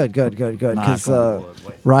 good, yeah. good. Because Knock on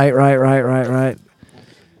wood. right.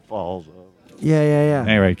 Falls over. Yeah.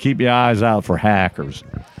 Anyway, keep your eyes out for hackers.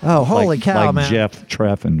 Oh, holy cow, like man! Jeff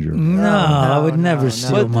Treffinger. No, I would never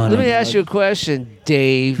steal But money. let me ask you a question,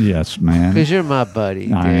 Dave. Yes, man. Because you're my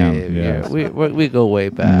buddy, I am, Dave. yes. Yeah, we go way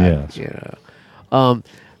back. Yes.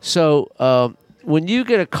 So when you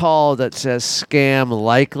get a call that says scam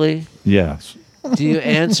likely, Yes. do you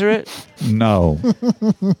answer it? No.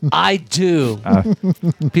 I do.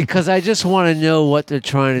 Because I just want to know what they're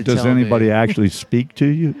trying to Does tell anybody me. actually speak to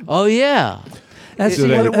you? Oh, yeah. That's Do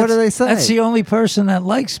they- What do they say? That's the only person that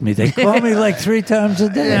likes me. They call me like 3 times a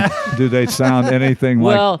day. Do they sound anything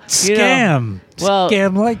Well, you know, Scam. well,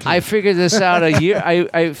 Scam like I figured this out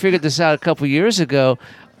I figured this out a couple years ago.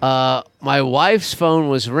 My wife's phone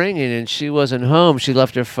was ringing and she wasn't home. She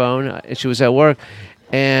left her phone and she was at work.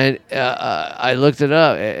 And I looked it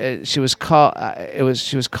up. She was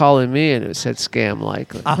calling me, and it said scam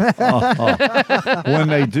likely. when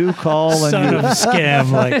they do call son of and a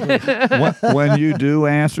scam like when you do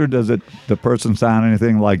answer, does the person sound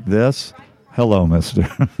anything like this? Hello, Mister.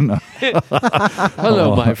 No.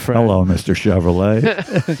 Hello, my friend. Hello, Mr.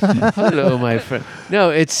 Chevrolet. Hello, my friend. No,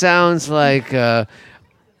 it sounds like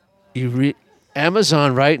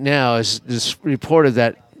Amazon right now has just reported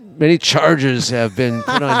that many charges have been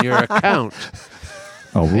put on your account.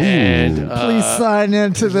 Oh, ooh. And Please sign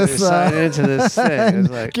into this. sign into this thing. It's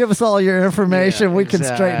like, Give us all your information. Yeah, We can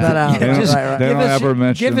straighten that out. They don't- Just Right. they give don't us ever your-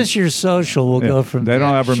 mention. Give us your social. We'll go from They there.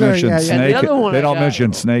 don't ever Sure, mention yeah, yeah. Snake. And the other one they I don't got-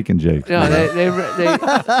 mention Snake and Jake. no,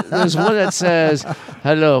 there's one that says,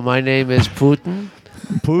 "Hello, my name is Putin."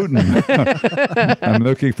 Putin. I'm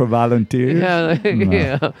looking for volunteers. Yeah, like, No.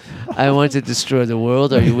 yeah. I want to destroy the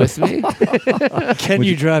world. Are you with me? Can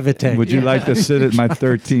you drive a tank? Would you like to sit at my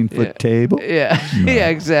 13-foot table? Yeah, yeah,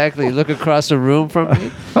 exactly. Look across the room from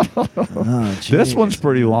me. Oh, This geez. one's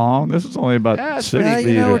pretty long. This is only about Yeah, it's 6 pretty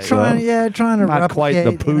feet we're or so. trying to Not quite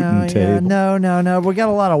the replicate, Putin table. No. We got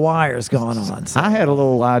a lot of wires going on. So. I had a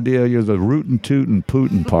little idea it was a rootin' tootin'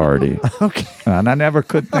 Putin party. Okay. And I never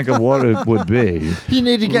could think of what it would be. You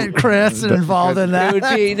need to get Chris involved in It that. would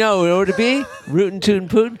be what would it be? Rootin' tootin'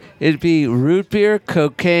 Putin. It'd be root beer,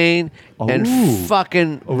 cocaine, and Ooh.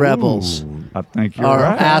 fucking rebels Ooh, I think you're or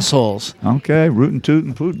right. assholes. Okay, rootin'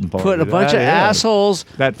 tootin' Putin party. Put a bunch That of is. assholes.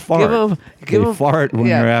 That fart. Give They them fart when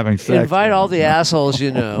yeah, you're having sex. Invite all the assholes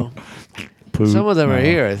you know. Poop. Some of them are No.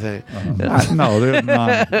 here, I think. No, there's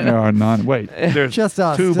none. There are none. Wait, there's Just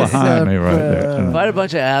us. two Just, behind me right there. Invite a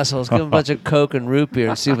bunch of assholes. Give them a bunch of coke and root beer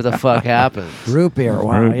and see what the fuck happens. Root beer.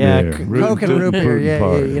 Wow. Root yeah. beer. Coke and root beer. Putin Yeah.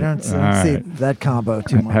 party. You don't see All right. that combo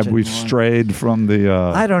too much. Have we anymore. strayed from the?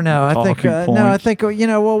 I don't know. I think talking no. I points? think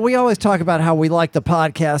well, we always talk about how we like the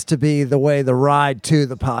podcast to be the way the ride to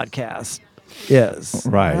the podcast is.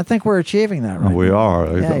 Right. And I think we're achieving that right. We now.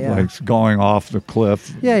 are Yeah. like going off the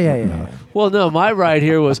cliff. Yeah. Well, no, my ride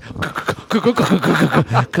here was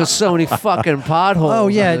because so many fucking potholes. Oh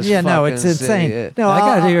yeah, in this yeah. No, fucking it's insane. city. No, I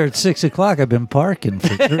got here at 6 o'clock. I've been parking for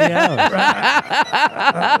 3 hours.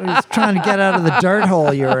 I was trying to get out of the dirt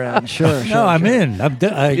hole you're in. Sure. No, I'm in. I'm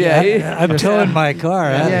I'm towing my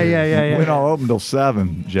car. Yeah. We don't open till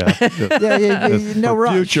 7, Jeff. Yeah. It's No for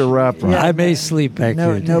rush. future reference. Yeah. I may sleep back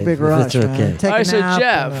No, here. no Dave, big if rush. It's okay. Man. Take All right, a so nap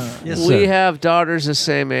Jeff, and, Yes, we sir. have daughters the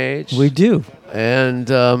same age. We do. And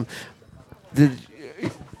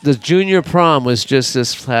the junior prom was just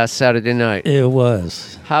this last Saturday night. It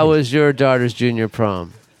was. How was your daughter's junior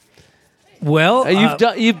prom? Well,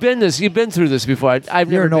 You've been through this before.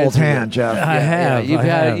 I've You're never an been old through hand, it. Jeff. I have. You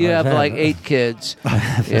have I've like had- 8 kids,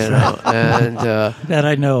 you know, and that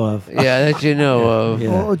I know of. that you know of. Yeah.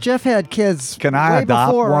 Well, Jeff had kids. Can I way adopt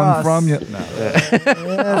before one us. from you? No.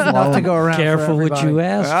 There's enough to go around. for Careful what everybody. you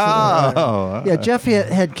ask Oh, Yeah, Jeff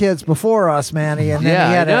had kids before us, Manny, and then Yeah,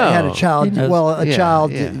 he had I a know. child. He knows. Well, a Yeah,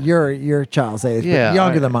 child yeah. your child's age, Yeah, but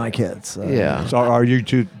younger I- than my kids. Yeah. So are you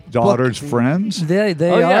two daughters friends? They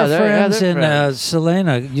Oh, yeah, are they're friends, and friends.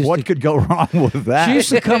 Selena used What to. could go wrong with that? She used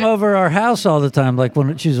to come over our house all the time. Like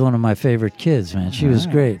when she was one of my favorite kids, man. She was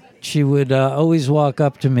great. She would always walk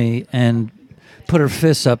up to me and put her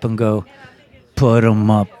fists up and go, "Put 'em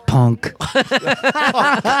up, punk." Yeah,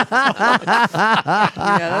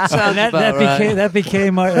 that sounds that about right.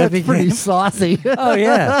 became our that That's became pretty saucy. oh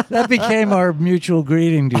yeah, that became our mutual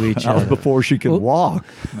greeting to each That was other. before she could walk.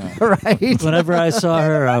 Right. Whenever I saw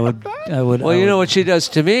her, I would. Well, you know what she does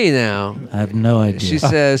to me now? I have no idea. She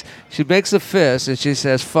says, she makes a fist and she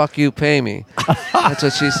says, "Fuck you, pay me." That's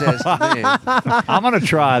what she says to me. I'm going to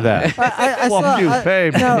try that. I Fuck saw, you,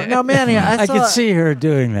 babe. No, Manny. I could see her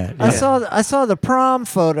doing that. I yeah. saw the prom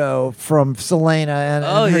photo from Selena and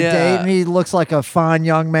Oh, her yeah. date, and he looks like a fine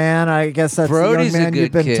young man. I guess that's Brody's the a young man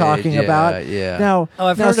you've good been kid, talking yeah, about. yeah. Now, Oh,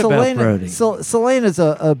 I've now heard about Selena, Brody. Selena's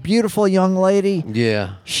a beautiful young lady.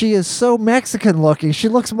 Yeah. She is so Mexican looking. She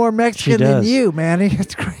looks more Mexican than does. you, Manny.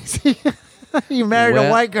 It's crazy. You married a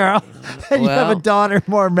Well- white girl, and you have a well- daughter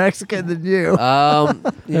more Mexican than you.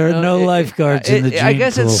 There are no lifeguards in the I gene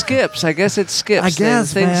guess pool. it skips. I guess it skips. I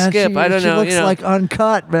guess, things man. skip. She, I don't she know. looks you know. like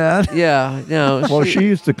uncut, man. Yeah. No. Well, she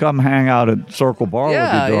used to come hang out at Circle Bar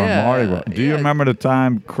Yeah, with you during yeah, Mardi Gras. Do you yeah. remember the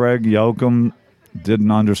time Craig Yoakum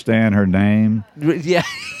didn't understand her name? Yeah.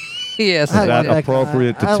 Yes. Is I that love that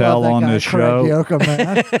appropriate guy. to I love tell that on guy, this Craig show? Yoakum,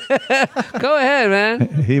 man. Go ahead,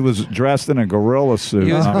 man. He was dressed in a gorilla suit.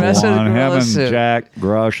 He was number dressed in a one. gorilla Him and suit. Jack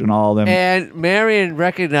Grush and all them. And Marion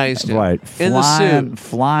recognized him. Right, In the suit.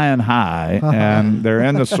 flying high, and they're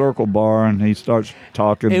in the Circle Bar, and he starts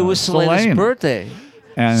talking. It was Selena's Selena. birthday.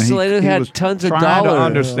 And Selena he had was tons of trying to dollars.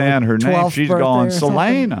 understand her name. 12th She's birthday going, or something?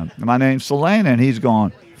 Selena. My name's Selena, and he's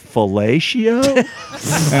going, fellatio?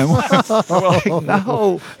 And we're like,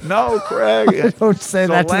 no, Craig. Don't say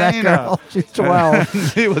that to that Selena. girl. She's 12. And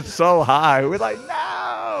he was so high. We're like,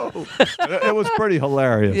 no. It was pretty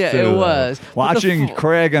hilarious. Yeah, too, it though. was. But Watching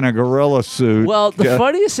Craig in a gorilla suit. Well, the Yeah.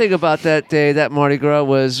 funniest thing about that day, that Mardi Gras,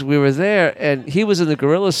 was we were there and he was in the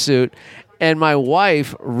gorilla suit. And my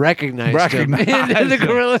wife recognized him in the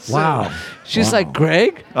gorilla suit. Wow. She's like,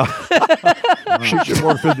 Greg? She should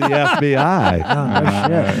work for the FBI.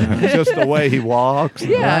 Just the way he walks.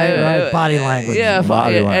 Yeah. Right, body language. Yeah,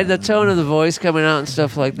 Body and language. the tone of the voice coming out and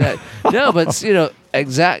stuff like that. No, but,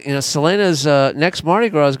 Selena's next Mardi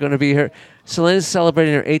Gras is going to be her. Selena's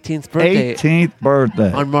celebrating her 18th birthday 18th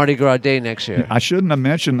birthday. on Mardi Gras Day next year. I shouldn't have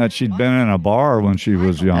mentioned that she'd been in a bar when she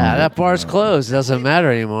was young. Yeah, that bar's closed. It doesn't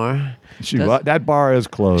matter anymore. That bar is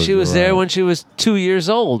closed. She was you're there right. when she was 2 years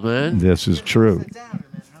old, man. This is true.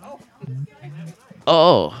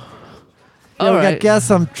 Oh. Yeah, All we right. got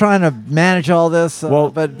guests. I'm trying to manage all this.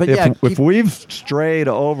 Well, but if, yeah. if we've strayed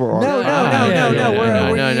over our No,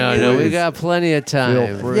 we got plenty of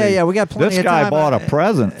time. free. Yeah, we got plenty This of guy time. bought a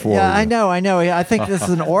present for Yeah, you. I know. I think this is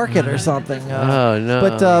an orchid or something. Oh,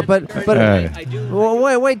 no. But Hey.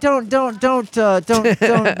 well, wait, don't. Wait,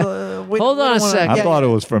 Hold we on a don't wanna- second. I yeah, thought it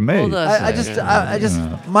was for me. Hold on. I just,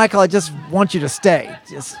 Michael, I just want you to stay.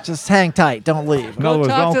 Just hang tight. Don't leave. No, Go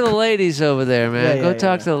talk to don't- the ladies over there, man. Yeah, Go yeah,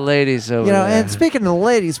 talk yeah. to the ladies over You know, there. and speaking of the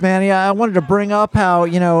ladies, man, yeah, I wanted to bring up how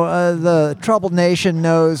the Troubled Nation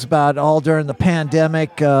knows about all during the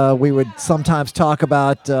pandemic. We would sometimes talk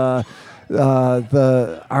about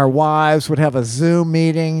our wives would have a Zoom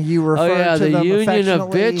meeting. You refer yeah, to the them union of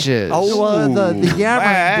affectionately. bitches. Well, the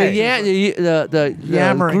yammering. Hey. the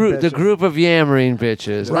Yammering group, the bitches. group of yammering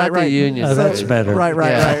bitches, not the union. Oh, that's better. Right.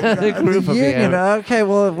 Yeah. The group of union. yammering. Okay,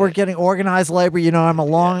 well, we're getting organized labor. You know, I'm a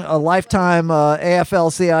lifetime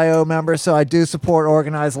AFL-CIO member, so I do support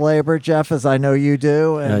organized labor, Jeff, as I know you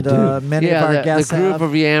do, and do. many of our the guests group have.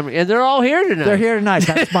 of yammering, and they're all here tonight. They're here tonight.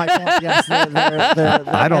 That's my point. Yes, they're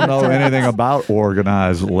I don't know anything about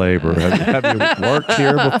organized labor. Have you worked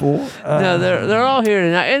here before? No, they're all here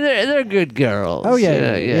tonight, and they're good girls. Oh,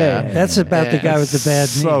 yeah, yeah. That's about the guy with the bad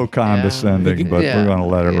knee. So condescending, but Yeah. we're going to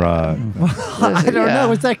let it ride. I don't Yeah. know.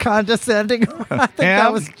 Was that condescending? I think that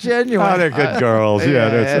Him? was genuine. Oh, they're good girls. Yeah,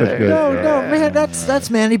 they're such good no, girls. no, man. That's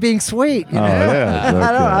Manny being sweet. You Oh, know? yeah. I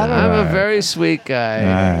don't I'm know. a very sweet guy.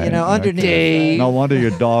 Right. You know, underneath. Dave. No wonder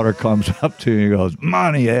your daughter comes up to you and goes,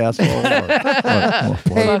 money, asshole. Or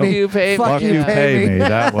Fuck me. you, pay pay me. Fuck you, Yeah. pay me.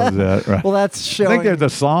 That was it. Right. Well, that's I showing. think there's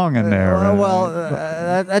a song in there.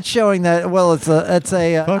 right? That's showing that. Well, it's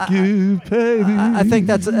a. Fuck you, pay me. I think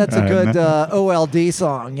that's a Right, good man. OLD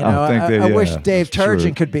song. You know, I think that- I wish yeah, Dave that's true.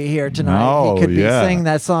 Turgeon could be here tonight. No, he could be yeah. singing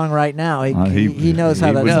that song right now. He He knows how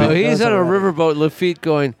he that. would song No, be- he's goes on a already. riverboat, Lafitte,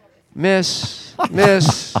 going, Miss,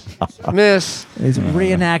 Miss, Miss. He's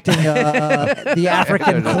reenacting the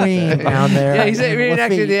African Queen down there. Yeah, he's in reenacting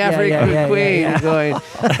Lafitte. the African Queen, yeah. going,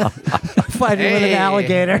 Fighting with an Hey.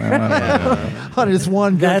 alligator on his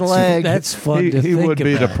one good leg. That's fun to He think would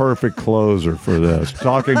be the about. perfect closer for this.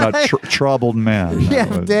 Talking about troubled men. yeah,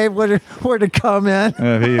 That was- Dave were to come in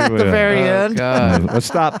he at would- the very oh, end. God. Let's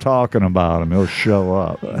stop talking about him. He'll show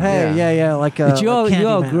up. Hey, yeah, like But you all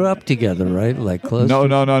Candyman. grew up together, right? Like close.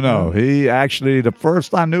 No. He actually, the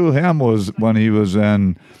first I knew him was when he was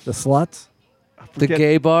in. The Sluts. the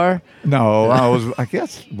gay bar. No, I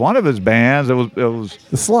guess one of his bands. It was.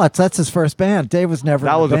 The Sluts. That's his first band. Dave was never.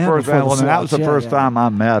 That in a was the band first before band. Well, that was the Sluts. first Yeah. time I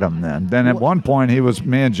met him. Then at one point he was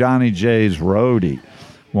me and Johnny J's roadie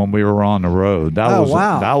when we were on the road. That Oh, was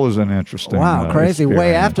wow. That was an interesting. Wow, crazy. Way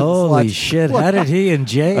experience. after the Holy Sluts. shit! How did he and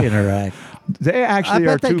Jay interact? They I actually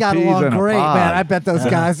are bet they two got peas along in a great, pod. man. I bet those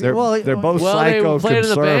guys. They're, well, they're both Well, they psycho played in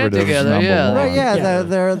the band conservatives. together, number yeah. one. Right, yeah, Yeah.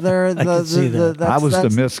 they're I could see that. that's, I was the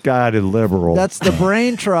that's, misguided liberal. That's the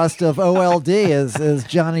brain trust of OLD is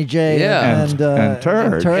Johnny J. Yeah. and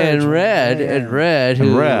Turd. And Red, Yeah. and Red, And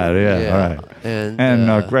who, Red, yeah, right.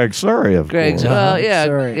 and Greg Surrey, of Greg's, course. well, yeah,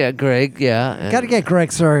 Surrey. yeah, Greg, yeah. and- Got to get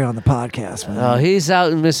Greg Surrey on the podcast, man. Oh, he's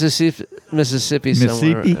out in Mississippi somewhere.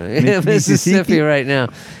 Mississippi? Yeah, Mississippi Mississippi? right now.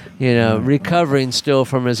 You know, recovering still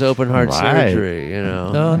from his open heart Right. surgery. You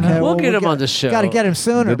know, Oh, no. Okay, we'll get him on the show. Got to get him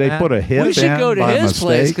sooner. Did they man. put a hit We should in go to by his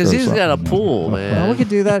place mistake because or he's got a something? pool, Well, we man. could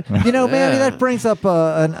do that. You know, Manny, Yeah. that brings up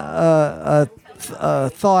a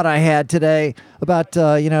thought I had today about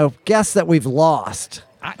guests that we've lost.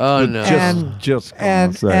 Oh no! Just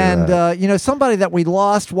gonna say that. Somebody that we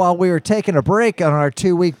lost while we were taking a break on our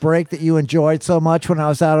 2-week break that you enjoyed so much when I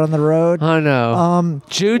was out on the road. Oh no!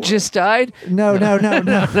 Jude just died. No,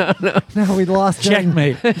 we lost during-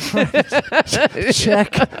 Checkmate.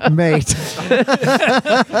 Checkmate.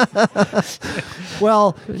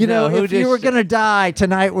 Well, No, who if you did- were gonna die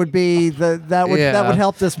tonight, would be that would Yeah.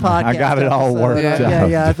 help this podcast. I got it all episode. worked Yeah, out.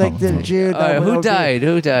 yeah. I think that Jude. All right, that who would be- died?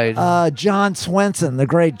 Who died? John Swenson, the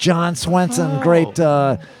great John Swenson, great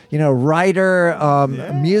writer,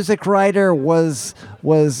 music writer, was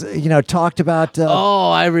talked about. Oh,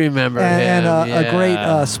 I remember and him. a great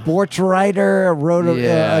yeah. sports writer, wrote a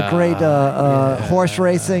Yeah. great horse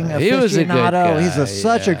racing aficionado. He was a good guy, He's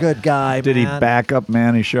such a yeah. good guy. Did he man. back up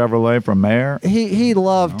Manny Chevrolet from mayor? He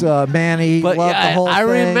loved Manny. He But loved the whole I thing.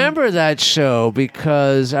 remember that show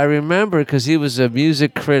because he was a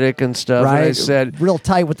music critic and stuff. Right, And I said, real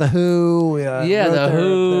tight with the Who. yeah, wrote the their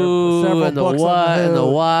Who several and the books on what and the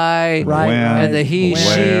Who. why Right, When. and the he, Where.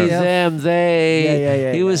 she, Yep. them, they.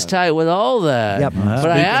 Yeah, He was tight with all that. Yep. But I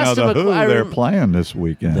Speaking asked of him, the Who, I they're rem- playing this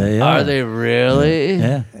weekend. They are they really?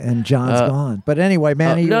 Yeah. And John's gone. But anyway,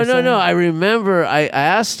 Manny. you No, were no, saying? no. I remember I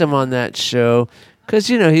asked him on that show because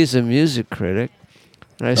he's a music critic.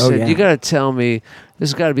 And I said, yeah. you got to tell me.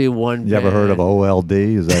 There's got to be one. You ever heard of OLD?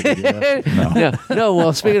 Is that No.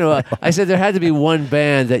 Well, speaking of, I said there had to be one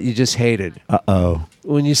band that you just hated Uh-oh.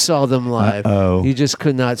 when you saw them live. Uh-oh. You just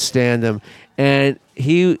could not stand them, and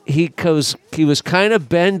he was kind of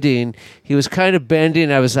bending. He was kind of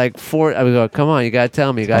bending. I was like, I would go, come on, you got to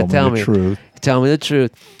tell me. You got to tell me me the truth. Tell me the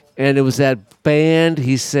truth. And it was that band.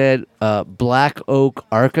 He said, Black Oak,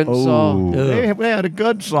 Arkansas. Oh, they had a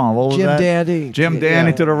good song. What was Jim that? Dandy. Jim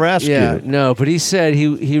Dandy to the rescue. Yeah, no, but he said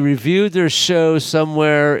he reviewed their show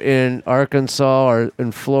somewhere in Arkansas or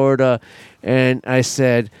in Florida, and I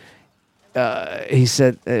said, he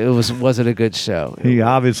said it wasn't a good show. He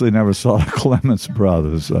obviously never saw the Clements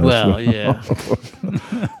Brothers. Yeah,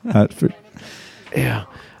 yeah.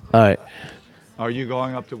 All right. Are you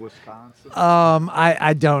going up to Wisconsin?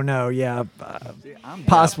 I don't know. Yeah,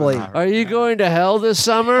 possibly. Are you going to hell this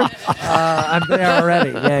summer? I'm there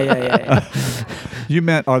already. Yeah. You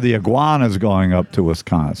meant, are the iguanas going up to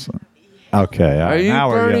Wisconsin? Okay. Are you now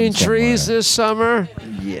we're burning getting trees somewhere. this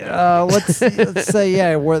summer? Let's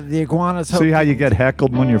say where the iguanas. See how you get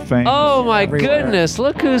heckled when you're famous? Oh my Everywhere. goodness!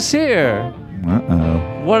 Look who's here.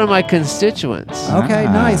 Uh-oh. One of my constituents. Okay,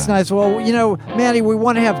 nice. Well, Manny, we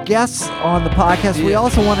want to have guests on the podcast. We Yeah.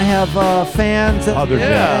 also want to have fans. Other Yeah.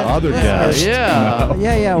 guests. Other guests. Yeah.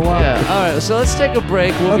 Yeah. Well, Yeah. All right. So let's take a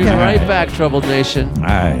break. We'll be Okay. right back, Troubled Nation. All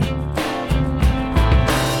right.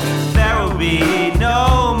 There will be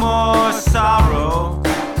no more sorrow.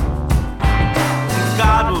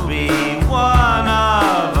 God will be one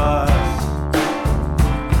of us.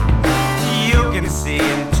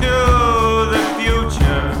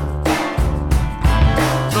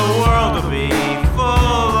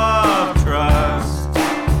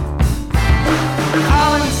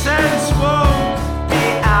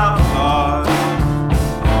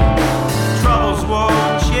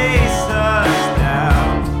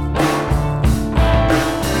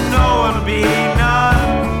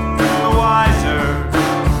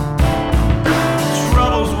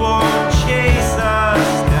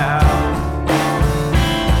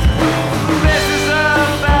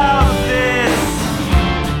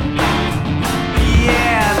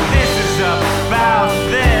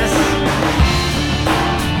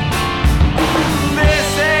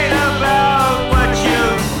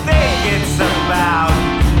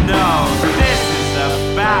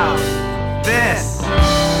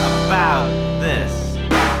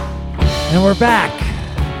 we're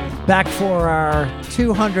back. Back for our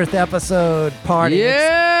 200th episode party.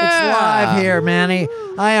 Yeah! It's live here, Manny.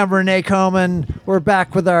 I am Renee Coman. We're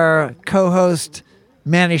back with our co-host,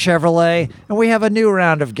 Manny Chevrolet, and we have a new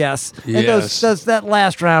round of guests. And Yes. that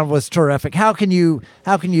last round was terrific. How can you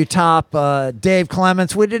top Dave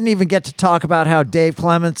Clements? We didn't even get to talk about how Dave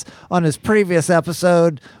Clements on his previous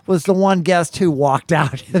episode was the one guest who walked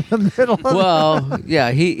out in the middle of Well, yeah,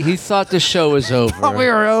 he thought the show was over. thought we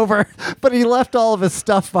were over, but he left all of his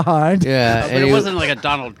stuff behind. Yeah, But and it he- wasn't like a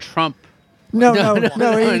Donald Trump. No, No,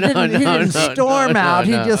 he didn't storm out.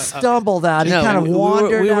 He just stumbled out. He No, kind of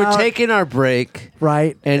wandered we were out. taking our break,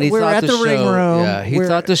 right, and he we were thought at the show, ring room. Yeah, he We're-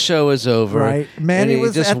 thought the show was over. Right. Manny and he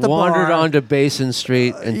was just at the wandered bar. onto Basin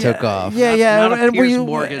Street and took off. Yeah, yeah, Not a and we, Piers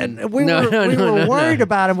Morgan. and we No, were, no, we no, were no, worried no.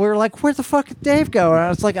 about him. We were like, "Where the fuck did Dave go?" And I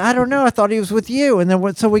was like, "I don't know. I thought he was with you." And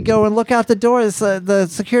then so we go and look out the door. The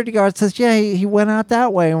security guard says, "Yeah, he went out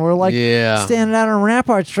that way." And we're like, Yeah. standing out on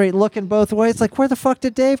Rampart Street, looking both ways. Like, where the fuck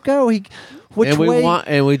did Dave go? Which way?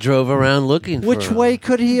 And we drove around looking for Which him. way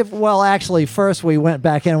could he have? Well, actually, first we went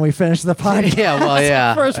back in and we finished the podcast. Yeah, well,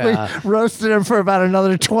 yeah, First yeah. we roasted him for about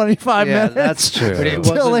another 25 Yeah, minutes. that's true. But it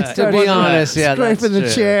Till they wasn't started To be honest, yeah, that's scraping the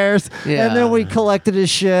true. chairs, Yeah. and then we collected his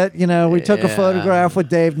shit. You know, we took a Yeah. photograph with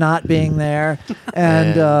Dave not being there,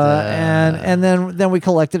 and and then we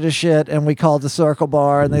collected his shit, and we called the Circle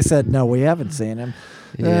Bar, and they said no, we haven't seen him.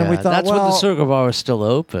 Yeah, And we thought, that's when the well, Circle Bar was still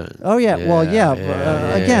open. Oh yeah, well yeah.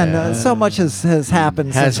 Again, so much has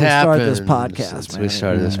happened Has since we started this happened podcast. since man. we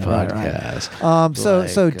started this Right, right. podcast.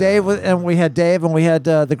 So Like, Dave and we had Dave and we had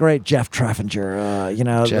the great Jeff Treffinger.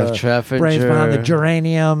 Jeff the Treffinger. brains behind the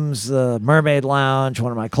Geraniums, the Mermaid Lounge,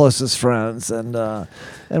 one of my closest friends, and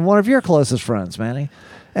one of your closest friends, Manny.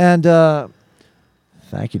 And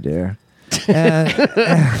thank you, dear.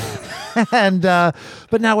 And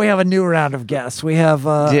but now we have a new round of guests. We have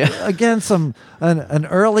again an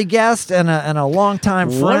early guest and a longtime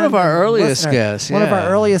friend. One of our and earliest listener. guests, One of our yeah.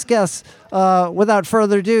 earliest guests. Without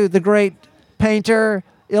further ado, the great painter,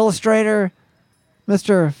 illustrator,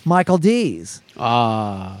 Mr. Michael Dees.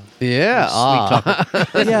 Yeah.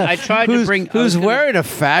 Yeah. I tried to bring. I was Who's gonna- wearing a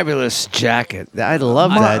fabulous jacket? I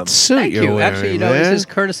love that suit Thank you're you. wearing, Actually, man. this is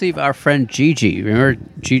courtesy of our friend Gigi. Remember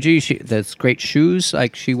Gigi? That's great shoes.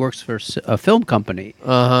 Like she works for a film company,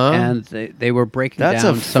 and they were breaking That's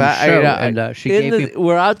down a some fa- show, I- and she in gave me.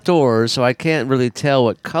 We're outdoors, so I can't really tell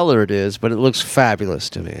what color it is, but it looks fabulous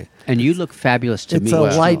to me. And you look fabulous to It's me. a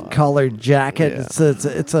as light well. colored jacket.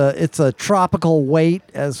 Yeah. It's a tropical weight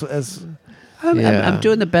as I'm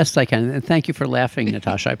doing the best I can, and thank you for laughing,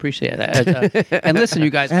 Natasha. I appreciate that. And listen,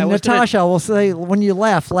 you guys. I And was gonna- Natasha will say, when you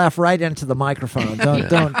laugh right into the microphone.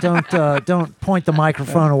 Don't point the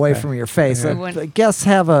microphone away from your face. Guests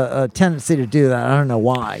have a tendency to do that. I don't know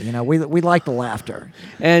why. You know, we like the laughter.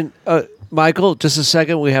 And Michael, just a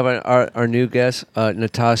second. We have our new guest,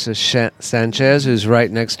 Natasha Sanchez, who's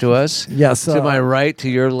right next to us. Yes, To my right, to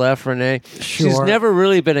your left, Renee. She's Sure. never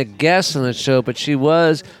really been a guest on the show, but she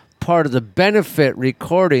was part of the benefit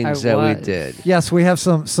recordings that we did. Yes, we have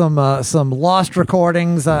some lost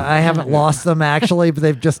recordings. I haven't lost them actually, but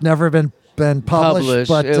they've just never been published.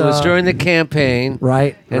 But it was during the campaign.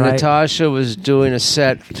 right, And right. Natasha was doing a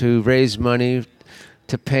set to raise money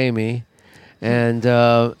to pay me. And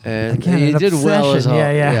Again, you an did well as obsession. all.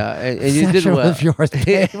 Yeah. And you did Obsession well. with yours,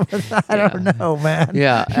 Dave. I don't know, man.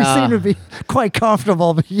 Yeah, you seem to be quite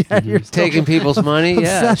comfortable, but yet you're still Taking people's money?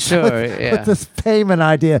 Yeah, obsessed sure. with this payment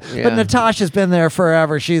idea. Yeah. But Natasha's been there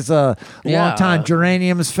forever. She's a longtime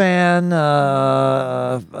Geraniums fan,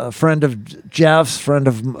 a friend of Jeff's, friend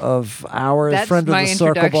of ours, That's friend of my the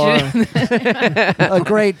Circle Bar, introduction. a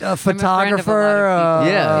great of a lot photographer, of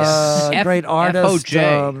people. Yes. a great artist.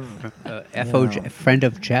 FOJ, friend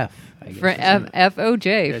of Jeff. I guess.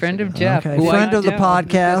 FOJ, friend of Jeff. Okay, who I friend of the know.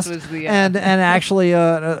 podcast, This was the, and actually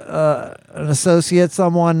an associate,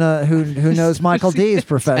 someone who knows Michael Dees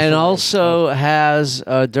professionally. And also has,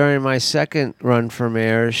 during my second run for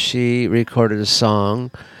mayor, she recorded a songs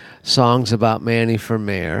about Manny for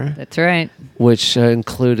mayor, That's right. which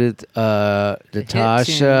included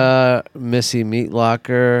Natasha, Missy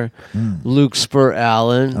Meatlocker, Luke Spur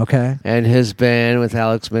Allen, Okay. and his band with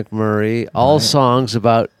Alex McMurray, all songs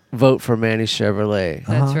about vote for Manny Chevrolet.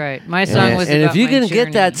 That's right. My song was and about if you my can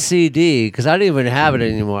get that journey. CD, because I don't even have it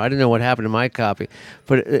anymore. I don't know what happened to my copy,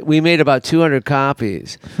 but we made about 200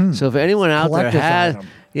 copies. So if anyone out there Collector's has, item.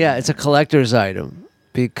 yeah, it's a collector's item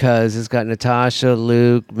because it's got Natasha,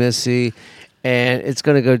 Luke, Missy, And it's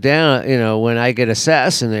going to go down, when I get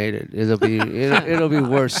assassinated. It'll be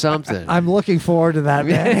worth something. I'm looking forward to that,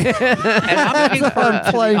 man. And I'm looking for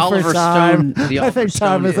I'm playing the for Oliver time. Stone. The I Oliver think Stone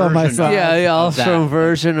time is on my version side. Yeah, the of Oliver Stone that.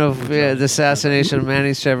 version of the assassination of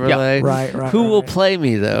Manny Chevrolet. Right, Who will right. play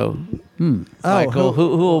me though? Oh, Michael,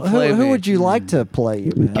 who will play who me? would you like to play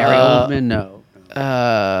you, man? Gary Oldman, no.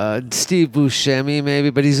 Steve Buscemi maybe,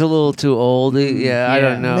 but he's a little too old. I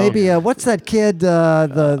don't know. Maybe what's that kid?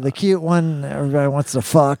 The cute one. Everybody wants to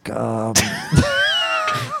fuck.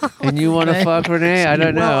 And you want to fuck Renee? I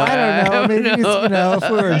don't know. Well, I don't know. Maybe if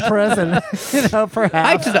we were in prison,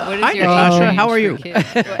 perhaps. What is your Natasha, age how are range you? for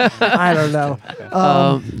kids? I don't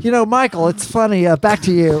know. Michael, it's funny. Back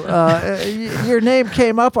to you. Your name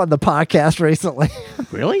came up on the podcast recently.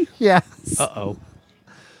 Really? Yes. Uh-oh.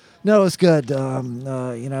 No, it's good.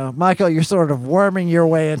 Michael, you're sort of worming your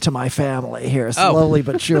way into my family here, slowly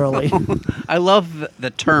but surely. I love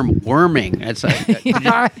the term worming. It's like, could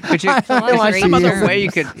you, like some to other use way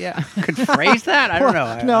you could phrase that? I don't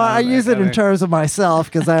know. No, I use it in terms of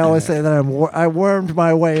myself because I always say that I wormed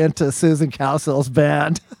my way into Susan Cowsill's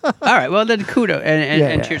band. All right, well then, kudos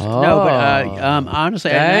and cheers. Oh. No, but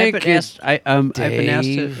honestly, I've been asked. I've been asked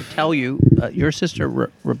to Dave. tell you your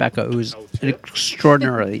sister Rebecca, who's an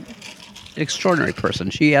extraordinary person.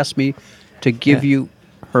 She asked me to give you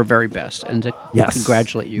her very best and to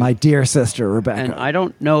congratulate you. My dear sister, Rebecca. And I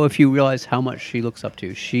don't know if you realize how much she looks up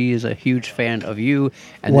to. She is a huge fan of you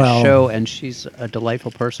and Well- the show, and she's a delightful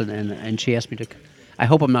person. And she asked me to. I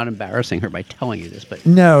hope I'm not embarrassing her by telling you this, but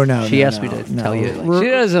No. she asked me to tell you. She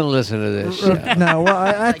doesn't listen to this shit. No, well,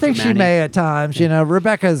 I think she Manny. may at times.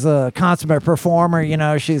 Rebecca's a consummate performer.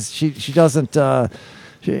 She doesn't.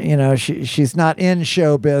 She's not in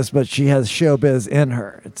showbiz, but she has showbiz in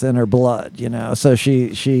her. It's in her blood. So she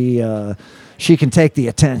can take the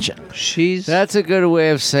attention. That's a good way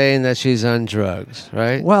of saying that she's on drugs,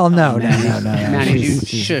 right? Well, no. Manny, She's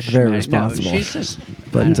shush, very Manny. responsible. No, she's just.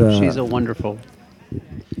 But, she's a wonderful.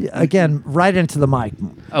 Again, right into the mic.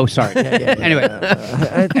 Oh, sorry. Anyway,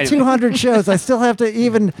 200 shows. I still have to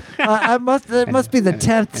even. It must be the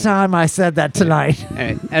 10th time I said that tonight.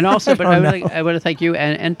 Anyway, and also, but Oh, no. I want to thank you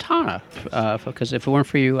and Tana because if it weren't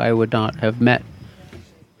for you, I would not have met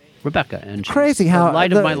Rebecca. And she's Crazy the how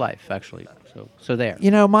light of my life, actually. So there.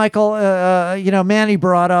 Michael. Manny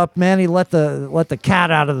brought up. Manny let the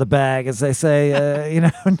cat out of the bag, as they say.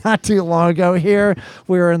 Not too long ago. Here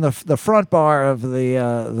we were in the front bar of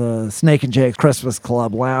the Snake and Jake Christmas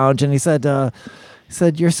Club Lounge, and he said,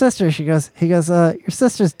 "Your sister." He goes, "Your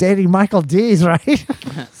sister's dating Michael Dees, right?"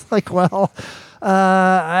 It's like, well.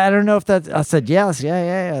 I don't know if that. I said yes,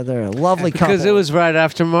 yeah. They're a lovely couple. Because it was right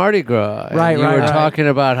after Mardi Gras. And Right, you right, were right. talking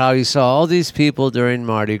about how you saw all these people during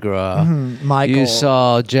Mardi Gras. Michael. You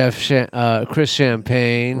saw Chris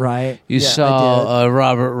Champagne. Right. You Yeah, I saw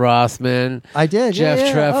Robert Rothman. I did. Jeff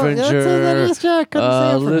yeah. Treffinger. That is Jack. Couldn't say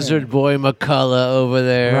it for Lizard Boy McCullough over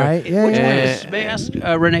there. Right. Yeah. Which one yeah. is, may I ask,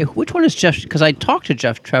 Renee, which one is Jeff? Because I talked to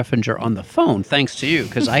Jeff Treffinger on the phone, thanks to you,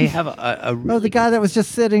 because I have a really Oh, the guy that was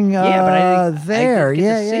just sitting Yeah, but I didn't there.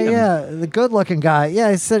 get to see him. Yeah. The good-looking guy.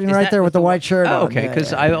 Yeah, he's sitting Is right that there with the white shirt Oh, on. okay, Yeah,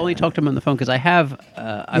 because yeah. I only talked to him on the phone because I have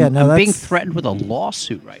I'm being that's- threatened with a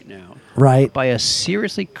lawsuit right now Right. by a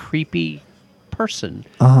seriously creepy person.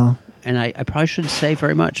 Uh-huh. And I probably shouldn't say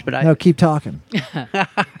very much, but No, keep talking.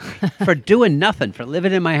 for doing nothing, for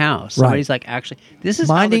living in my house. Right. Somebody's like, actually, this is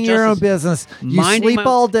how the Minding your own justice- business. You Minding sleep my-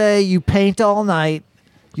 all day. You paint all night.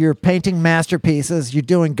 You're painting masterpieces. You're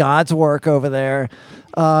doing God's work over there.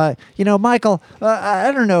 Michael,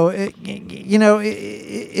 I don't know. If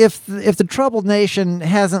the Troubled Nation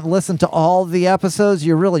hasn't listened to all the episodes,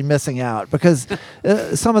 you're really missing out because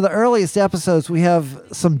some of the earliest episodes we have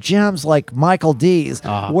some gems like Michael D's,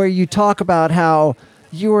 where you talk about how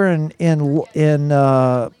you were in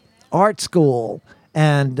art school.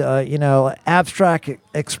 And abstract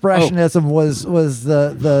expressionism was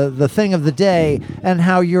the thing of the day, and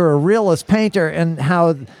how you're a realist painter, and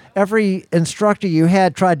how every instructor you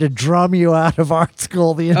had tried to drum you out of art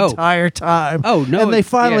school the entire time. Oh, no, And they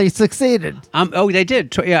finally yeah. succeeded. They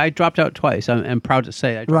did. I dropped out twice. I'm proud to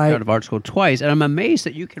say I dropped Right. out of art school twice, and I'm amazed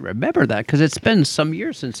that you can remember that because it's been some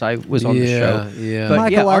years since I was on the show. Yeah. But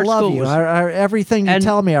Michael, I art love school you. was- everything you and-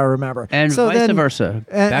 tell me, I remember. and so vice then, versa.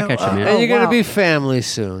 and- Back at you, man. And you're going to wow. be family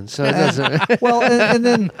soon, so it doesn't. Well, and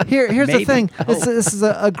then here's Maybe. the thing. This is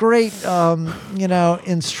a great,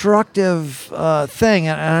 instructive thing,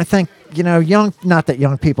 and I think not that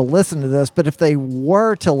young people listen to this, but if they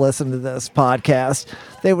were to listen to this podcast,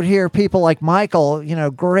 they would hear people like Michael,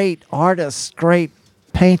 great artists, great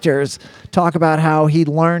painters, talk about how he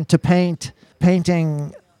learned to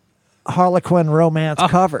painting Harlequin romance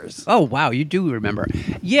covers. Oh wow, you do remember?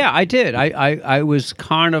 Yeah, I did. I was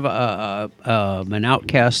kind of an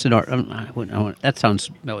outcast in art. That sounds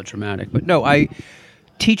melodramatic, but no,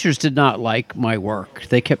 teachers did not like my work.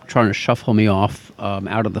 They kept trying to shuffle me off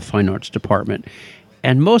out of the fine arts department,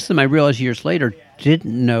 and most of them, I realized years later,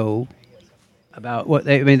 didn't know about what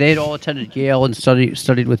they. I mean, they had all attended Yale and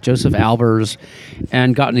studied with Joseph Albers,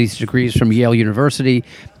 and gotten these degrees from Yale University,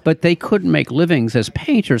 but they couldn't make livings as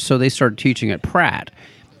painters, so they started teaching at Pratt.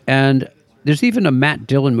 And there's even a Matt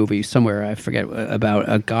Dillon movie somewhere, I forget, about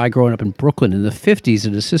a guy growing up in Brooklyn in the 50s,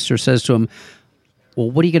 and his sister says to him, well,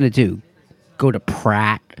 what are you going to do? Go to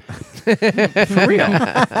Pratt? For real.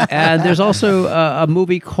 And there's also a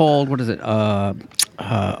movie called, what is it?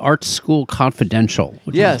 Art School Confidential.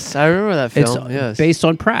 Yes, I remember that film. It's yes. based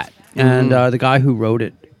on Pratt. And the guy who wrote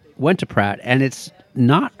it went to Pratt, and it's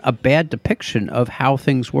not a bad depiction of how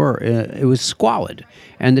things were. It was squalid,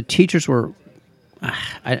 and the teachers were.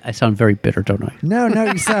 I sound very bitter, don't I? No,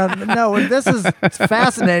 you sound This is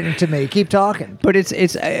fascinating to me. Keep talking. But it's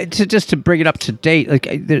just to bring it up to date.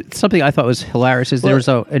 Like something I thought was hilarious is there's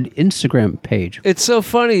an Instagram page. It's so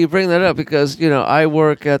funny you bring that up because I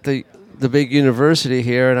work at the big university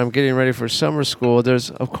here, and I'm getting ready for summer school.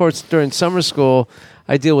 There's, of course, during summer school,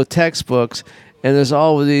 I deal with textbooks, and there's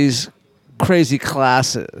all of these crazy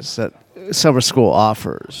classes that summer school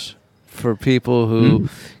offers for people who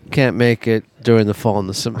can't make it during the fall and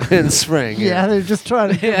the spring. Yeah, they're just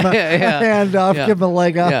trying to give them a hand off, give them a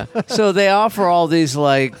leg up. Yeah. So they offer all these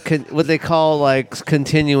what they call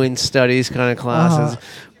continuing studies kind of classes.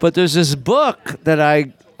 But there's this book that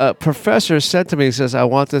a professor sent to me. He says, I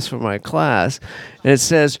want this for my class. And it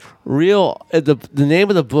says, the name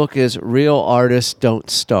of the book is Real Artists Don't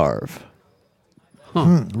Starve.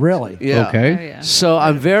 Really? Yeah. Okay. Oh, yeah. So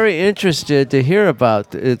I'm very interested to hear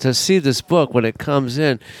about, to see this book when it comes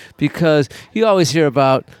in, because you always hear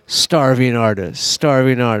about starving artists.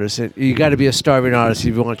 And you got to be a starving artist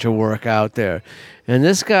if you want your work out there. And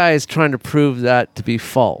this guy is trying to prove that to be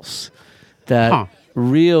false, that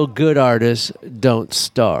real good artists don't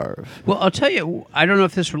starve. Well, I'll tell you, I don't know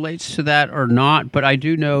if this relates to that or not, but I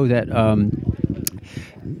do know that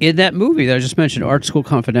in that movie that I just mentioned, Art School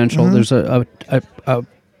Confidential, there's a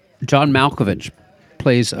John Malkovich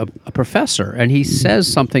plays a professor, and he says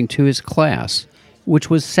something to his class, which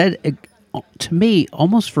was said to me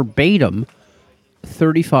almost verbatim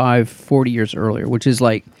 35, 40 years earlier, which is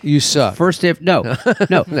like... You suck. First day of... No.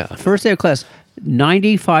 First day of class,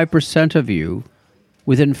 95% of you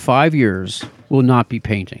within 5 years will not be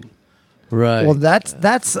painting. Right. Well, that's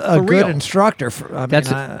a For good real. instructor. But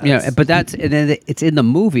that's and then it's in the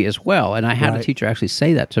movie as well. And I had a teacher actually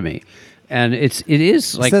say that to me, and it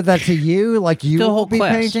is like said that to you, like you to the will whole be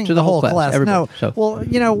class, painting to the whole class, everybody. No, So-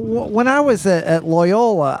 well, when I was at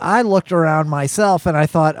Loyola, I looked around myself and I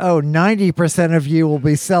thought, 90% of you will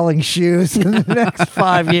be selling shoes in the next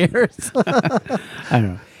 5 years. I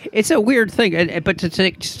don't know. It's a weird thing, but to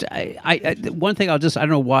take one thing I don't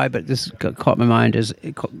know why, but this caught my mind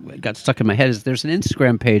got stuck in my head is there's an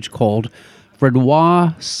Instagram page called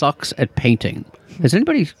Renoir Sucks at Painting. Have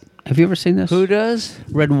you ever seen this? Who does?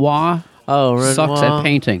 Renoir. Oh, Renoir sucks at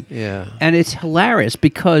painting. Yeah, and it's hilarious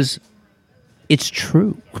because it's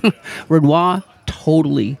true. Renoir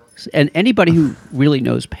totally. And anybody who really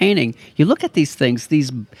knows painting, you look at these things,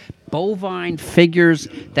 these bovine figures.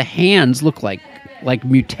 The hands look like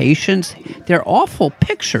mutations. They're awful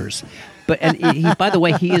pictures. And he, by the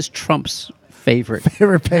way, he is Trump's favorite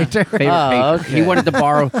painter. painter. Okay. He wanted to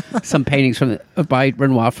borrow some paintings by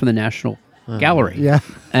Renoir from the National Gallery. Yeah.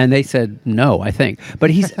 And they said no, I think.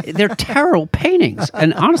 But they're terrible paintings.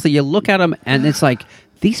 And honestly, you look at them and it's like,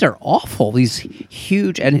 these are awful. These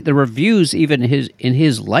huge, and the reviews even in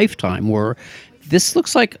his lifetime were, this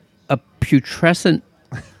looks like a putrescent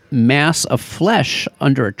mass of flesh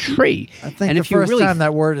under a tree. I think the first time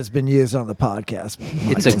that word has been used on the podcast.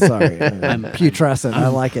 Sorry, putrescent. I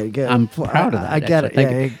like it. I'm proud of that. I get it.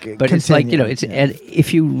 Yeah, but it's like and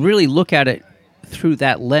if you really look at it through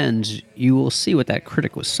that lens, you will see what that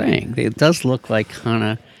critic was saying. It does look like kind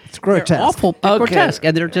of it's grotesque, awful, grotesque,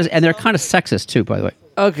 and they're kind of sexist too. By the way.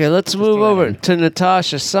 Okay, let's move over to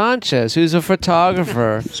Natasha Sanchez, who's a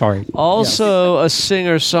photographer. Sorry. Also a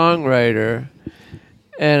singer-songwriter.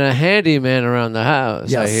 And a handyman around the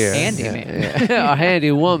house, I hear. Handyman. Yeah. A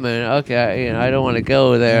handy woman. Okay, I don't want to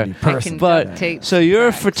go there. But tape so you're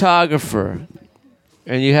a photographer,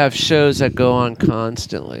 and you have shows that go on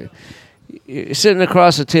constantly. You're sitting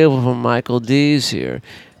across the table from Michael Dees here,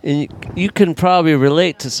 And you can probably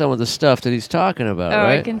relate to some of the stuff that he's talking about, Oh,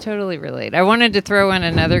 right? I can totally relate. I wanted to throw in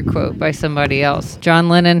another quote by somebody else. John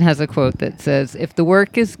Lennon has a quote that says, "If the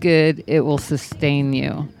work is good, it will sustain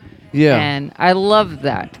you." Yeah. And I love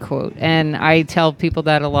that quote. And I tell people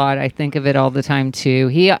that a lot. I think of it all the time, too.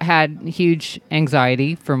 He had huge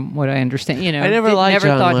anxiety, from what I understand. You know, I never liked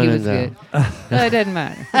John thought he Lennon, was though. good. No, it doesn't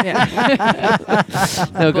matter. Yeah.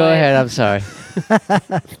 No, go But- ahead. I'm sorry.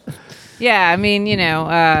 Yeah, I mean,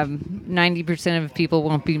 90% of people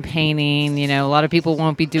won't be painting. A lot of people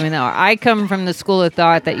won't be doing that. I come from the school of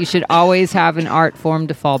thought that you should always have an art form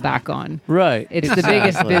to fall back on. Right. It's the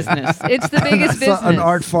biggest business. It's the biggest business. An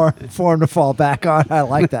art form to fall back on. I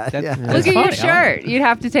like that. Yeah. Look at your shirt. You'd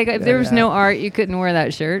have to take. If there was no art, you couldn't wear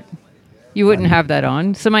that shirt. You wouldn't have that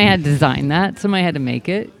on. Somebody had to design that. Somebody had to make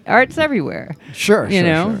it. Art's everywhere. Sure. You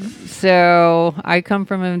know. So I come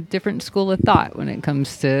from a different school of thought when it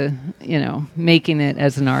comes to making it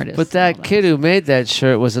as an artist. But that kid who made that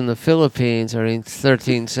shirt was in the Philippines earning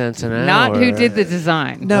 13 cents an hour. Not who did the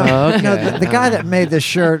design. No, Oh, okay. no. The guy that made this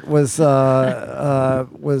shirt was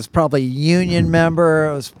probably a union member.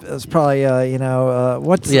 It was probably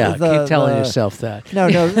what's Yeah, the, keep telling the- yourself that. No,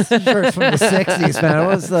 this shirt's from the '60s, man. It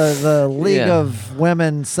was the League Yeah. of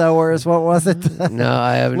Women Sewers. What was it? No,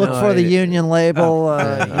 I have Look no for the idea. union label.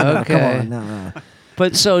 Okay. Come on, no.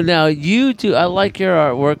 But so now you do. I like your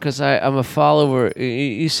artwork because I'm a follower.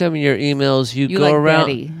 You send me your emails. You go like around.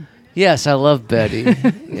 Betty. Yes, I love Betty.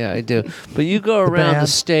 Yeah, I do. But you go around the band.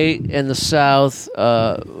 state and the South,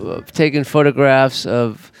 taking photographs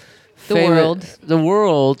of the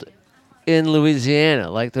world in Louisiana.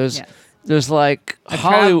 Like Yes. there's like I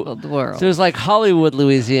Hollywood. traveled the world. There's like Hollywood,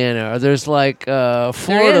 Louisiana, or there's like Florida.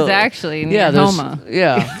 There is actually near there's- Homa.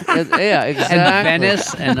 Yeah, yeah, exactly. And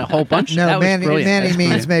Venice and a whole bunch. No, that was Manny, brilliant. Manny That's means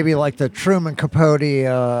brilliant. maybe like the Truman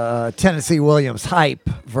Capote, Tennessee Williams hype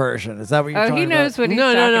version. Is that what you're Oh, talking he knows about? what he's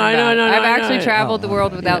No, no, talking no, I about. know, no, no, I've I know. actually traveled Oh, the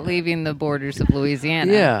world without leaving the borders of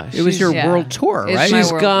Louisiana. Yeah, It was your Yeah. world tour, It's right? my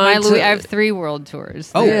She's world. gone My Louis- to- I have 3 world tours.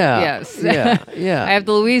 Oh. Yeah. Yes. Yeah, yeah. I have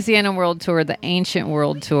the Louisiana World Tour, the Ancient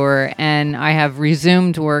World Tour, and I have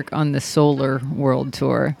resumed work on the Solar World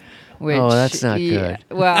Tour. Which, Oh, that's not good.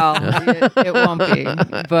 Well, it won't be.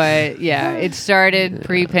 But yeah, it started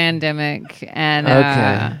pre-pandemic, and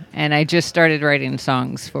Okay. and I just started writing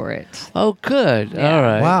songs for it. Oh, good. Yeah. All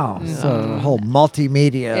right. Wow. So the whole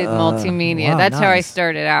multimedia. Multimedia. wow, That's how I nice.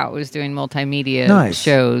 started out, was doing multimedia Nice.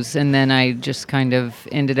 shows, and then I just kind of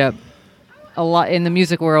ended up a lot in the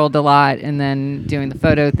music world a lot, and then doing the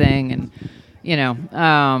photo thing, and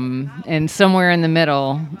and somewhere in the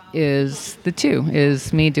middle is the two,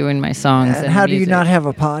 is me doing my songs. And and how do you music. not have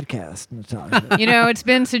a podcast, Natasha? It's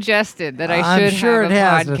been suggested that I I'm should sure have it a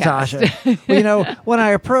has, podcast. Natasha. Well, when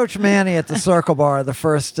I approached Manny at the Circle Bar the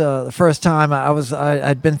first time,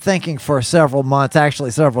 I'd been thinking for several months,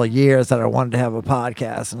 actually several years, that I wanted to have a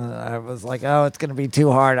podcast, and I was like, oh, it's going to be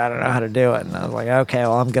too hard. I don't know how to do it, and I was like, okay,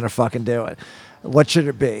 well, I'm going to fucking do it. What should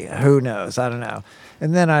it be? Who knows? I don't know.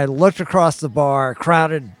 And then I looked across the bar,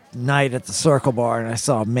 crowded night at the Circle Bar, and I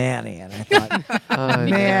saw Manny, and I thought,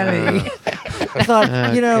 Manny. I thought,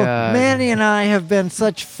 God. Manny and I have been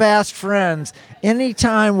such fast friends.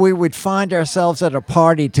 Anytime we would find ourselves at a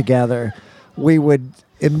party together, we would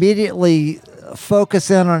immediately focus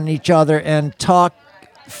in on each other and talk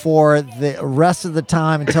for the rest of the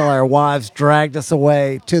time until our wives dragged us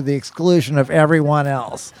away, to the exclusion of everyone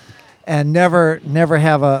else, and never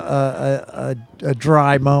have a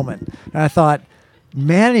dry moment. And I thought,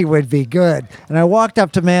 Manny would be good. And I walked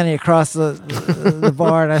up to Manny across the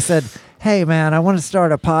bar, and I said, hey, man, I want to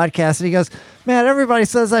start a podcast. And he goes, man, everybody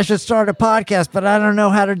says I should start a podcast, but I don't know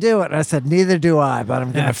how to do it. And I said, neither do I, but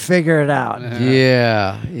I'm going to figure it out.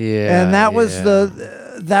 Yeah, yeah. And that was yeah. the germ.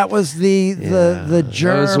 That was the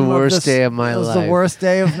worst of this, day of my It was life. the worst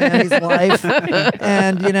day of Manny's life.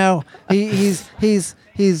 And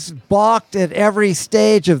he's balked at every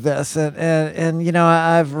stage of this, and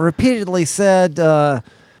I've repeatedly said,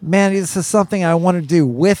 Manny, this is something I want to do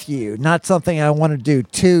with you, not something I want to do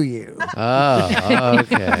to you. Oh,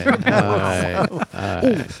 okay. All right.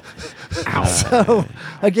 So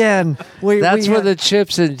again, That's we where have- the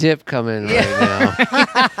chips and dip come in right now.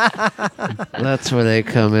 That's where they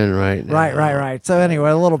come in right now. Right. So anyway,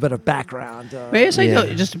 a little bit of background. May I say, Yeah.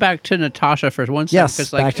 though, just back to Natasha for one second? Yes,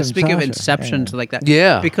 Because, back to speaking of Natasha. Inception Yeah. to like that.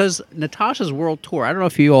 Yeah. Because Natasha's world tour, I don't know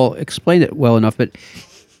if you all explained it well enough, but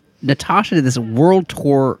Natasha did this world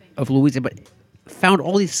tour of Louisiana, but found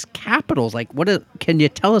all these capitals. Like, can you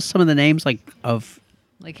tell us some of the names, like, of...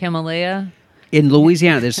 Like Himalaya. in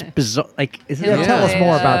Louisiana. There's bizarre, like, is it Yeah, tell us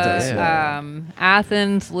more about Uh, this.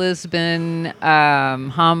 Athens, Lisbon,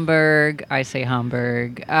 Hamburg. I say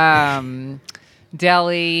Hamburg.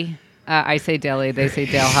 Delhi. I say Delhi. They say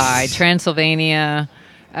Delhi. Transylvania.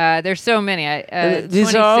 There's so many.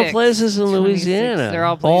 These are all 26, places in 26. Louisiana. They're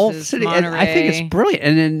all all places. city. And I think it's Monterey. brilliant.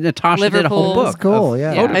 And then Natasha did a whole Liverpool. book. That's cool, of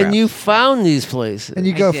yeah. photographs. And you found these places. And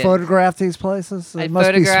you I go did. photograph these places? I It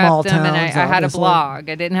must be small photographed them, and towns, I had a obviously. blog.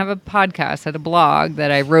 I didn't have a podcast. I had a blog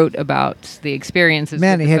that I wrote about the experiences. with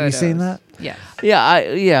Manny, the have you photos. seen that? Yes.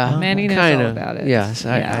 Yeah, Manny knows kinda. all about it. Yes,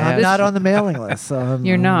 I Yeah. I'm have. not on the mailing list. So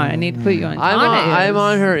You're not. I need to put you on. I'm Tana on- is. I'm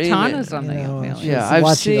on her email. Tana's on the You know, email. she's Yeah, I've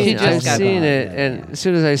watching seen, us He I've just got seen it. it, and as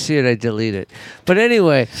soon as I see it, I delete it. But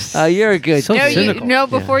anyway, you're a good. So No, cynical.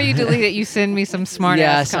 before you delete it, you send me some smart.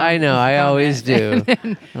 Yes, I know. I always do.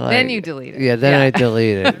 then Like, you delete it. Yeah, then I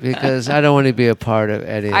delete it because I don't want to be a part of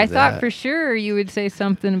any of I that. thought for sure you would say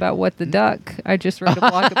something about what the duck. I just wrote a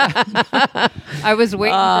blog about. I was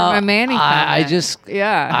waiting for my Manny. I comment. just,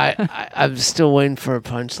 yeah. I'm still waiting for a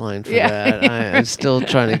punchline for Yeah. that. I'm still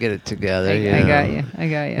trying to get it together. I you got know. you. I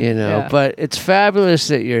got you. You know, Yeah. but it's fabulous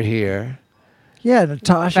that you're here. Yeah,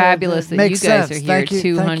 Natasha. Fabulous that you makes guys sense. are here. Thank you,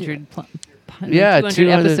 200. Yeah, 200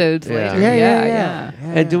 200 episodes yeah. later. Yeah.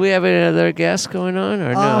 And do we have any other guests going on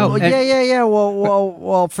or no? Yeah.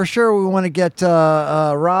 Well, for sure we want to get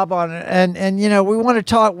Rob on, and you know we want to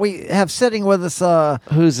talk. We have sitting with us.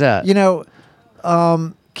 Who's that? You know,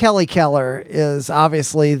 Kelly Keller is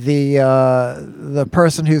obviously the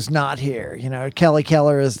person who's not here. You know, Kelly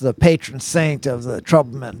Keller is the patron saint of the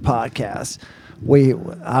Troublemen podcast. We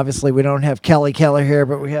don't have Kelly Keller here,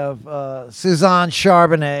 but we have Suzanne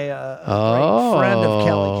Charbonnet, a great friend of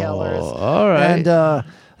Kelly Keller's. All right. And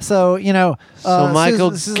so you know, So,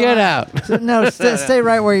 Michael, Suzanne- get out. No, stay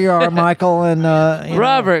right where you are, Michael. And you know,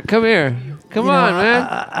 Robert, come here. Come you know, on, man.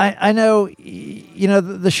 I know, you know,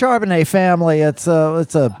 the Charbonnet family. It's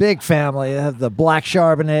a big family. They have the black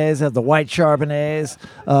Charbonnets, they have the white Charbonnets.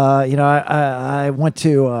 You know, I went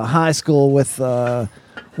to high school with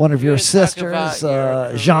one of your guys talk sisters, about your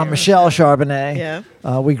career. Jean-Michel Charbonnet.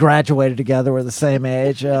 Yeah. We graduated together. We're the same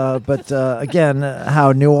age. But again,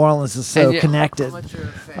 how New Orleans is so And you- connected. how much you're a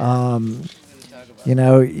fan. You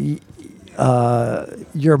know,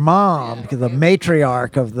 your mom, the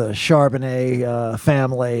matriarch of the Charbonnet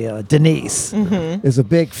family, Denise, is a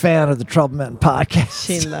big fan of the Troublemen podcast.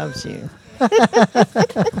 She loves you.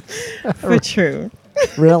 For true.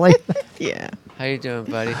 Really? Yeah. How you doing,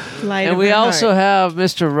 buddy? Light And of we her also heart. have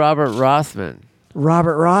Mr. Robert Rothman.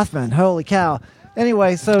 Robert Rothman. Holy cow.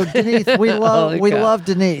 Anyway, so Denise, we love Holy cow.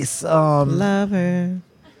 Denise. Love her.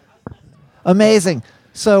 Amazing.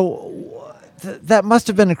 So that must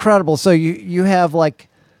have been incredible. So you have like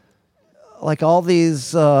all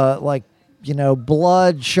these like, you know,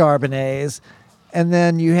 blood Charbonnets, and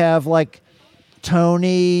then you have like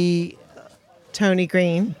Tony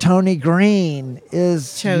Green. Tony Green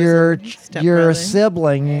is Chosen your stepbrother.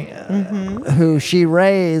 sibling who she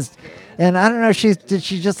raised, and I don't know, did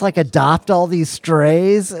she just like adopt all these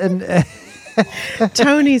strays? And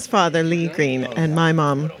Tony's father, Lee Green, and my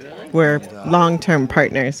mom were long-term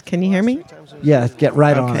partners. Can you hear me? yeah, get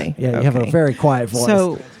right on Okay, it. Yeah, you have a okay. very quiet voice.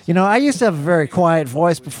 So- you know, I used to have a very quiet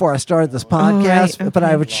voice before I started this podcast, right, but I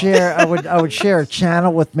okay. would share I would share a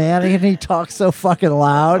channel with Manny, and he talks so fucking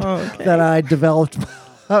loud Okay. that I developed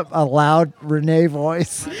a loud Renee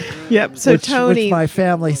voice. Yep. So which Tony. my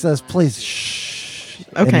family says, please shh.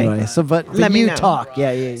 Okay. Anyway, so but Let me you know. talk.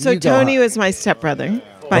 Yeah. So you go Tony on. was my stepbrother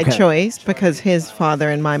by Okay. choice because his father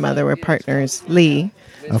and my mother were partners, Lee,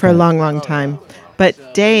 for Okay. a long, long time.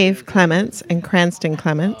 But Dave Clements and Cranston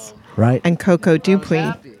Clements right. and Coco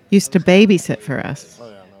Dupuy used to babysit for us.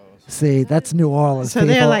 See, that's New Orleans. So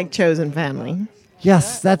they're people. like chosen family.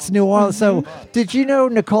 Yes, that's New Orleans. So, did you know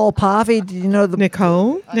Nicole Pavey? Did you know the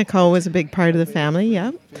Nicole was a big part of the family,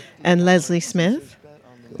 yep. And Leslie Smith.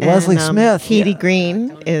 Leslie And, Smith? Keely Yeah.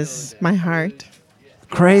 Green is my heart.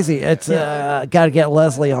 crazy? It's got to get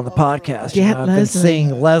Leslie on the podcast. Get I've been Leslie.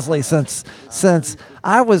 seeing Leslie since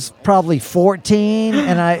I was probably 14,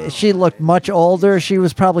 and she looked much older. She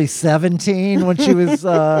was probably 17 when she was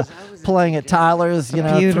playing at Tyler's, you know,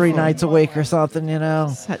 3 Beautiful. nights a week or something, you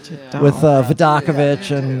know. Such a doll. With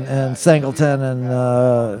Vodakovich and Singleton and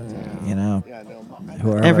you know,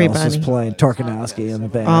 whoever else Everybody. was playing, Torkanowski in the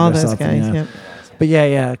band. All or those something, guys, you know. yep. But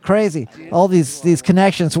yeah, crazy. All these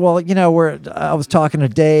connections. Well, you know, I was talking to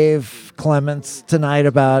Dave Clements tonight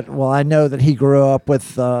about. Well, I know that he grew up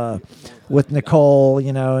with Nicole,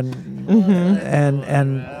 you know, and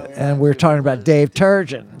we were talking about Dave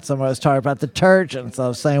Turgeon. Somebody was talking about the Turgeons. I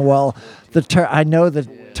was saying, well, I know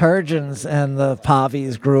that Turgeons and the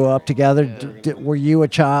Pavis grew up together. Were you a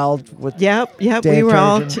child with? Yep. Dave we were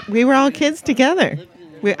Turgeon? we were all kids together.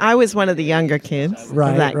 I was one of the younger kids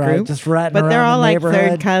Right, of that right, group. just ratting but they're around all the like neighborhood.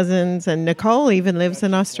 third cousins, and Nicole even lives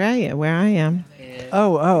in Australia, where I am.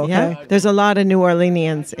 Oh, okay. Yeah, there's a lot of New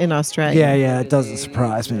Orleanians in Australia. Yeah, it doesn't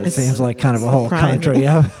surprise me. It It's seems like kind of a whole surprising. country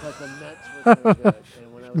of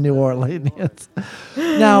New Orleans.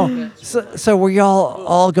 Now, so were y'all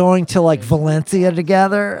all going to like Valencia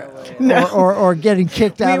together, No. or getting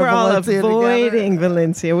kicked out We were of all Valencia together? avoiding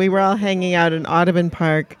Valencia. We were all hanging out in Audubon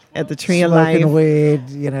Park at the Tree of Life. Smoking weed,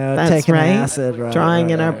 That's taking right. acid, right, drawing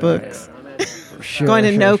right, in our right, books. Sure, Going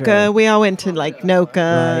to sure, Noka. sure. We all went to like Noka,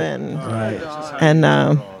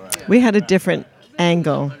 and we had a different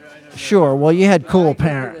angle. Sure. Well, you had cool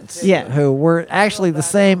parents. Yeah. Who were actually the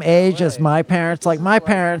same age as my parents. Like my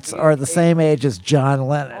parents are the same age as John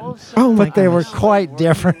Lennon. Oh my But they were quite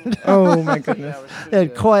different. Oh my goodness. They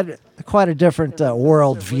had quite a different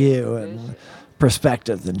worldview and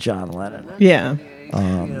perspective than John Lennon. Yeah.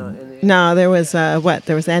 Um, No, there was what?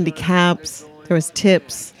 There was Andy Caps. There was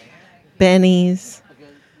Tips, Benny's.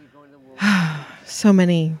 So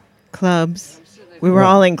many clubs. We were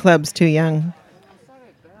all in clubs too young.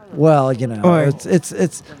 Well, Or it's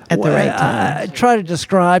at the right time. I try to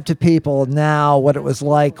describe to people now what it was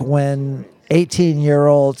like when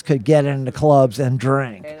 18-year-olds could get into clubs and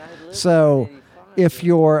drink. So, if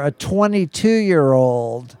you're a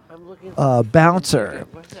 22-year-old bouncer,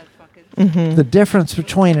 the difference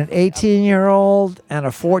between an 18-year-old and a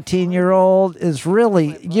 14-year-old is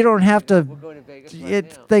really, you don't have to.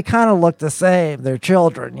 They kind of look the same. They're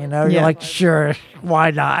children, You're Yeah. like, sure,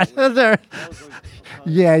 why not? They're.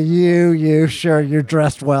 Yeah, you, sure, you're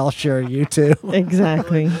dressed well, sure, you too.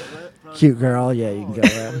 Exactly. Cute girl, yeah, you can go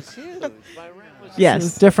in. It's a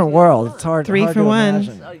Yes. different world. It's hard. Three hard for to one.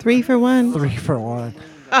 imagine. 3 for 1. 3 for 1.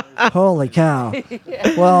 Holy cow.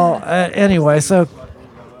 Well, anyway, so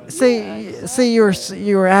see,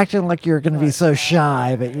 you were acting like you were going to be so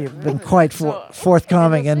shy, but you've been quite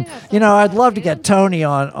forthcoming. And I'd love to get Tony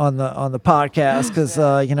on the podcast because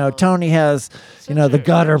Tony has the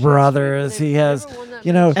Gutter Brothers. He has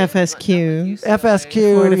FSQ.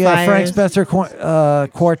 yeah, Frank Fortifiers. Spencer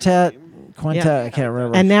Quartet. I can't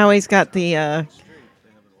remember. And now he's got the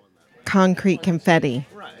concrete confetti.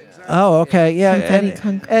 Oh, okay, yeah,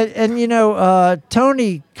 Confetti and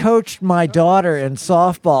Tony coached my daughter in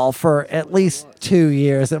softball for at least 2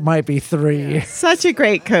 years. It might be 3 years. Such a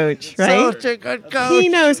great coach, right? Such a good coach. He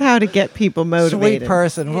knows how to get people motivated. Sweet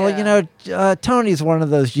person. Well, Tony's one of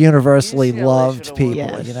those universally loved people.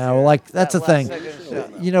 Yes. Like that's the thing.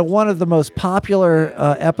 One of the most popular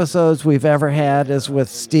episodes we've ever had is with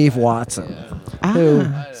Steve Watson. Who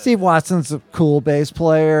Steve Watson's a cool bass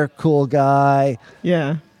player, cool guy.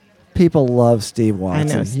 Yeah. People love Steve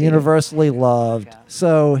Watson. I know Steve. Universally loved.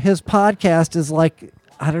 So his podcast is like,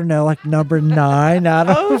 I don't know, like number 9 out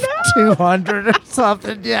of 200 or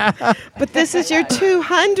something. Yeah. But this is your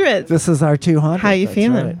 200th. This is our 200. How you that's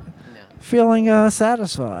feeling? right. Feeling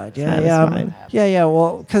satisfied. Yeah, Satisfied. yeah.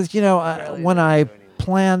 Well, because when I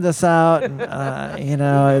planned this out, and,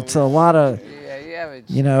 it's a lot of,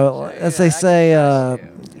 as they say,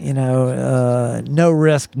 no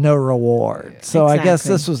risk, no reward. So I guess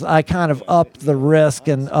Exactly. I kind of upped the risk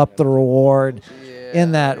and upped the reward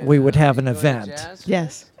in that we would have an event.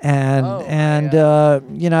 Yes. And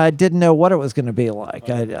I didn't know what it was going to be like.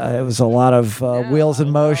 It was a lot of wheels in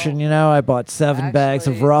motion. I bought 7 bags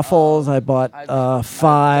of Ruffles. I bought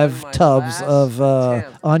 5 tubs of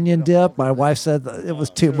onion dip. My wife said that it was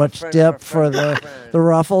too much dip for the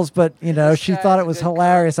Ruffles, but she thought it was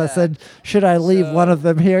hilarious. I said, "Should I leave one of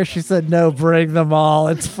them here?" She said, "No, bring them all.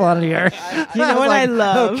 It's funnier." You know was what I like,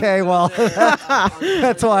 love? Okay, well,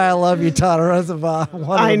 that's why I love you, Tana Rosenbaum.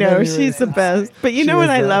 One of I the know, many she's the reasons. best. But you She know what is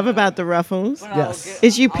I the- love about the Ruffles? Yes.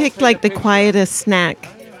 Is you picked like the quietest snack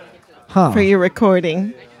Huh. for your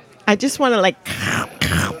recording. I just want to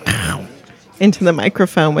into the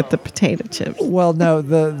microphone with the potato chips. Well, no,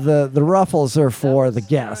 the Ruffles are for the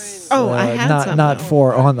guests. Oh, I had not some, not though.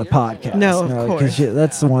 for on the podcast. No, of 'cause course.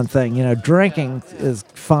 that's the one thing. Drinking is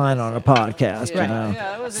fine on a podcast.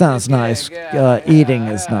 Right. Sounds nice. Eating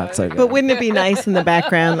is not so good. But wouldn't it be nice in the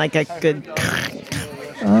background, like a good?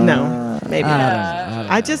 No, maybe I not. don't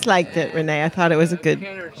know. I just liked it, Renee. I thought it was a good.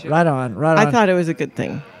 Right on. I thought it was a good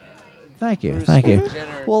thing. Thank you.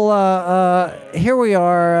 Well, here we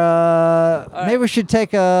are. Maybe we should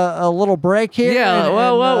take a little break here. Yeah. and-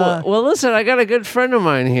 Well. Listen, I got a good friend of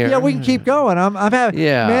mine here. yeah, we can keep going. I'm having.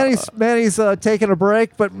 Yeah. Manny's taking a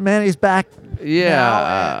break, but Manny's back.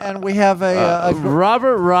 Yeah. now, and we have a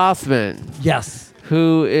Robert Rothman, yes.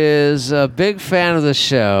 who is a big fan of the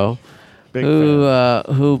show.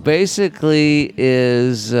 Who basically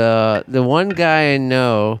is the one guy I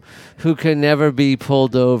know who can never be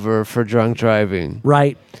pulled over for drunk driving.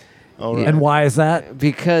 Right. Oh, right. And why is that?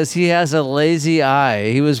 Because he has a lazy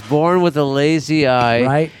eye. He was born with a lazy eye.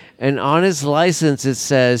 Right. And on his license it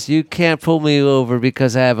says, you can't pull me over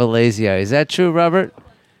because I have a lazy eye. Is that true, Robert?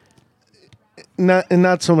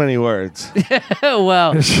 Not so many words.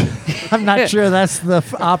 Well, I'm not sure that's the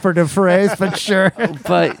operative phrase, but sure.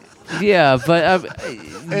 But yeah, but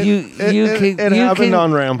It happened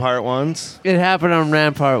on Rampart once. It happened on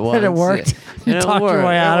Rampart once. And it worked. You And it talked your worked.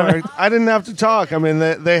 way out of it. I didn't have to talk. I mean,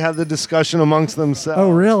 they had the discussion amongst themselves.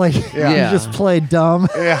 Oh, really? Yeah. You just played dumb.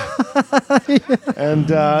 Yeah. And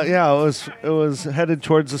it was headed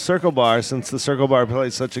towards the Circle Bar, since the Circle Bar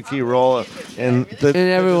plays such a key role in In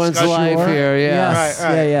everyone's discussion. life here, yeah. Yes.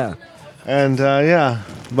 Right. Yeah. And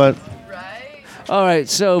but All right,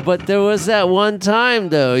 but there was that one time,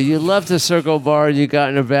 though. You left the Circle Bar and you got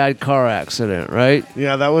in a bad car accident, right?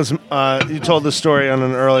 yeah, that was you told the story on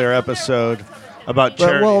an earlier episode about But,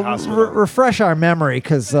 Charity well, Hospital. refresh our memory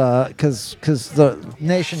because the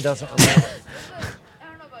nation doesn't remember.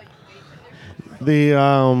 The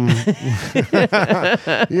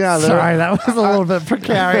yeah, there- Sorry, that was a little bit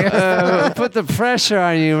precarious. Put the pressure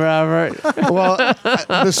on you, Robert. well,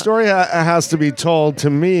 the story has to be told to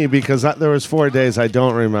me because there was 4 days I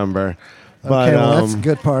don't remember. But Okay, well, that's a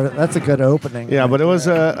good part. That's a good opening. yeah, but it was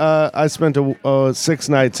I spent 6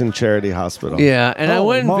 nights in Charity Hospital. Yeah, and I Holy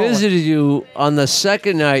went and moly. visited you on the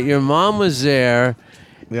second night. Your mom was there,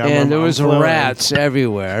 Yeah, my and there mom was flew in. rats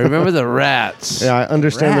everywhere. I remember the rats. Yeah, I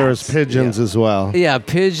understand there was Rats. pigeons as well. Yeah,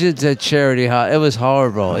 pigeons at Charity It was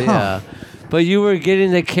horrible, yeah. But you were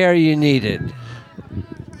getting the care you needed.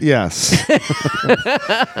 Yes.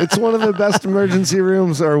 It's one of the best emergency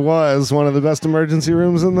rooms, or was one of the best emergency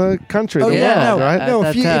rooms in the country. Oh the yeah, world, no, right? At no. that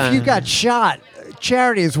If you time. got shot,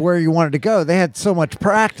 Charity is where you wanted to go. They had so much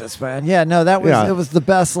practice, man. Yeah, no, that was Yeah. it was the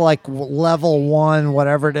best level 1,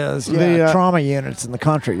 whatever it is. Yeah, The, trauma units in the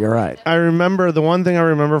country. You're right. I remember the one thing I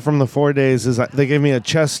remember from the 4 days is they gave me a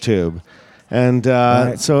chest tube. And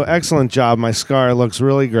Right. so excellent job. My scar looks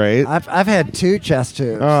really great. I've had 2 chest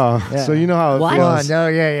tubes. Oh, Yeah. so you know how it One? feels. No,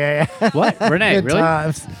 yeah. What? Renee, Good really?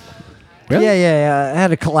 times. Really? Yeah. I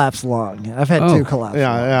had a collapsed lung. I've had Oh. 2 collapsed.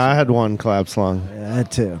 lungs. Yeah, I had one collapse lung. Yeah, I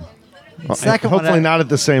had 2. Second Hopefully one, not at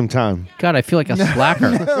the same time. God, I feel like a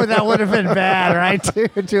slacker. No, that would have been bad, right?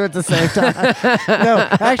 Two at the same time. No,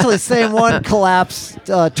 actually, same one collapsed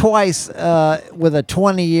twice with a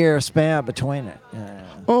 20-year span between it.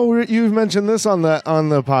 Oh, you've mentioned this on the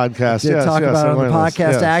podcast. Did Yes, talk yes, about it on the awareness.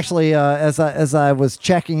 podcast. Yes. Actually, as I was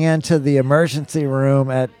checking into the emergency room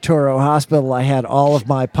at Turo Hospital, I had all of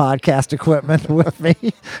my podcast equipment with me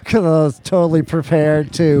because I was totally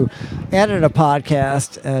prepared to edit a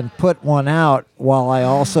podcast and put one out while I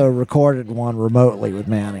also recorded one remotely with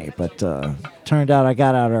Manny. But turned out I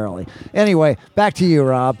got out early. Anyway, back to you,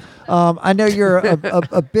 Rob. I know you're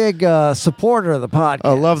a big supporter of the podcast.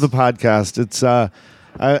 I love the podcast. It's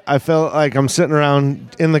I feel like I'm sitting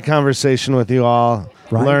around in the conversation with you all,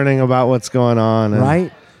 Right. learning about what's going on. And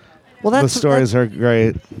Right? Well, the stories are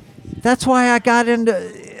great. That's why I got into.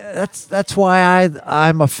 That's why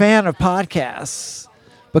I'm a fan of podcasts,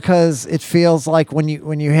 because it feels like when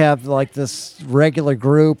you have like this regular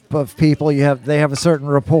group of people, they have a certain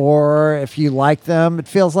rapport. If you like them, it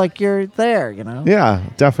feels like you're there. You know. Yeah,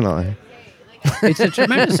 definitely. It's a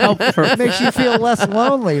tremendous help for. It makes you feel less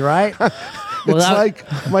lonely, right? Well, It's that- like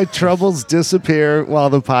my troubles disappear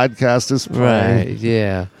while the podcast is playing. Right,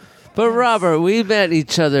 yeah. But Robert, we met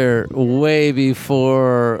each other way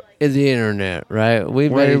before in the internet, right? We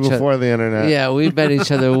Way met each before the internet. Yeah, we met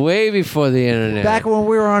each other way before the internet. Back when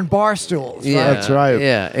we were on bar stools. Yeah, That's right.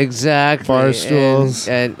 Yeah, exactly. Bar stools.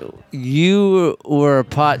 And you were a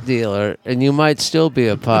pot dealer, and you might still be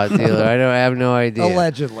a pot dealer. I have no idea.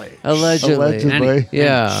 Allegedly. Allegedly.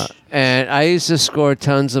 Yeah. And I used to score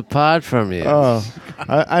tons of pot from you. Oh,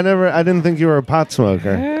 I didn't think you were a pot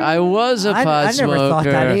smoker. I was a pot I smoker. never thought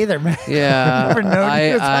that either, man. Yeah, Never known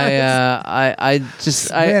you as I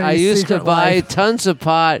used to secret buy life. tons of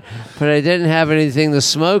pot, but I didn't have anything to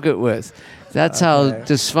smoke it with. That's how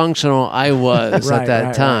dysfunctional I was at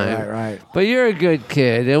that time. Right. But you're a good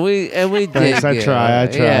kid, and we dig Thanks, I you. try.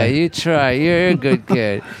 Yeah, you try. You're a good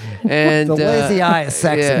kid. And The lazy eye is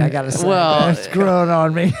sexy. yeah. I gotta say. Well, it's grown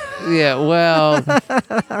on me. Yeah, well,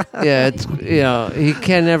 yeah, it's he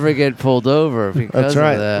can never get pulled over because That's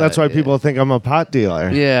right. of that. That's why people think I'm a pot dealer.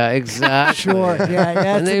 Yeah, exactly. Sure.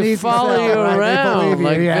 Yeah. And they follow you around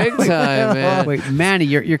like big time, man. Wait, Manny,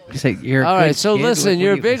 you're All right, so listen,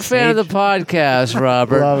 you're a big fan of the podcast,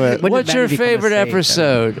 Robert. Love it. When did What's your Manny become a favorite sage,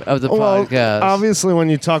 episode of the Well, podcast? obviously, when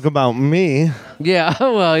you talk about me, Yeah,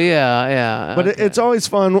 well, yeah. but it's always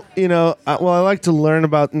fun, I like to learn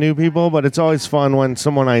about new people, but it's always fun when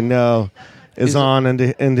someone I know is on and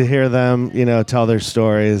to hear them, tell their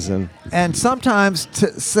stories And sometimes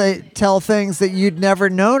tell things that you'd never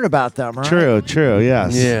known about them, right? True,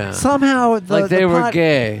 yes. Yeah. Somehow, like they were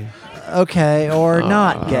gay. Okay, or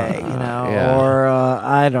not gay, yeah. or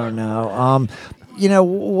I don't know.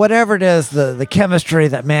 Whatever it is, the chemistry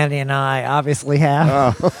that Mandy and I obviously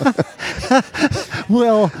have,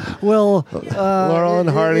 will Laurel and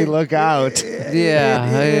Hardy, look out.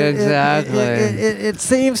 Exactly. It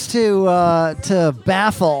seems to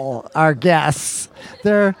baffle our guests.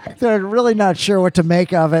 They're really not sure what to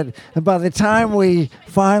make of it, and by the time we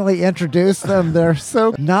finally introduce them, they're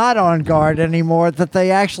so not on guard anymore that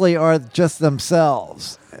they actually are just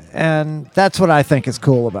themselves. And that's what I think is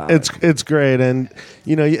cool about it. It's great, and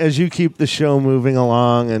as you keep the show moving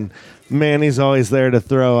along, and Manny's always there to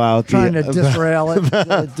throw out trying to disrail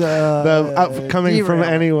it, coming from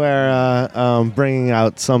anywhere, bringing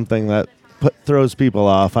out something that throws people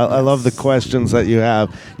off. I love the questions that you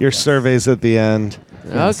have, your surveys at the end.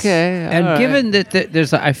 Okay, and given that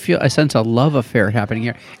I sense a love affair happening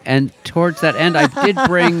here, and towards that end, I did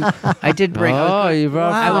bring. Oh, you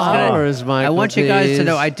brought flowers, Michael. I want you guys to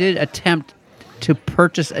know I did attempt to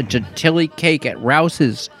purchase a Gentilly cake at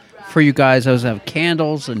Rouse's for you guys. I was have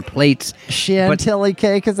candles and plates. Chantilly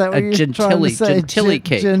cake, is that what you're trying to say? Gentilly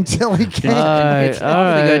cake. Gentilly cake. It's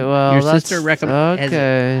awfully good. Well, your sister has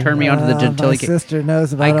turned me on to the Gentilly cake. My sister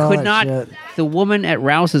knows about all that shit. The woman at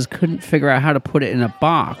Rouse's couldn't figure out how to put it in a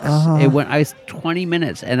box. It went 20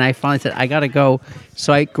 minutes, and I finally said, I got to go.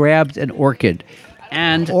 So I grabbed an orchid.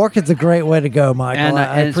 And orchid's a great way to go, Michael. And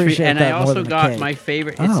I appreciate and that I more also than the got cake. my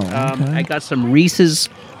favorite. I got some Reese's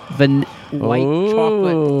white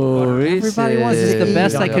chocolate. Everybody wants This is the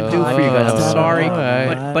best I could do for you guys. I'm sorry,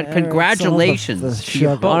 but congratulations to you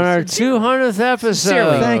both. On our 200th episode.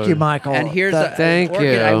 Sincerely. Thank you, Michael. And here's thank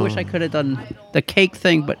orchid. you. I wish I could have done the cake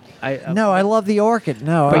thing, but I love the orchid.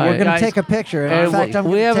 No, But we're you going to guys- take a picture. And In fact, I'm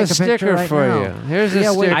we going have to a take a picture sticker right for now. you. Here's a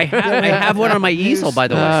Yeah, sticker. I have one on my easel, by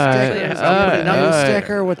the way. Another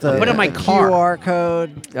sticker with the Put in my car. QR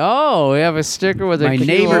code. Oh, we have a sticker with a My QR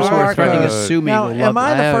neighbors were threatening to code. sue me. Now, Will am love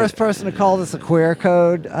I it. the have first person to call this a queer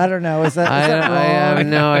code? I don't know. Is that wrong? I have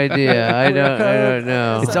no idea. I don't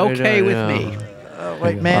know. It's I okay don't with know. me.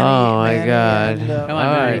 Wait, Manny. Oh, my Manny God. and, Come on,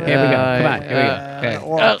 All Manny. right, Here we go. Come on. Here we go. Okay.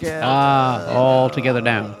 Orchid. All together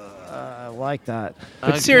down. I like that.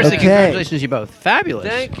 But seriously, Okay. congratulations, you both. Fabulous.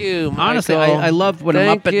 Thank you, Honestly, Michael. I love when I'm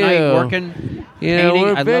Thank up at you. night working, painting.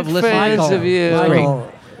 we're I big love listening. fans of you.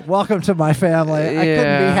 Michael, welcome to my family. I couldn't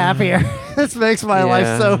be Yeah. happier. This makes my life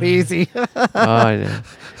Yeah. so easy. Oh, I know.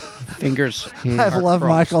 Fingers. I've are loved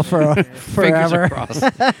crossed. Michael Fingers forever. are crossed.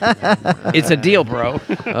 It's a deal, bro.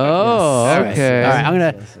 Oh, All right. okay. All right,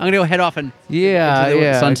 I'm gonna go head off and Yeah, into the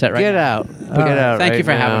yeah. sunset right Get now. out. Get out. Thank you right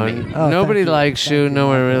for now. having me. Oh, Nobody thank you. likes you. No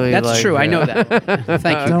one really That's likes true. you. I know that.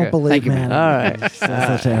 Thank you. Don't believe Thank you, man. All right. Says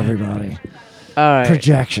that to everybody. All right.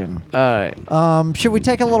 Projection. All right. Should we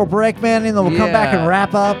take a little break, Manny, and then we'll come back and Yeah.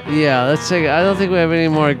 wrap up? Yeah, let's take it. I don't think we have any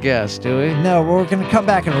more guests, do we? No, we're going to come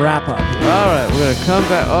back and wrap up. All right, we're going to come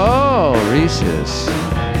back. Oh, Reese's.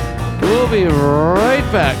 We'll be right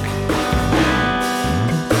back.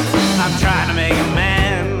 I'm trying to make a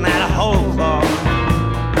man out of whole cloth.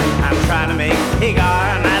 I'm trying to make pig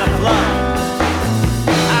iron out of fluff.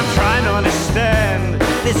 I'm trying to understand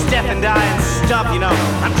this deaf and dying stuff,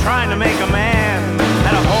 I'm trying to make a man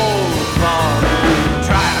out of whole cloth.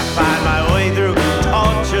 Trying to find my way through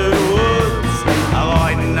tortured woods,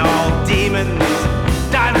 avoiding all demons,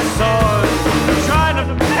 dinosaurs. Trying to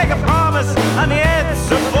make a promise on the edge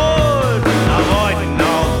of wood, avoiding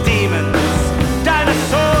all demons,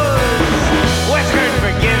 dinosaurs. We're skirting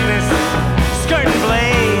forgiveness, skirting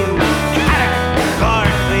blame,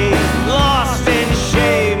 categorically lost in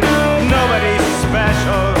shame. Nobody's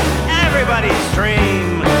special, everybody's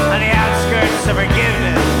dream. On the outskirts of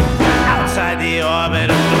forgiveness, outside the orbit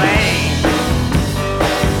of blame.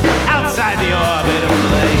 Outside the orbit of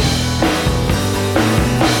blame.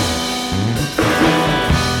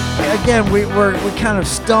 Again, we kind of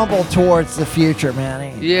stumble towards the future,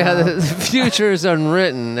 Manny. Yeah, the future is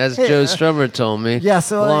unwritten, as Joe Strummer told me Yeah,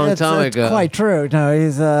 so a long it's time ago. quite true. No,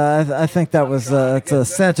 he's. I think that was it's a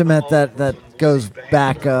sentiment that goes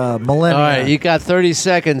back millennia. All right, you got 30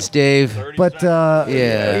 seconds, Dave. But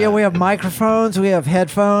Yeah. we have microphones, we have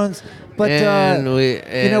headphones, but And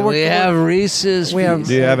we have Reese's. we have-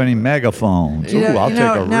 Do you have any megaphones? Ooh, I'll take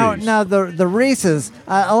a Reese. Now the Reese's.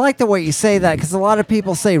 I like the way you say that because a lot of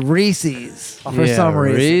people say Reese's for some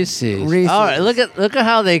reason. Reese's. All right, look at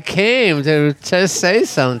how they came to say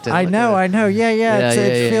something. I know. Yeah.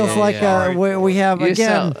 It feels like we have You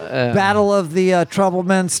again sound, Battle of the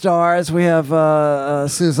Troublemen stars. We have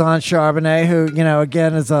Suzanne Charbonnet, who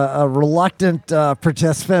again is a reluctant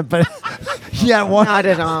participant, but yet Not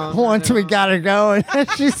at all. once we got her going,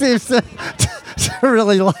 she seems to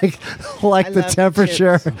really like the love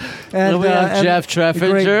temperature. And we have and Jeff the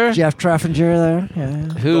great Treffinger. Jeff Treffinger there.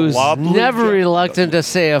 Yeah. Who's never reluctant to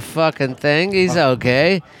say a fucking thing. He's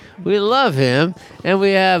okay. We love him. And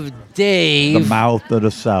we have Dave. The mouth of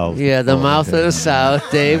the South. Yeah, the mouth of the South,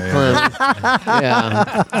 Dave Clement.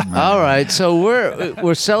 Yeah. All right. So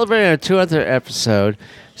we're celebrating our 200th episode.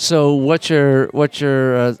 So what do you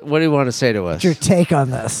want to say to us? What's your take on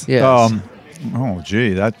this? Yes. Oh,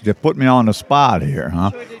 gee, you put me on the spot here,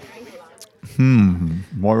 huh?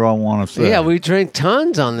 What do I want to say? Yeah, we drink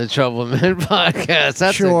tons on the Trouble Men podcast.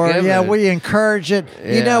 That's Sure. a given. Yeah, we encourage it.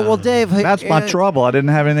 Yeah. Well, Dave. That's my trouble. I didn't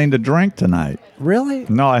have anything to drink tonight. Really?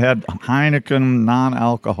 No, I had Heineken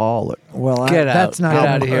non-alcoholic. Well, Get out. that's not Get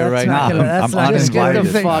out of here that's right not now. gonna- that's I'm not Just gonna get do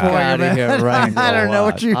the anything fuck for you, out of man. here right I don't know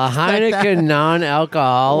what you A expect that- Heineken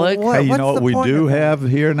non-alcoholic. What- Hey, you what's know what the we point do of that? have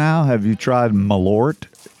here now? Have you tried Malort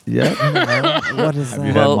yet? What is Have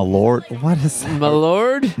you that? had Malort? What is that?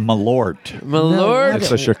 Malord? Malort. Malord?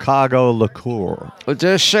 It's a Chicago liqueur.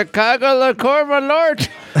 The Chicago liqueur, Malord?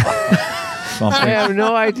 I Something. have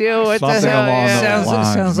no idea what the Something hell. along yeah. those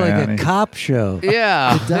lines, Sounds like Manny. a cop show.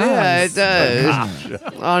 Yeah, does. yeah, it does.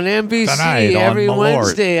 On NBC Tonight on every Malort.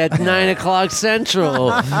 Wednesday at 9:00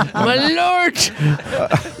 Central. Malort!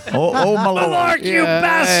 Oh, Malort. You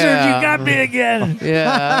bastard! You got me again.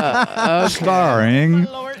 Yeah. Starring.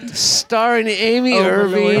 Starring Amy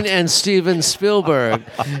Irving and Steven Spielberg.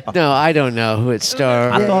 No, I don't know who it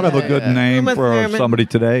stars. I thought of a good name Uma for Thurman. somebody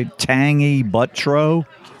today. Tangy Buttro.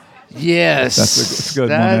 Yes, That's a good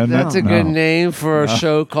one, isn't it? That's a good No. name for a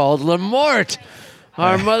show called Lamort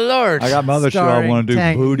or Malort. I got my other show I Starring want to do.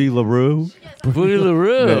 Tangy. Booty LaRue. Booty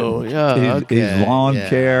LaRue. Yeah, He's okay. lawn Yeah.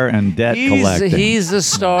 care and debt collecting. He's the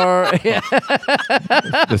star.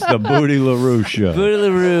 It's the Booty LaRue show. Booty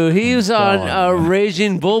LaRue. He was on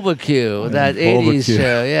Raging Bulbacue, that 80s Bulbacue.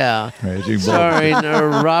 show. Yeah. Raging Starring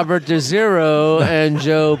Robert De Zero and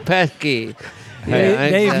Joe Pesci. Yeah,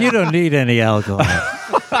 Dave, you don't need any alcohol.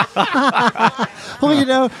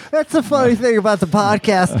 Well, that's the funny thing about the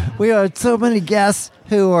podcast. We had so many guests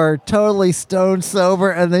who are totally stone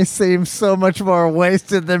sober, and they seem so much more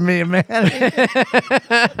wasted than me and Manny.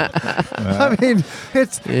 I mean,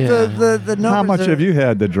 it's the numbers. How much have you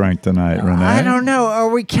had to drink tonight, Renee? I don't know. Are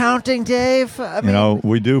we counting, Dave? I mean,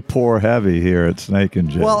 We do pour heavy here at Snake and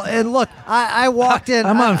Jay. well, and look, I walked in.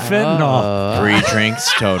 I'm on fentanyl. 3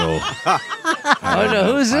 drinks total. Oh,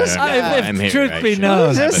 no. Who's this guy? I'm here, Truth be actually. known,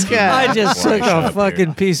 Who's this guy? I just took a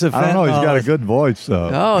fucking piece of fentanyl. I don't know. He's got a good voice, though.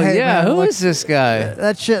 Oh, Hey, yeah. man, Who look- is this guy?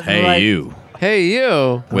 that shit. Hey, right. you Hey,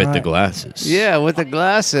 you. with the glasses. Yeah, with the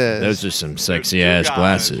glasses. Those are some sexy ass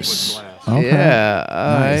glasses. Okay. Yeah.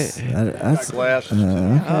 All Nice. right. That's,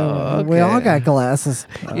 Oh, We all okay. got glasses.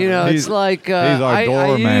 It's He's- like he's our I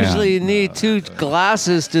doorman. usually need 2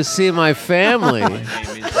 glasses to see my family.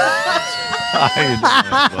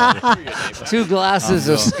 2 glasses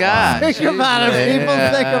of scotch. Think about it, people.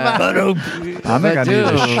 Think about it. I think I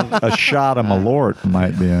need a shot of Malort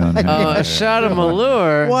might be in here. A shot of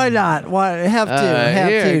Malure. Why not? Why have to? Have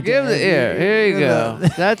here, to. give the ear. Here you go.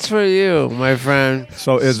 That's for you, my friend.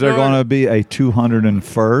 So is there going to be a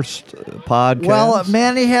 201st podcast? Well,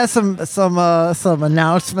 Manny has some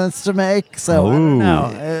announcements to make. So I don't Ooh.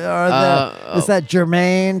 know. Is that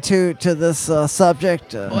germane to this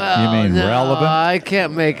subject? Well, You mean no, relevant? I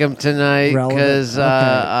can't make them tonight Relevant, because okay.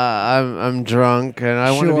 I'm drunk and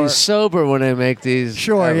I want to Sure. be sober when I make these.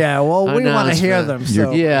 Sure. Yeah. Well, we want to hear them.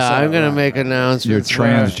 So, Yeah, so, I'm gonna make announcements. You're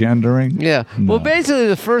transgendering? Yeah. No. Well, basically,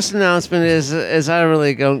 the first announcement is I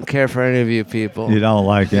really don't care for any of you people. You don't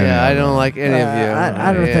like any Yeah, of I don't them. like any of you.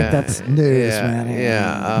 I don't think that's news, yeah, Manny.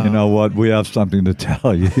 Yeah. You know what? We have something to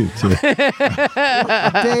tell you, too.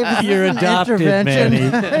 Dave, is You're this an adopted,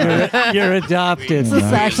 intervention? Manny. You're adopted. Is this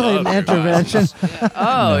actually an intervention?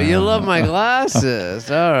 Oh, you love my glasses.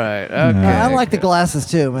 All right. Okay. I like the glasses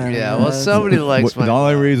too, man. Yeah, well, so Nobody likes my The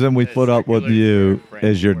only reason we put up with you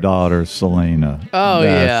is your daughter, Selena. Oh,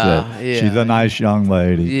 That's it. yeah. She's a nice young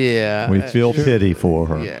lady. Yeah. We feel pity for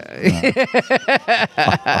her.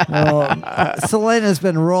 Well, Selena's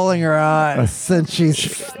been rolling her eyes since she's.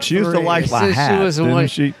 She used to like my Since hat, she was didn't one-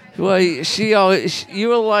 she? Well, she always. You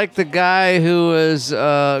were like the guy who was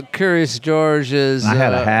Curious George's. I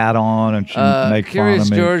had a hat on, and she make fun Curious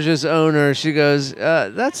of me. George's owner. She goes,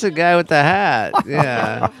 "That's the guy with the hat."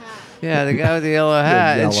 Yeah, yeah, the guy with the yellow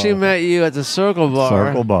hat. And she yellow. met you at the Circle Bar.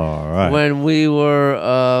 Circle Bar, right? When we were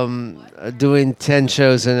doing 10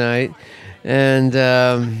 shows a night. And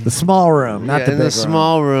the small room, not the in big the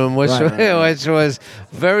small room, which Right, right. which was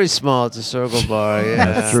very small at the Circle Bar. Yeah,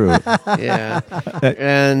 That's true. Yeah,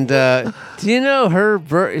 and do you know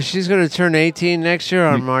she's going to turn 18 next year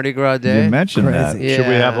on Mardi Gras Day. You mentioned that. Yeah, Should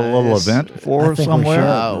we have a little it's- event for her somewhere?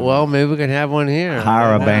 Well, maybe we can have one here.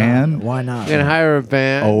 Hire a band? Why not? We can hire a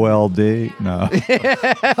band. OLD? No.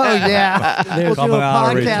 Oh yeah, we'll do Coming a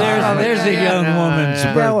out of podcast. retirement. on it. There's a young woman's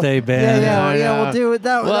Yeah, birthday band. Yeah, we'll do it.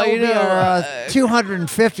 That Well, will you be know, our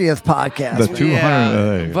 250th podcast. The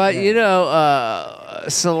 200. But you know,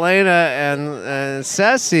 Selena and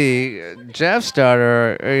Ceci, Jeff's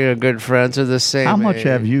daughter, are good friends. Are the same. How much age.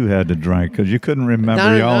 have you had to drink? Because you couldn't remember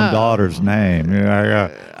Not your own enough. daughter's name.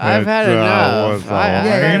 I've had enough. I've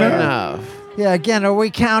had enough. Yeah, again, are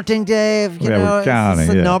we counting, Dave? You Yeah, we're know, counting, Is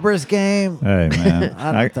this a yeah. numbers game? Hey, man.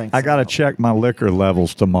 I don't think I got to check my liquor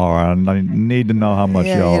levels tomorrow. I need to know how much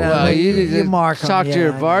Yeah, y'all you know, Well, you need you to mark 'em, talk to yeah, your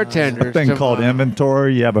I know. bartender. A thing called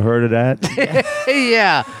inventory. You ever heard of that?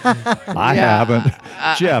 Yeah. I haven't.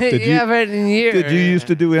 Jeff, did you you haven't in years. did you used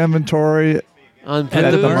to do inventory on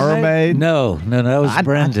at the Palouse? Mermaid? No, that was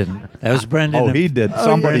Brendan. That was Brendan. Oh, he did.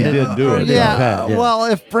 Somebody did do it. Yeah, Pat, yeah. well,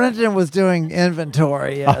 if Brendan was doing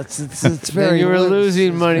inventory, yeah, it's Then very. you were loose.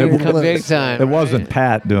 losing money It big time. It wasn't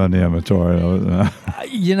Pat doing the inventory.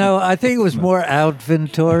 You know, I think it was more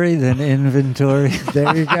outventory than inventory.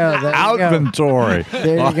 There you go. There you go. Inventory.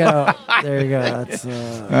 There you go. There you go. That's,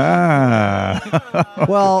 Ah.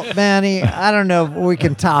 well, Manny, I don't know if we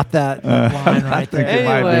can top that line I right think there. you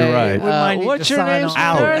might be Anyway, right. We might need what's to your sign name,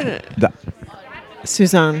 off. sweetheart?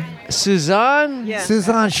 Suzanne. Suzanne? Yeah.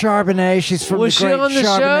 Suzanne Charbonnet. She's from Was the she great on the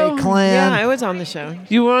Charbonnet show? clan. Yeah, I was on the show.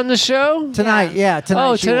 You were on the show? Tonight, yeah, tonight.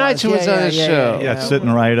 Oh, tonight she was on the show. Yeah,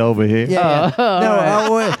 sitting right over here. Yeah, Oh, no,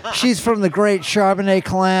 all she's from the great Charbonnet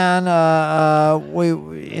clan. We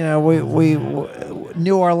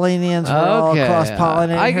New Orleanians were all Okay. cross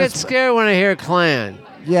pollinated. I get scared when I hear clan.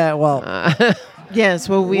 Yeah, well, Yes,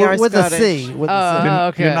 well, we with- are with a Scottish. C. With a C.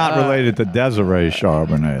 Okay. You're not related to Desiree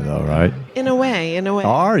Charbonnet, though, right? In a way, in a way.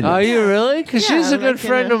 Are you? Are you really? Because Yeah, she's a good like in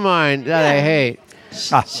friend a- of mine that I hate.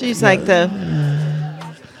 She's like the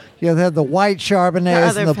Yeah, they have the white Charbonnets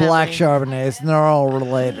other and the black family. Charbonnets, and they're all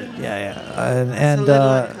related. Yeah. And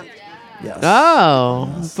yes.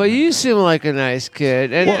 Oh, but you seem like a nice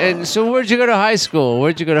kid. And so where'd you go to high school?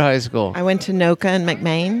 Where'd you go to high school? I went to Noka and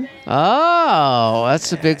McMain. Oh,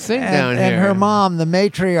 that's a big thing down here. And her mom, the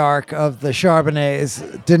matriarch of the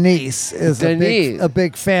Charbonnets, Denise, is Denise. a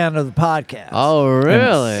big fan of the podcast. Oh,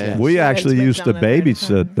 really? We actually used to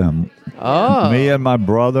babysit them. Oh. Me and my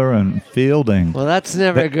brother and Fielding. Well, that's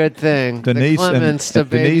never a good thing. Denise the Clements to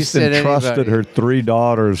Denise babysit entrusted anybody. her 3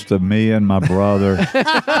 daughters to me and my brother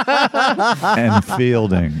and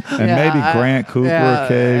Fielding, and Yeah, maybe Grant Cooper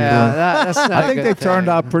occasionally. that's not I a think good they turned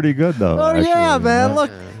thing. out pretty good though. Oh yeah, actually. man!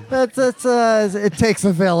 Look, that's it takes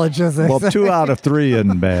a village, as they Well, say. 2 out of 3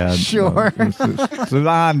 isn't bad. Sure.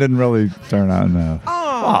 Suzanne didn't really turn out no.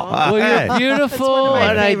 Well, you're beautiful,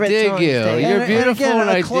 my and I favorite dig songs, you. Dave. You're And beautiful, again, and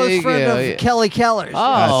a I close dig friend you. of Kelly Keller's.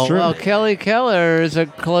 Oh, true. well, Kelly Keller is a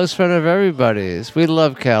close friend of everybody's. We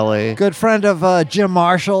love Kelly. Good friend of Jim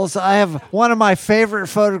Marshall's. I have one of my favorite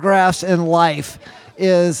photographs in life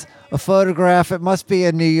is a photograph. It must be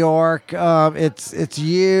in New York. It's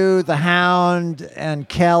you, the Hound, and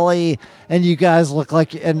Kelly, and you guys look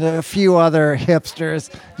like, and a few other hipsters.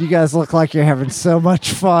 You guys look like you're having so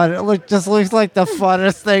much fun. It just looks like the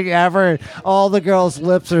funnest thing ever. All the girls'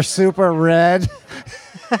 lips are super red.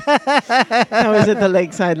 I was at the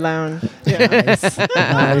Lakeside Lounge. Nice.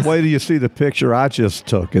 Nice. Wait till you see the picture I just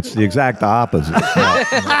took. It's the exact opposite.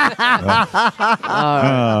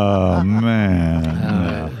 Oh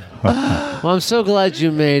man. Well, I'm so glad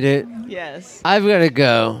you made it. Yes. I've got to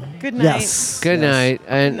go. Good night. Yes. Good night.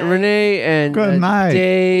 And Good night. Renee and Good night,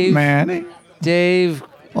 Dave. Manny. Dave.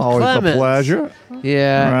 Always Clements. a pleasure.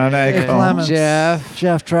 Yeah. Renee and Clements.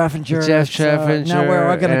 Jeff Treffinger. Jeff So Treffinger. now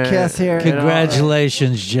we're going to and- kiss here.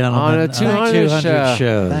 Congratulations, gentlemen. On a 200 show.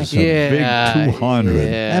 shows. Thank you. Yeah. Big 200.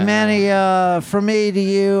 Yeah. And Manny, from me to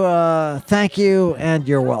you, thank you and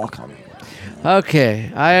you're welcome.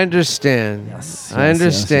 Okay, I understand. Yes, I yes,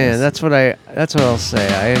 understand. yes, yes. That's what I'll say.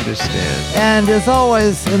 I understand. And as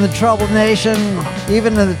always in the Trouble Nation,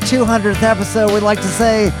 even in the 200th episode, we'd like to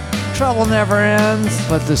say, trouble never ends.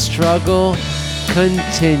 But the struggle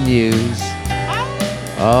continues.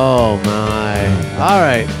 Oh my. All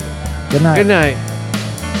right. Good night. Good night.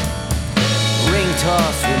 Ring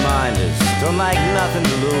toss reminders, don't like nothing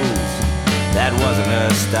to lose. That wasn't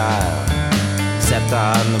her style, except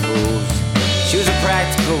on the booze. She was a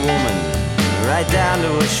practical woman, right down to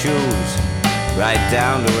her shoes, right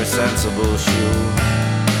down to her sensible shoes.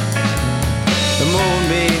 The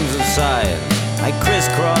moonbeams of science, I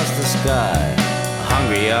crisscrossed the sky. A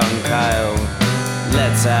hungry young Kyle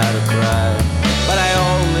lets out a cry. But I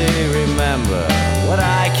only remember what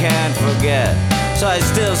I can't forget, so I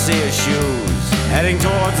still see her shoes heading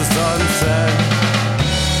towards the sunset.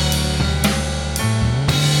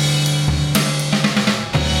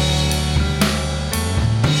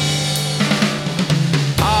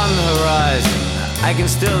 I can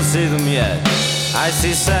still see them yet. I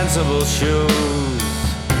see sensible shoes.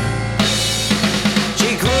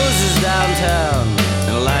 She cruises downtown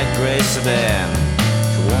in a light gray sedan.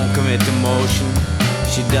 She won't commit to motion,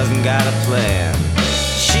 she doesn't got a plan.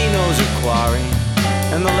 She knows her quarry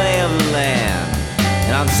and the lay of the land.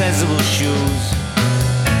 And on sensible shoes,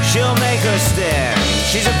 she'll make her stand.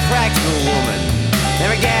 She's a practical woman,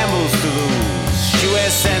 never gambles to lose. She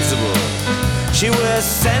wears sensible, she wears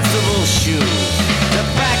sensible shoes. The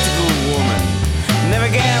practical woman never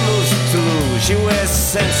gambles to lose. She wears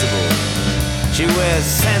sensible, she wears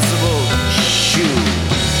sensible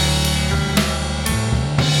shoes.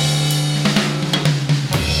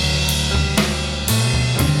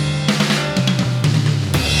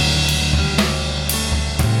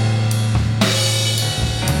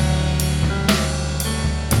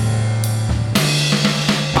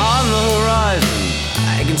 On the horizon,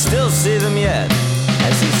 I can still see them yet.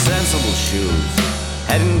 I see sensible shoes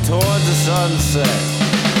heading towards the sunset.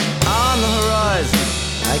 On the horizon,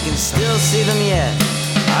 I can still see them yet.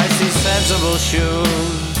 I see sensible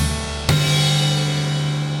shoes.